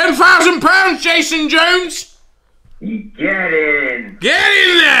 £10,000, Jason Jones. Get in. Get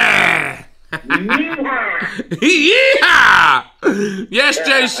in there. Yeehaw. Yeah. Yes,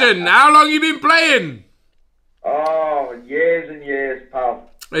 Jason. How long you been playing? Oh, years and years,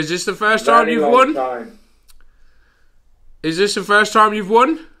 pal. Is this the first time you've won? Time. Is this the first time you've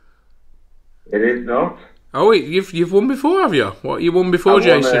won? It is not. Oh, wait, you've won before, have you? What you won before,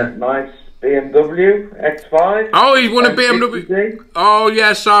 Jason? I won a nice BMW X5. Oh, you won a BMW. Oh,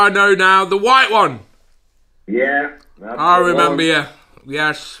 yes, I know now. The white one. Yeah. I remember you.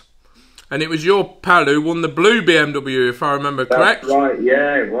 Yes. And it was your pal who won the blue BMW, if I remember correct. That's right,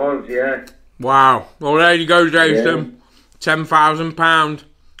 yeah, it was, yeah. Wow. Well, there you go, Jason. Yeah. £10,000.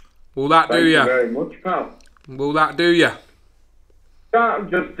 Will that do you? Thank you very much, pal. Will that do you? That'll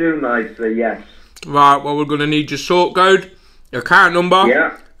just do nicely, yes. Right, well, we're going to need your sort code, your account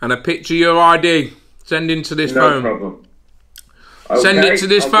number, and a picture of your ID. Send into this phone. No problem. Okay, send it to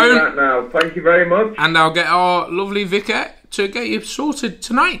this phone. Do that now. Thank you very much. And I'll get our lovely Vicar to get you sorted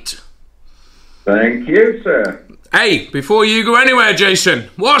tonight. Thank you, sir. Hey, before you go anywhere, Jason,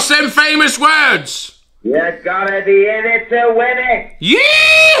 what's them famous words? You gotta be in it to win it.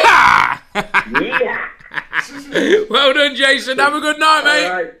 Yeah! Yeah. Well done, Jason. Have a good night, mate.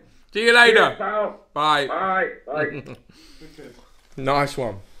 All right. See you later. Yes, bye. Bye. Bye. Nice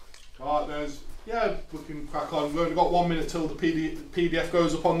one. Right, we can crack on. We've only got 1 minute till the PDF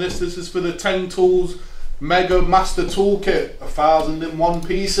goes up on this. This is for the Teng Tools Mega Master Toolkit. 1,001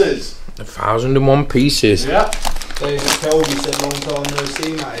 pieces. 1,001 pieces. Yeah. David Kelby said long time no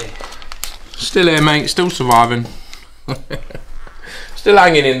see, Matty. Still here, mate. Still surviving. Still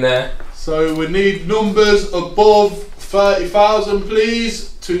hanging in there. So we need numbers above 30,000,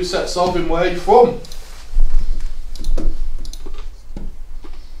 please. 2 sets of him. Where are you from?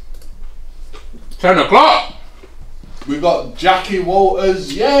 $10. We got Jackie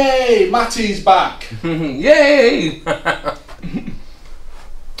Walters. Yay! Matty's back. Yay!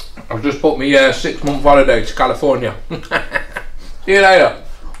 I've just put my 6-month holiday to California. See you later.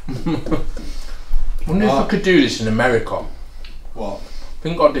 Wonder if I could do this in America. What?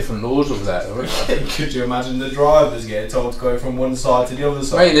 think got different laws over there, haven't they? Could you imagine the drivers getting told to go from one side to the other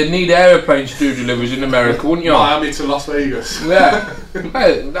side? Mate, they'd need aeroplanes to do deliveries in America, wouldn't you? Miami to Las Vegas. Yeah.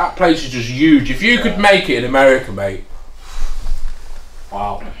 Mate, that place is just huge. If you could make it in America, mate.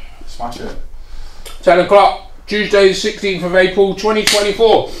 Wow. Smash it. 10 o'clock. Tuesday the 16th of April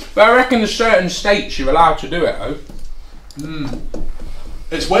 2024. But I reckon there's certain states you're allowed to do it, though.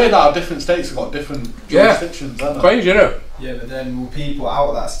 It's weird how different states have got different jurisdictions, haven't they? Crazy, isn't it? Yeah, but then will people out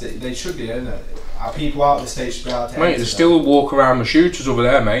of that state, they should be, isn't it? Are people out of the state should be able to Mate, there's still walk around with shooters over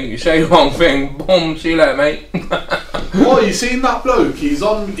there, mate. You say the wrong thing, boom, see you later, mate. Oh, you seen that bloke? He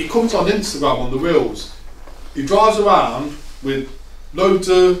comes on Instagram on the reels. He drives around with loads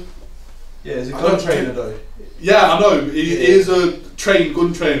of... Yeah, he's a gun trainer though. Yeah, I know. He is a trained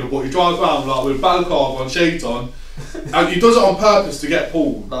gun trainer, but he drives around like with a balaclava on, shades on, and he does it on purpose to get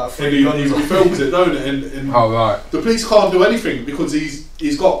pulled. Like And he films it, don't it? And Oh, right. the police can't do anything because he's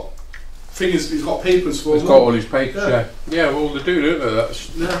got papers for. He's got all his papers, yeah. Yeah, well, they do, don't they? That's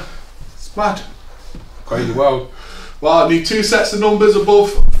Yeah, it's mad. crazy world. Well, I need 2 sets of numbers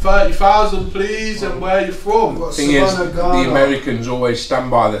above 30,000, please, and where you're from. Thing is, the Americans always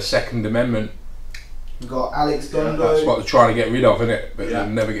stand by the Second Amendment. We've got Alex Dundo. That's what they're trying to get rid of, isn't it? But Yeah. they'll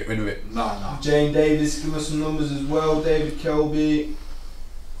never get rid of it. No. Jane Davis, give us some numbers as well. David Kelby.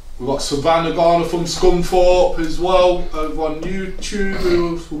 We've got Savannah Garner from Scunthorpe as well over on YouTube.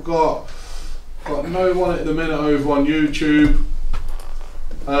 Who else we've got? Got no one at the minute over on YouTube.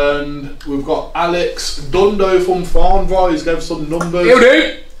 And we've got Alex Dundo from Farnborough. He's gave some numbers. He'll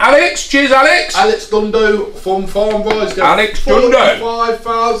do. Alex, cheers, Alex. Alex Dundo from Farnborough. He's Alex Dundo.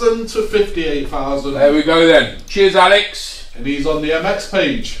 45,000 to 58,000. There we go then. Cheers, Alex. And he's on the MX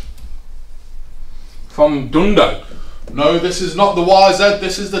page. From Dundo. No, this is not the YZ.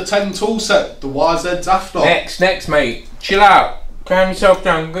 This is the Teng tool set. The YZ's after. Next, mate. Chill out. Calm yourself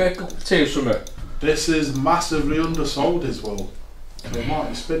down. Get a cup of tea or something. This is massively undersold as well. So it might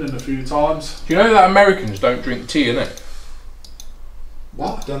be spinning a few times. Do you know that Americans don't drink tea, innit?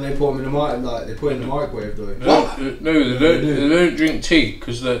 What? Don't they put them in the microwave? Like they put it in the microwave, though. What? No, they don't drink tea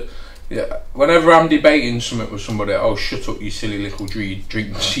because whenever I'm debating something with somebody, oh, shut up, you silly little drink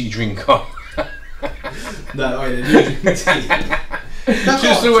tea drinker. No, they do drink tea.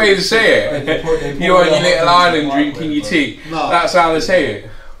 Just the way to say it. You're on your little island drinking your tea. No. That's how they say it.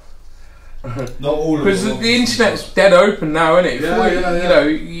 Not all of them. Because the internet's dead open now, isn't it? Yeah. You know,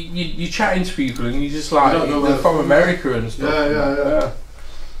 you're chatting to people and you just like, You don't know they're where from they're America and stuff.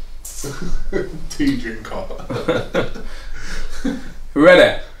 Yeah. Tea drinker.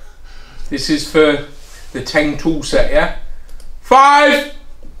 Ready? This is for the Teng tool set, yeah? 5,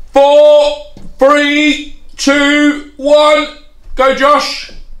 4, 3, 2, 1. Go,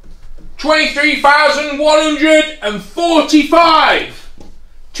 Josh. 23,145.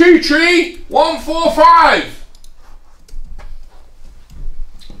 2 tree 145.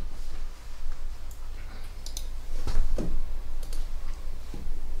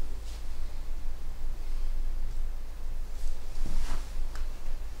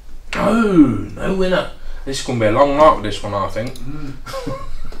 Oh, no winner. This is going to be a long night with this one, I think.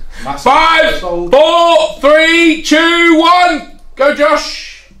 5, 4, 3, 2, 1. Go, Josh.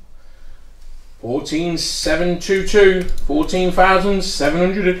 14,722.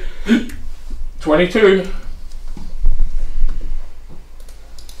 14,722.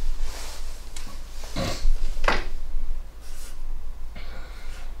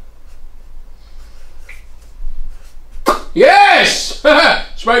 Yes!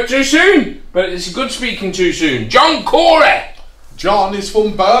 Spoke too soon, but it's good speaking too soon. John Corey. John is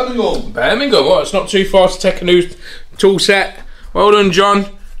from Birmingham. Birmingham, what? It's not too far to take a new tool set. Well done, John.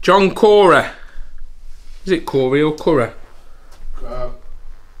 John Corey. Is it Corey or Curry?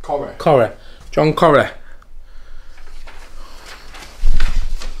 Corey. Corey. John Corey.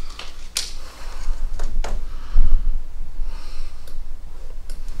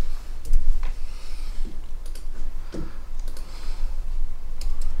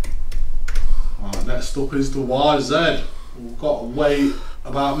 Right, next up is the YZ. We've got to wait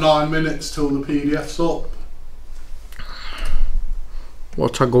about 9 minutes till the PDF's up.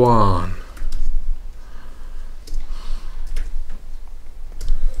 What a go on?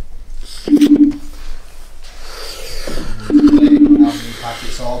 How many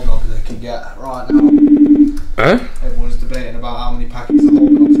packets of hobnobs they can get right now? Huh? Everyone's debating about how many packets of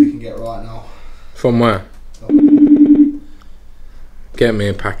hobnobs they can get right now. From where? Get me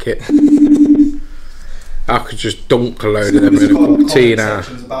a packet. I could just dunk a load of them in a cup of tea now.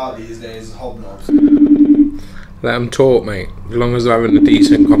 About these days, hobnobs. Let them talk, mate. As long as they're having a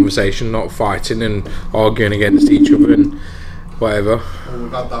decent conversation, not fighting and arguing against each other and whatever. Oh,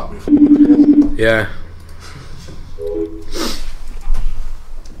 we've had that before. Yeah.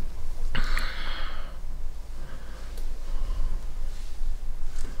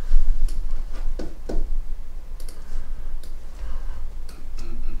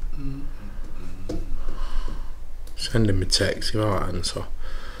 Send him a text, he might answer.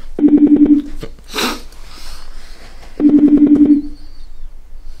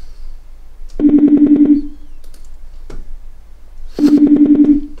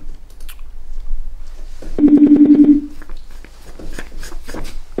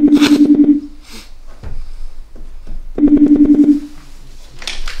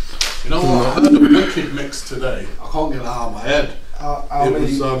 Today, I can't get it out of my head.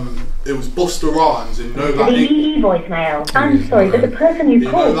 It was Busta Rhymes, and you know that. Voicemail. I'm sorry, but the person you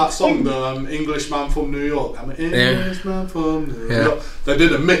called. You know that song, the Englishman from New York. I'm an Englishman from New York. They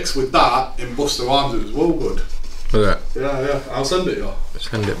did a mix with that in Busta Rhymes. It was well good. Was it? Yeah. I'll send it you.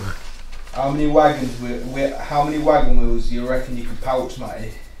 Send it, man. How many wagons? How many wagon wheels do you reckon you could pouch,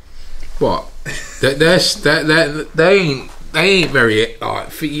 matey? What? They ain't very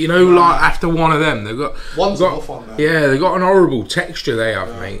like, you know, like after one of them they've got off on there. Yeah, they got an horrible texture they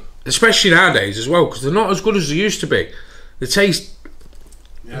have, mate. Especially nowadays as well, because they're not as good as they used to be. They taste,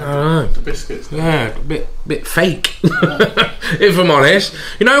 I don't know, the biscuits. Yeah, a bit fake. If I'm honest.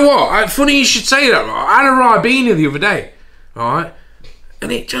 You know what? Funny you should say that. Right? I had a Ribena the other day, right,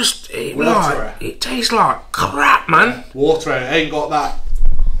 and it tastes like crap, man. Water ain't got that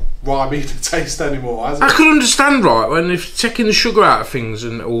Ribena taste anymore, has it? I can understand, right, when if taking the sugar out of things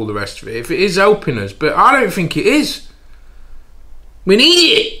and all the rest of it, if it is helping us, but I don't think it is. We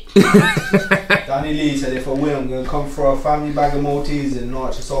need it. Danny Lee said, if I win, I'm going to come for a family bag of Maltesers in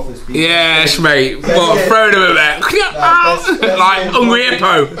NITROUS office. Yes, mate. What, throw them a bit. Like Hungry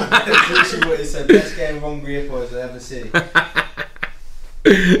Hippo. That's literally what he said. Best game of Hungry Hippos I've ever seen.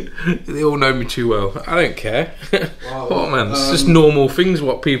 They all know me too well. I don't care. What, man? It's just normal things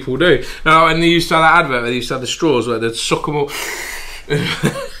what people do. Now, and they used to have that advert where they used to have the straws where they'd suck them all.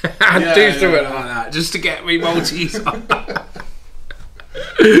 I'd do something like that just to get me Maltese.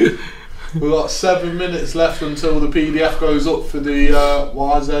 We've got 7 minutes left until the PDF goes up for the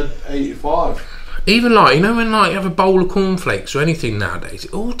YZ85. Even like, you know when like you have a bowl of cornflakes or anything nowadays,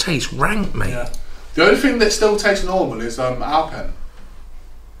 it all tastes rank, mate. Yeah. The only thing that still tastes normal is Alpen.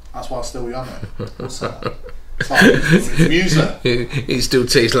 That's why I still young it. What's that? It's like Muser. It still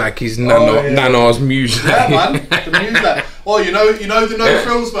tastes like his Nana's Muser. Yeah, man, the Muser. Oh, you know the no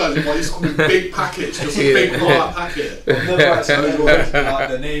frills version. What used to come in big packets, just a big white packet. I've never actually like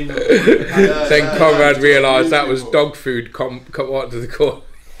the name of it. Then Conrad realised that was dog food. What do they call it?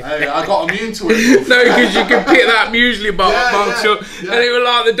 Hey, I got immune to it. No, because you can pick that muesli box up, and it was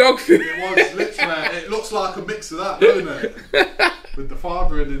like the dog food. It was literally. It looks like a mix of that, doesn't it? With the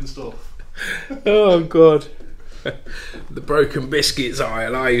fibre in and stuff. Oh God. The broken biscuits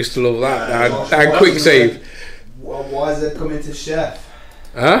aisle. I used to love that. And quick save. Why is it coming to Chef?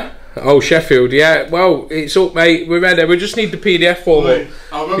 Huh? Oh, Sheffield, yeah. Well, it's up, mate. We're ready. We just need the PDF format.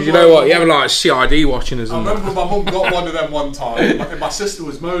 Because you know what? You have like CID watching us. I remember my mum got one of them one time. My sister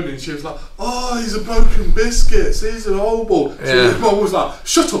was moaning. She was like, "Oh, these are broken biscuits. These are horrible." So my mum was like,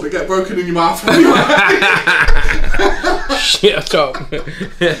 "Shut up! It get broken in your mouth anyway." Shut up!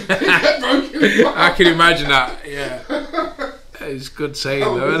 I can imagine that. Yeah, it's good saying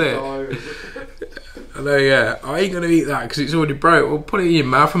though, isn't it? I know, yeah. I ain't going to eat that because it's already broke. We'll put it in your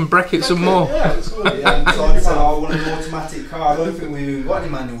mouth and break it some more. Yeah, it's good. Yeah, so I said, I want an automatic car. I don't think we've got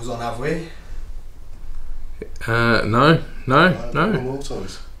any manuals on, have we? No.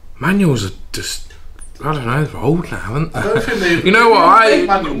 Manuals are just, I don't know, they're old now, aren't they? I don't think they. You know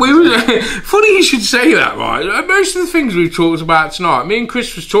what? Funny you should say that, right? Most of the things we've talked about tonight, me and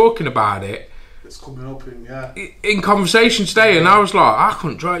Chris was talking about it. It's coming up in conversation today, and I was like, I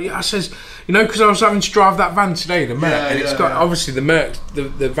couldn't drive. I says, you know, because I was having to drive that van today, the Merc, and it's got obviously the Merc,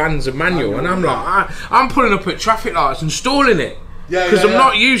 the van's a manual, and I'm like, I'm pulling up at traffic lights and stalling it because I'm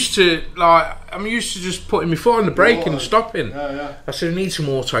not used to I'm used to just putting my foot on the brake and stopping. I said, I need some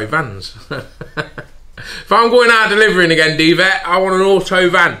auto vans. If I'm going out delivering again, D-Vet, I want an auto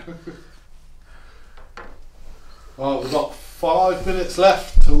van. Well, we've got 5 minutes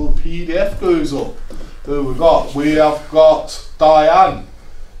left till the PDF goes up. We have got Diane.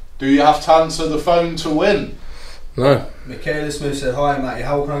 Do you have to answer the phone to win? No. Michaela Smith said, "Hi Matty,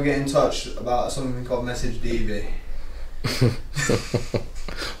 how can I get in touch about something called Message DV?"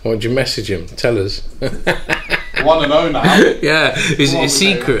 Why did you message him? Tell us. I want to know now. Yeah, is it a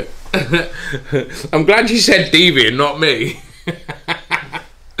secret? I'm glad you said DV and not me.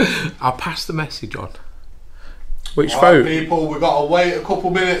 I'll pass the message on. Which right, vote? people, we've got to wait a couple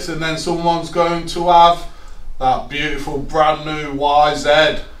minutes and then someone's going to have that beautiful brand new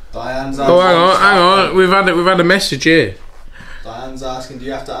YZ. Diane's Oh, hang on. We've had a message here. Diane's asking, do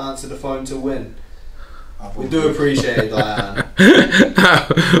you have to answer the phone to win? We do appreciate it, Diane.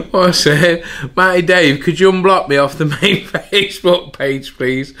 What I said, Matty Dave, could you unblock me off the main Facebook page,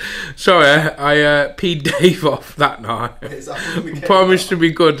 please? Sorry, I peed Dave off that night. Promise to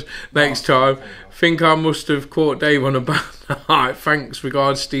be good next time. Think I must have caught Dave on a bad night. Thanks,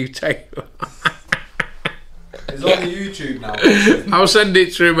 regards, Steve Taylor. It's on the YouTube now. I'll send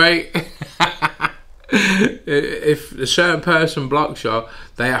it to you, mate. If a certain person blocks you,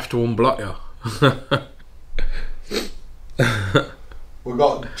 they have to unblock you. We've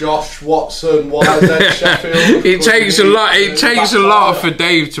got Josh Watson, YZ Sheffield. It takes a lot. It takes a lot for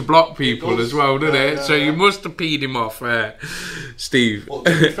Dave to block people as well, doesn't it? So you must have peed him off, Steve. Well,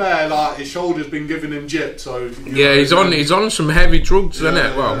 to be fair, like his shoulder's been giving him jip, so yeah, he's on some heavy drugs, isn't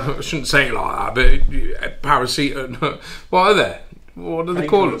it? Well, I shouldn't say it like that, but paracetamol. What are they? What do they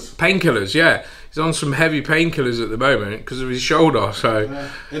call it? Painkillers. Yeah, he's on some heavy painkillers at the moment because of his shoulder. So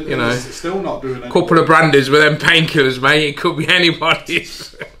you know, still not doing. A couple of brandies with them painkillers, mate. It could be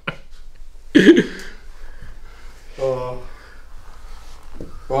anybody's.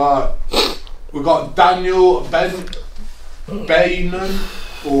 Right, we've got Daniel Beenan.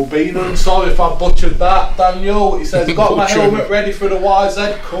 Sorry if I butchered that, Daniel. He says, got my helmet ready for the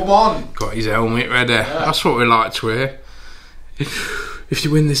YZ. Come on. Got his helmet ready. Yeah. That's what we like to hear. If you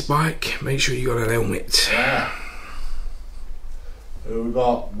win this bike, make sure you got an helmet. Yeah. We've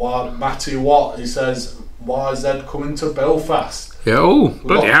got Matty Watt. He says YZ coming to Belfast. Yeah, oh,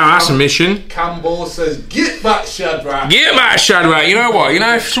 bloody hell, that's a mission. Campbell says, get back, Shadrach. Get back, Shadrach. You know what? You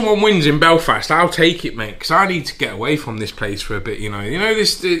know, if someone wins in Belfast, I'll take it, mate, because I need to get away from this place for a bit, you know. You know,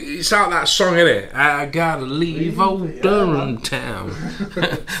 this, it's like that song, innit? I gotta leave old Durham town.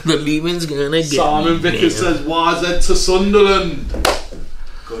 The leaving's gonna get Simon Vickers says, YZ to Sunderland.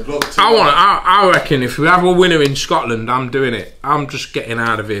 Good luck to I reckon if we have a winner in Scotland, I'm doing it. I'm just getting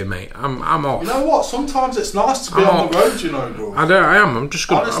out of here, mate. I'm off. You know what? Sometimes it's nice to be on the road, you know, bro. I am. I'm just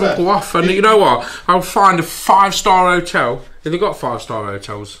going to go off. And you know what? I'll find a 5-star hotel. Have they got 5-star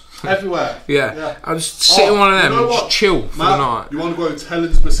hotels? Everywhere. Yeah. I'll just sit in one of them and just chill for the night. You want to go to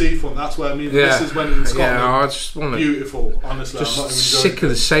Helensby Seafront? That's where me and the missus went in Scotland. Yeah, I just want to. Beautiful, honestly. Just I'm not even sick of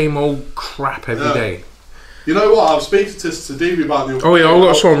the same old crap every day. You know what? I was speaking to Stevie about the. Oh yeah, I've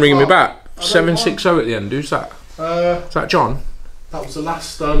got someone ringing me back. 760 at the end. Who's that? Is that John? That was the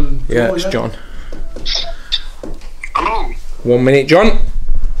last. Yeah, it's John. Hello. 1 minute, John.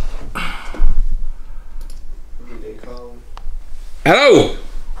 Hello.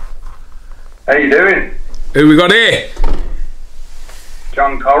 How you doing? Who we got here?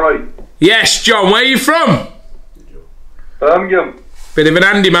 John Corrie. Yes, John. Where are you from? Birmingham. Bit of an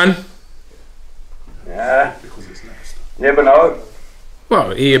handyman. Yeah. Never know.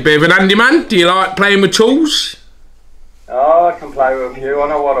 Well, are you a bit of an handyman? Do you like playing with tools? Oh, I can play with you. I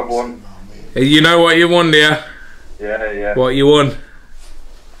know what I've won. You know what you won, dear? Yeah. What you won?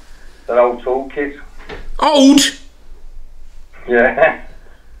 That old toolkit. Old? Yeah.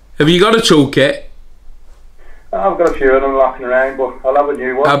 Have you got a toolkit? I've got a few of them locking around, but I'll have a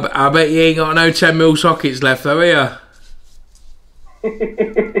new one. I bet you ain't got no 10mm sockets left, though, are you?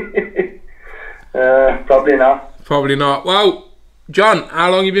 Probably not. Probably not. Well, John, how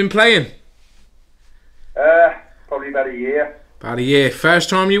long you been playing? Probably about a year. About a year. First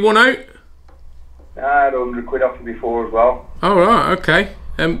time you won out? I had 100 quid off you before as well. Oh, right, okay.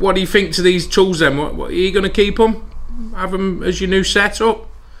 And what do you think to these tools then? What are you going to keep them? Have them as your new setup?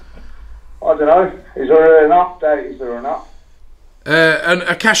 I don't know. Is there an off date? Is there or not?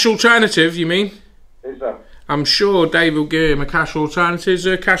 A cash alternative, you mean? Is there? I'm sure Dave will give him a cash alternative. Is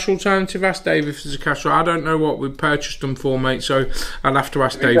there a cash alternative? Ask Dave if there's a cash. I don't know what we purchased them for, mate, so I'll have to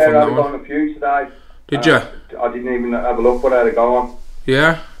ask Dave on that one. I got a few today. Did you? I didn't even have a look what I had to go on.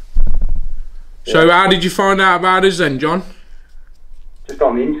 Yeah? So how did you find out about us then, John? Just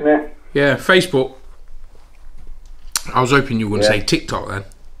on the internet. Yeah, Facebook. I was hoping you were going to say TikTok then.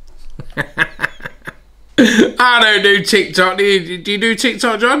 I don't do TikTok. Do you do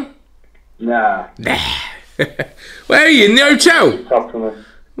TikTok, John? Nah. Where are you? In the hotel? Talk to me.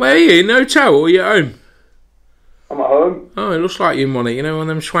 Where are you? In the hotel or are you at home? I'm at home. Oh, it looks like you're in one of, you know, one of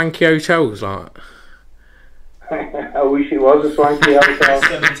them swanky hotels, like. I wish it was a swanky hotel.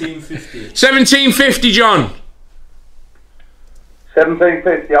 1750. 1750, John.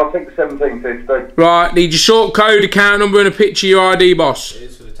 1750. I'll take the 1750. Right, need your sort code, account number, and a picture of your ID, boss. It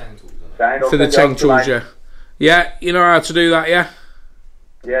is for the Teng tools. For the Teng tools, yeah. Yeah, you know how to do that, yeah?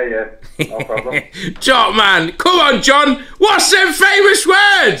 Yeah. No problem. Top man. Come on, John. What's them famous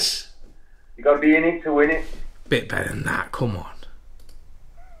words? You got to be in it to win it. Bit better than that. Come on.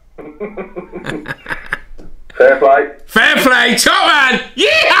 Fair play. Fair play, top man.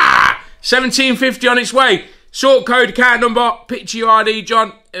 Yeah. 1750 on its way. Sort code, account number, picture your ID,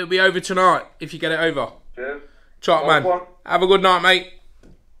 John. It'll be over tonight if you get it over. Cheers. Top man. Have a good night, mate.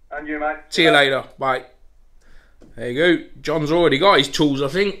 And you, mate. See you later. Bye. There you go. John's already got his tools, I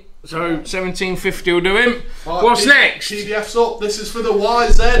think. So 1750 will do him. Right, what's next? PDF's up. This is for the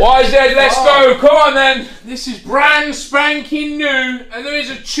YZ. YZ, let's go. Come on then. This is brand spanking new, and there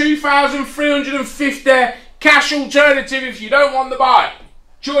is a 2,350 cash alternative if you don't want the bike.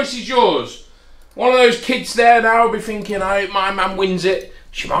 Choice is yours. One of those kids there now will be thinking, oh, my man wins it.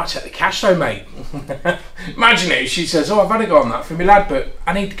 She might take the cash though, mate. Imagine it. She says, oh, I've had a go on that for me lad, but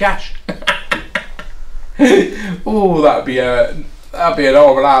I need the cash. Oh, that'd be an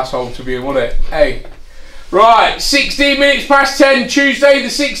horrible arsehole to be in, wouldn't it? Hey. Right, 16 minutes past 10, Tuesday the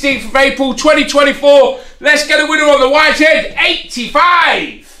 16th of April 2024. Let's get a winner on the Whitehead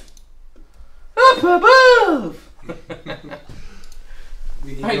 85. Up above.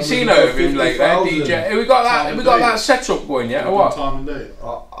 I ain't seen no of him lately, DJ. Have we got that setup going yet, or what? Time and date.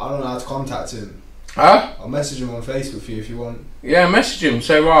 I don't know how to contact him. Huh? I'll message him on Facebook for you if you want. Yeah, message him.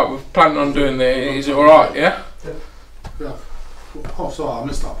 Say, right, we're planning on doing the. Is it alright, yeah? Yeah. Oh, sorry, I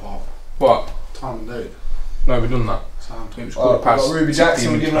missed that part. What? Time and date. No, we've done that. It was quarter past. Ruby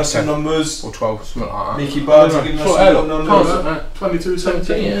Jackson giving us some numbers. Or 12, something like that. Mickey Birds giving us some numbers.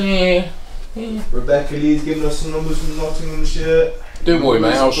 22-17. Yeah. Rebecca Lee's giving us some numbers from Nottinghamshire. Don't worry,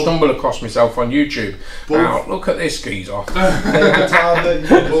 mate. I'll stumble across myself on YouTube. Now, look at this geezer. 50,000,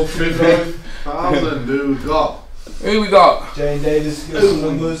 dude. Who we got? Jane Davis giving us some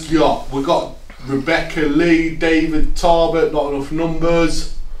numbers. We got Rebecca Lee, David Tarbert, not enough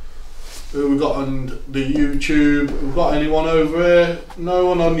numbers. Who we got on the YouTube? We've got anyone over here? No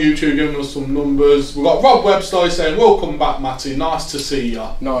one on YouTube giving us some numbers. We've got Rob Webster saying, welcome back, Matty. Nice to see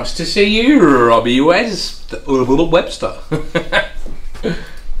ya. Nice to see you, Robbie Webster.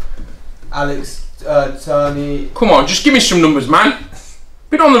 Alex Turney. Come on, just give me some numbers, man.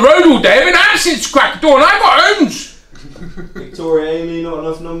 Been on the road all day. I've been out since crack of dawn. I got homes. Victoria Amy, not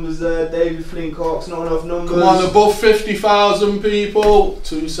enough numbers there. David Flincox, not enough numbers. Come on, above 50,000 people.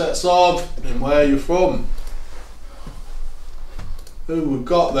 2 sets of. And where are you from? Who we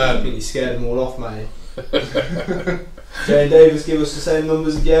got then? I think you scared them all off, mate. Jane Davis, give us the same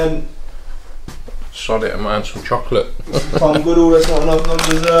numbers again. Sod it, man, some chocolate. Tom Goodall, that's not enough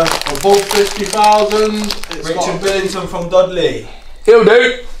numbers there. Above 50,000. Richard Billington from Dudley. He'll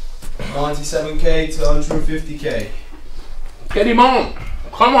do. 97k to 150k. Get him on.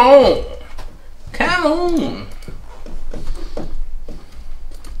 Come on. Come on.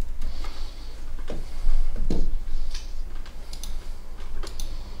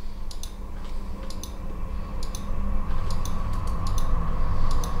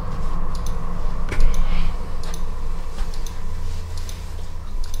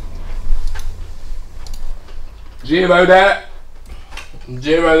 Zero there.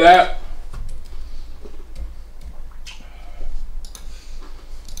 Zero there.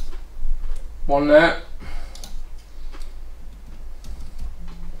 One there.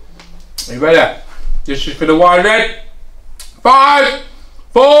 Are you ready? This is for the wide red. 5,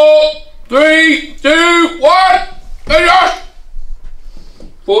 4, 3, 2, 1. Go Josh.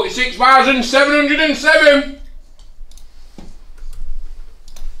 46,707.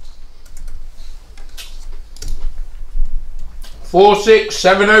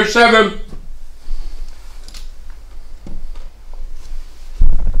 $46,707.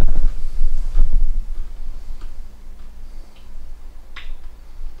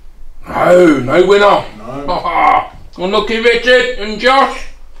 No winner. No. Unlucky Richard and Josh.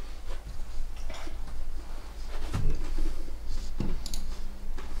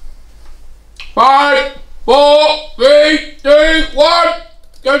 Five, 4, 3, 2, 1.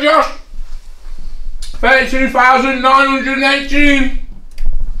 Go Josh. 32,918.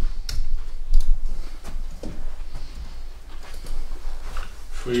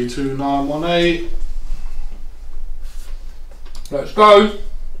 $32918. Let's go.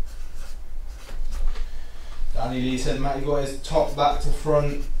 Danny Lee said Matty got his top back to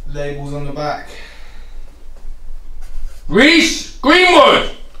front labels on the back. Reese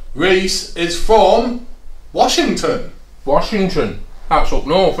Greenwood. Reese is from Washington. Washington. That's up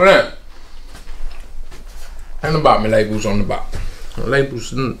north, isn't it? And about my labels on the back.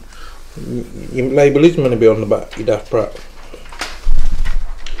 Labels and your label is going to be on the back, you daft prat.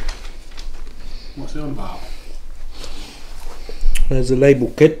 What's it on about? There's the label,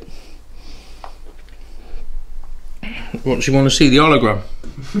 kid. What do you want to see? The hologram?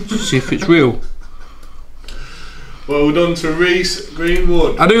 See if it's real. Well done to Reese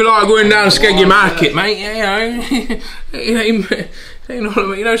Greenwood. I do like going down Skeggy Market, mate. Yeah,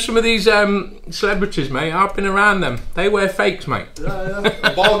 you know, some of these celebrities, mate. I've been around them. They wear fakes, mate. Yeah.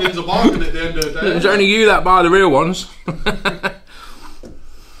 A bargain's a bargain at the end of the day. It's only you that buy the real ones.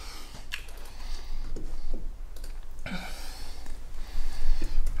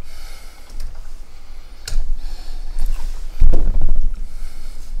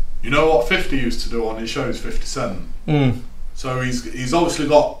 You know what 50 used to do on his shows, 50 Cent? So he's obviously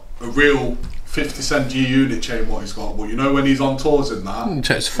got a real 50 Cent G unit chain, what he's got, but you know when he's on tours in that,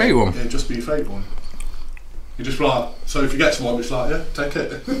 it's a fake one. It'd just be a fake one. You just like, so if you get to one, it's like, yeah, take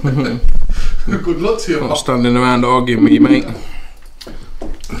it. Good luck to you. Not standing around arguing with you, mate.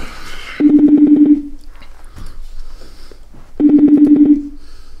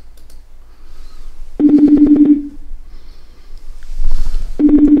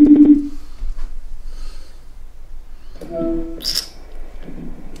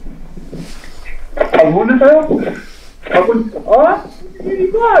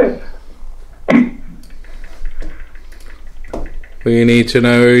 We need to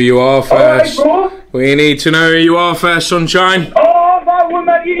know who you are first. Right, we need to know who you are first, sunshine. Oh, that one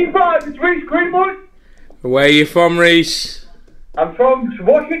that you brought, it's Reese Greenwood. Where are you from, Reese? I'm from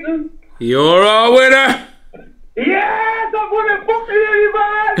Washington. You're our winner. Yes, I won a fucking you,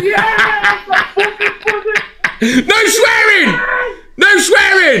 man. Yes, I'm fucking buzzing. No swearing! Yes. No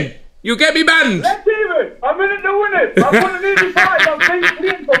swearing! You'll get me banned. Let's hear it. I'm in it to win it. I'm going to need to fight. I've been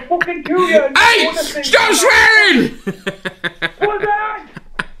playing for fucking 2 years. Hey! Stop swearing! What's that?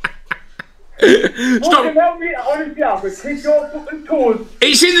 Stop. Help me, honestly, I'll kick your fucking toes.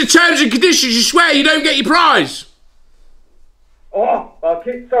 It's in the terms and conditions. You swear you don't get your prize. Oh, I'll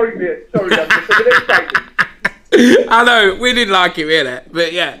kick. Sorry, mate. Sorry, I'm just a bit excited. I know, we didn't like it, really,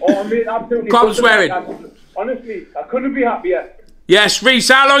 but yeah. Oh, mate, absolutely. Come swearing. Honestly, I couldn't be happier. Yes, Reese,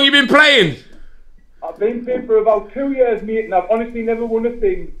 how long you been playing? I've been playing for about 2 years, mate, and I've honestly never won a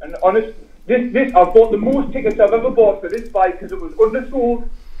thing. And this, I've bought the most tickets I've ever bought for this bike because it was undersold,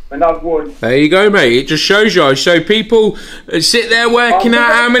 and I've won. There you go, mate. It just shows you. So people sit there working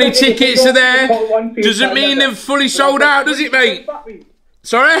out how many tickets are there. Doesn't mean they're fully sold out, does it, mate?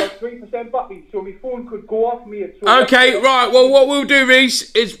 Sorry? 3% battery, so my phone could go off me. Okay, right. Well, what we'll do,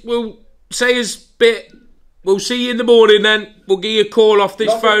 Reese, is we'll say his bit. We'll see you in the morning then. We'll give you a call off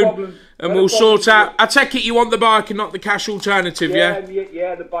this phone and we'll sort out. I take it you want the bike and not the cash alternative, yeah?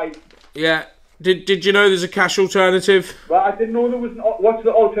 Yeah, the bike. Yeah. Did you know there's a cash alternative? Well, I didn't know there was what's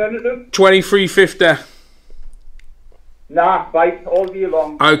the alternative? 23.50. Nah, bike all day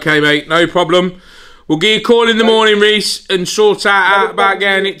long. Okay, mate, no problem. We'll give you a call in the morning, Reese, and sort out about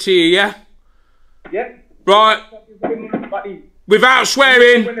getting it to you, yeah? Yep. Right. Without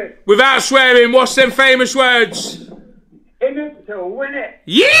swearing, what's them famous words? In it to win it.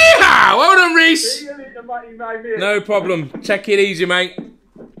 Yeah! Well done, Reese. See you later, Matty, my mate. No problem. Take it easy, mate.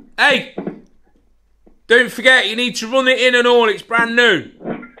 Hey, don't forget, you need to run it in and all. It's brand new.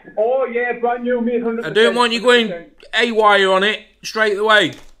 Oh, yeah, brand new, mate. 100%. I don't want you going A-wire on it straight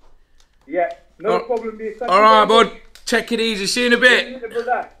away. Yeah, no problem, mate. All right, bud. Take it easy. See you in a bit.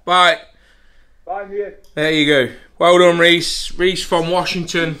 Bye. Bye, mate. There you go. Well done, Reese. Reese from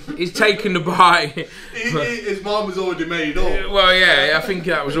Washington. He's taken the bike. His mind was already made up. Well, yeah, I think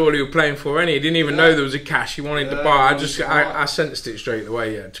that was all he was playing for, anyway. He didn't even know there was a cash. He wanted to buy. I sensed it straight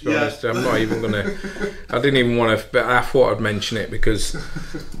away, yeah, to be honest. I'm not even going to... I didn't even want to... But I thought I'd mention it because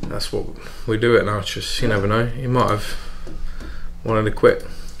that's what we do at NITROUS. You never know. He might have wanted to quit.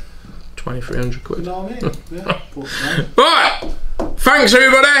 2,300 quid. You know what I mean? Yeah. Right! Thanks,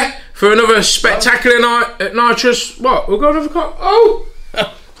 everybody, for another spectacular night at NITROUS. What? We've got another call? Oh!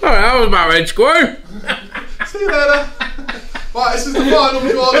 Alright, I was about ready to go. See you later. Right, this is the final one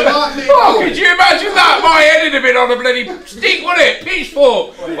of the night. Oh, could you imagine that? My head would have been on a bloody stick, wouldn't it?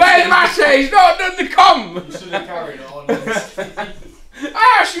 Pitchfork. Where's Massey? He's not done the com. You should have carried it on.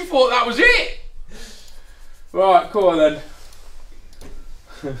 I actually thought that was it. Right, cool on then.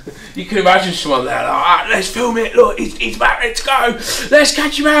 You can imagine someone there like, right, let's film it, look, he's about ready to go, let's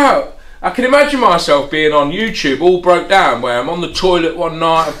catch him out. I can imagine myself being on YouTube all broke down where I'm on the toilet one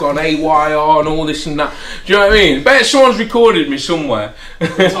night, I've got an AYR and all this and that. Do you know what I mean? Bet someone's recorded me somewhere.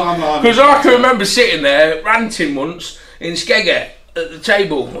 Because I can remember sitting there ranting once in Skeggy at the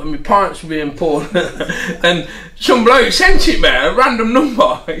table when my pints were being poured and some bloke sent it, man, a random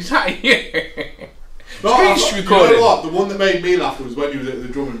number. Is that you? No, you know what? The one that made me laugh was when he was at the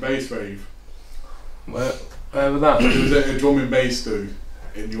drum and bass rave. Where was that? He was at a drum and bass do.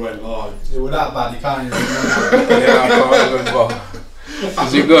 and you went live. It was that bad, you can't even remember. Yeah, I can't remember.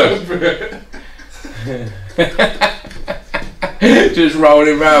 Is it good? Just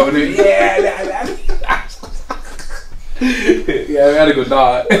rolling round with it. Yeah, yeah, we had a good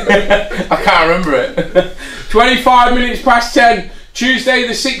night. I can't remember it. 25 minutes past 10, Tuesday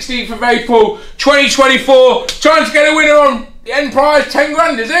the 16th of April, 2024. Trying to get a winner on the end prize, 10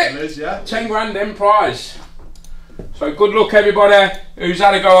 grand, is it? It is, yeah. 10 grand end prize. So good luck everybody who's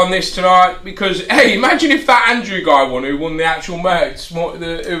had a go on this tonight, because hey, imagine if that Andrew guy won, who won the actual merch.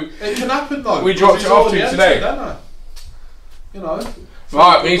 It can happen though. We dropped it off to today. You know.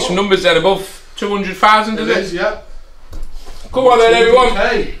 Right, we need some numbers then above 200,000, does it? It is, yeah. Come on then everyone.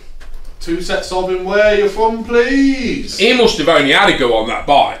 Okay. 2 sets of him. Where you're from, please? He must have only had a go on that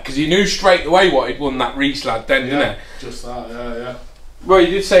bike, because he knew straight away what he'd won that Reese lad then, didn't he? Just that, yeah. Well, he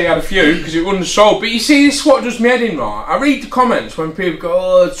did say he had a few, because it wouldn't have sold. But you see, this is what does me head in, right? I read the comments when people go,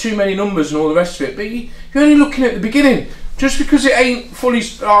 oh, too many numbers and all the rest of it. But you're only looking at the beginning. Just because it ain't fully...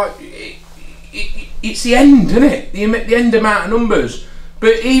 it's the end, isn't it? The end amount of numbers.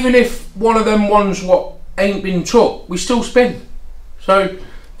 But even if one of them ones what ain't been took, we still spin. So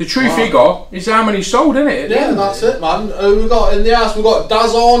the true figure is how many sold, isn't it? Yeah, that's it, man. We've got in the house, we've got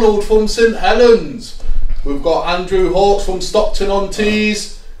Daz Arnold from St Helens. We've got Andrew Hawkes from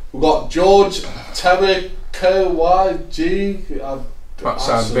Stockton-on-Tees. We've got George Terry KYG. That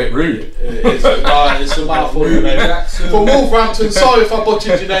sounds a bit rude. It's a mouthful of name. From Wolverhampton, sorry if I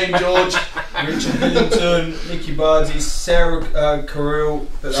butchered your name, George. Richard Billington, Nicky Bardi, Sarah Carrill.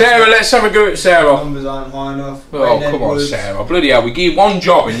 Sarah, let's have a go at Sarah. Numbers aren't high enough. Oh, come on, Sarah. Bloody hell, we give you one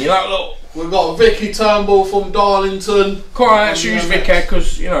job and you're like, look. We've got Vicky Turnbull from Darlington. Come on, let's use Vicky,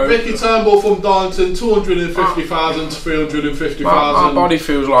 because, you know. Vicky Turnbull from Darlington, 250,000 to 350,000. My body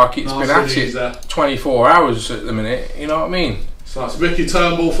feels like it's been at it 24 hours at the minute, you know what I mean? So that's Vicky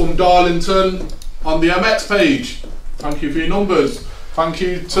Turnbull from Darlington on the MX page. Thank you for your numbers. Thank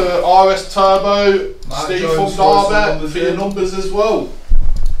you to RS Turbo, Steve from Darbet for your numbers as well.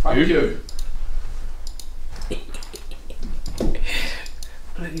 Thank you.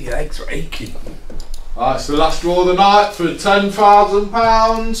 Bloody legs are aching. Alright, it's the last draw of the night for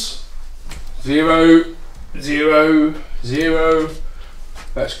 £10,000. 0, 0, 0.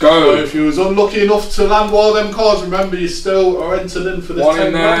 Let's go. So if you was unlucky enough to land one of them cards, remember you still are entered in for this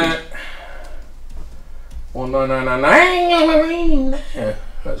 10 grand. 19999. Yeah,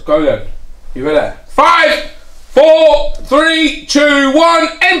 let's go then. You ready? 5, 4, 3, 2, 1.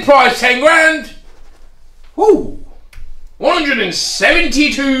 End prize 10 grand. Woo!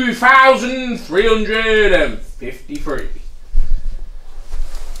 172,353.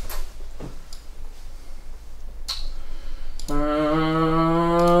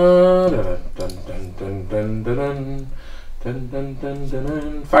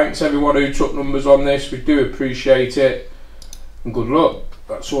 Thanks everyone who took numbers on this, we do appreciate it, and good luck,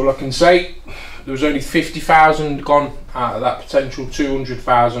 that's all I can say. There was only 50,000 gone out of that potential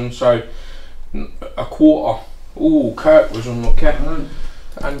 200,000, so a quarter. Ooh, Kirk was unlucky.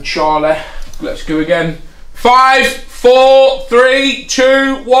 And Charlie, let's go again. 5, 4, 3,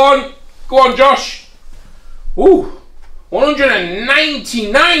 2, 1. Go on, Josh. Ooh,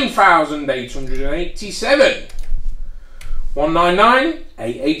 199,887.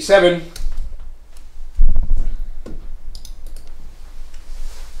 199,887.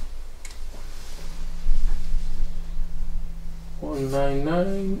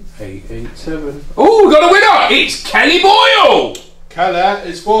 199,887. Oh, we got a winner! It's Kelly Boyle! Kelly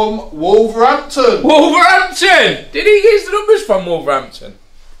is from Wolverhampton. Wolverhampton! Did he use the numbers from Wolverhampton?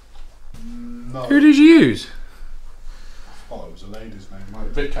 No. Who did you use? Oh, it was a lady's name,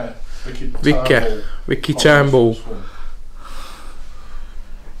 mate. Vicky Turnbull.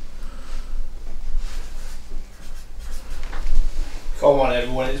 Come on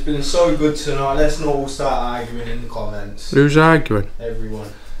everyone, it's been so good tonight. Let's not all start arguing in the comments. Who's arguing?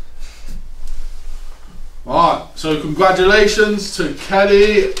 Everyone. Right, so congratulations to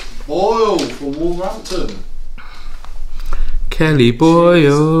Kelly Boyle from Wolverhampton. Kelly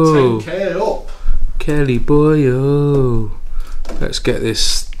Boyle. 10k up. Kelly Boyle. Let's get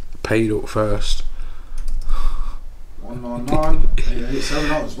this paid up first. 199,887,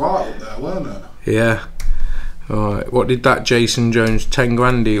 that was right up there, weren't it? Yeah. Alright, what did that Jason Jones 10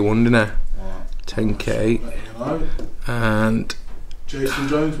 grand he won, didn't he? Right. 10k. You know. And Jason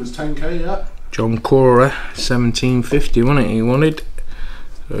Jones was 10k, yeah. John Cora 1750, wasn't it? He wanted.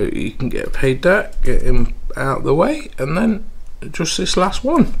 So you can get paid that, get him out of the way, and then just this last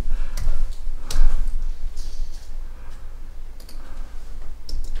one.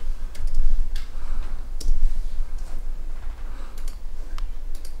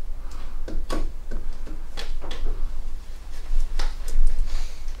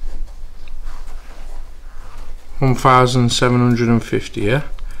 1,750, yeah?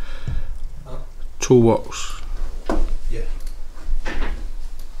 Toolbox. Yeah.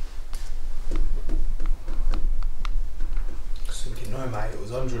 No, mate, it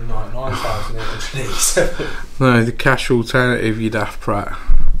was 199,887. No, the cash alternative, you daft prat.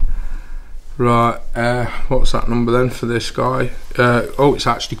 Right, what's that number then for this guy? Oh, it's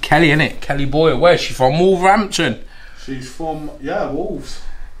actually Kelly, isn't it? Kelly Boyle. Where's she from? Wolverhampton. She's from, yeah, Wolves.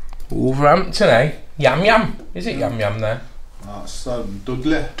 Wolverhampton, eh? Yam Yam. Is it Yam Yam there? That's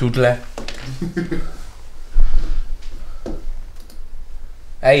Dudley. Dudley.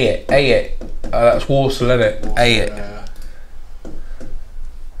 A it. That's Walsall, isn't it? A it. Yeah.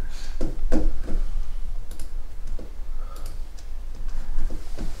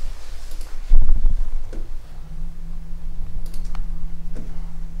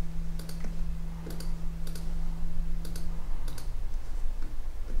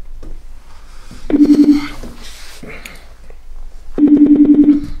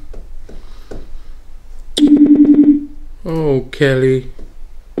 Oh, Kelly.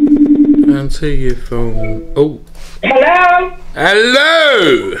 Answer your phone. Oh. Hello?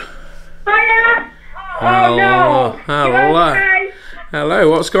 Hello! Hiya! Hello. Oh no! Hello. You okay?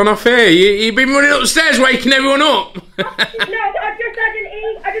 Hello, what's gone off here? You've been running upstairs waking everyone up. No, I just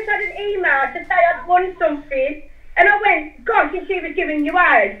had an email to say I'd won something, and I went, gosh, and she was giving you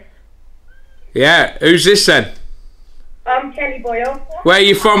out. Yeah, who's this then? I'm Kelly Boyle. Where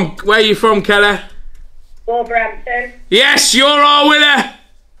you from, Kelly? Wolverhampton. Yes, you're our winner!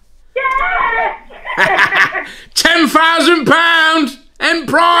 Yeah! £10,000 end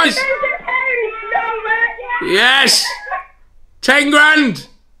prize! Yes! 10 grand!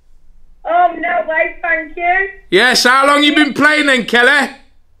 Oh, no way, thank you. Yes, how long you been playing then, Kelly?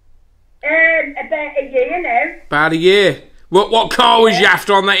 About a year now. About a year. What car was you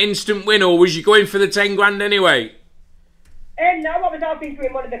after on that instant win, or was you going for the 10 grand anyway? No, I was hoping to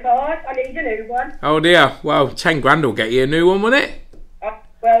win one of the cars. I need a new one. Oh dear, well 10 grand will get you a new one, won't it?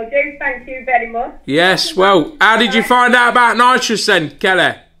 Well, do, thank you very much. Yes, well, how did you find out about NITROUS then,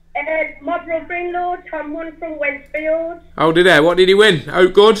 Kelly? My brother-in-law, Tom, won from Westfield. Oh, did he? What did he win? Oh,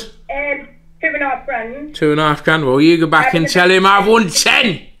 good? £2.5 grand. 2.5 grand. Well, you go back and tell him I've won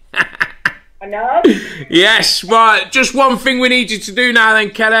 10. I know. Yes, right. Just one thing we need you to do now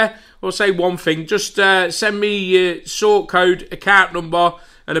then, Kelly. I'll say one thing. Just send me your sort code, account number,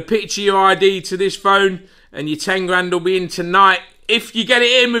 and a picture of your ID to this phone, and your 10 grand will be in tonight. If you get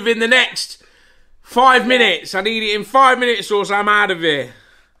it in within the next 5 minutes, I need it in 5 minutes or so I'm out of here.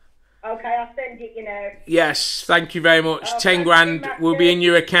 Okay, I'll send it, you know. Yes, thank you very much. Oh, 10 grand will be in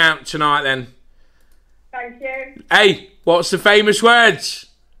your account tonight then. Thank you. Hey, what's the famous words?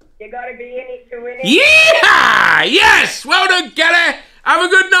 You gotta be in it to win it. Yeah! Yes! Well done, Kelly. Have a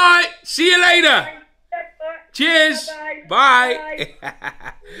good night. See you later. Cheers. Bye.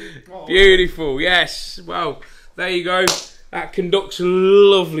 Beautiful. Yes. Well, there you go. That conducts a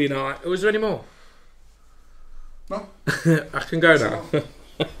lovely night. Was there any more? No. I can go now.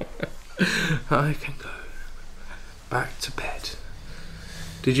 I can go back to bed.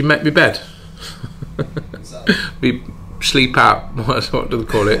 Did you make me bed? We sleep out. What do they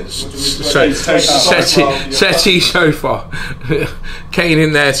call it? Settee sofa. Kane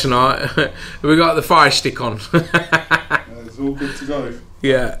in there tonight. We got the fire stick on. It's all good to go.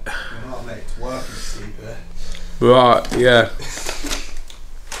 Yeah. You're not made to work and sleep there. Right. Yeah.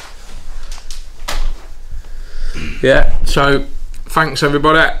 Yeah. So, thanks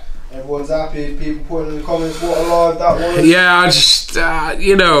everybody. Everyone's happy. People putting in the comments what a live that was. Yeah, I just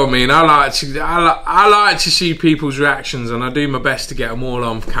you know what I mean. I like to see people's reactions, and I do my best to get them all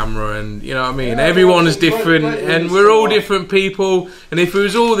on camera. And you know what I mean. Everyone's different, and we're all different people. And if it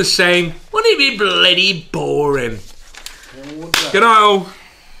was all the same, wouldn't it be bloody boring? Good night, all.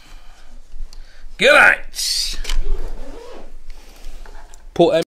 Good night. Put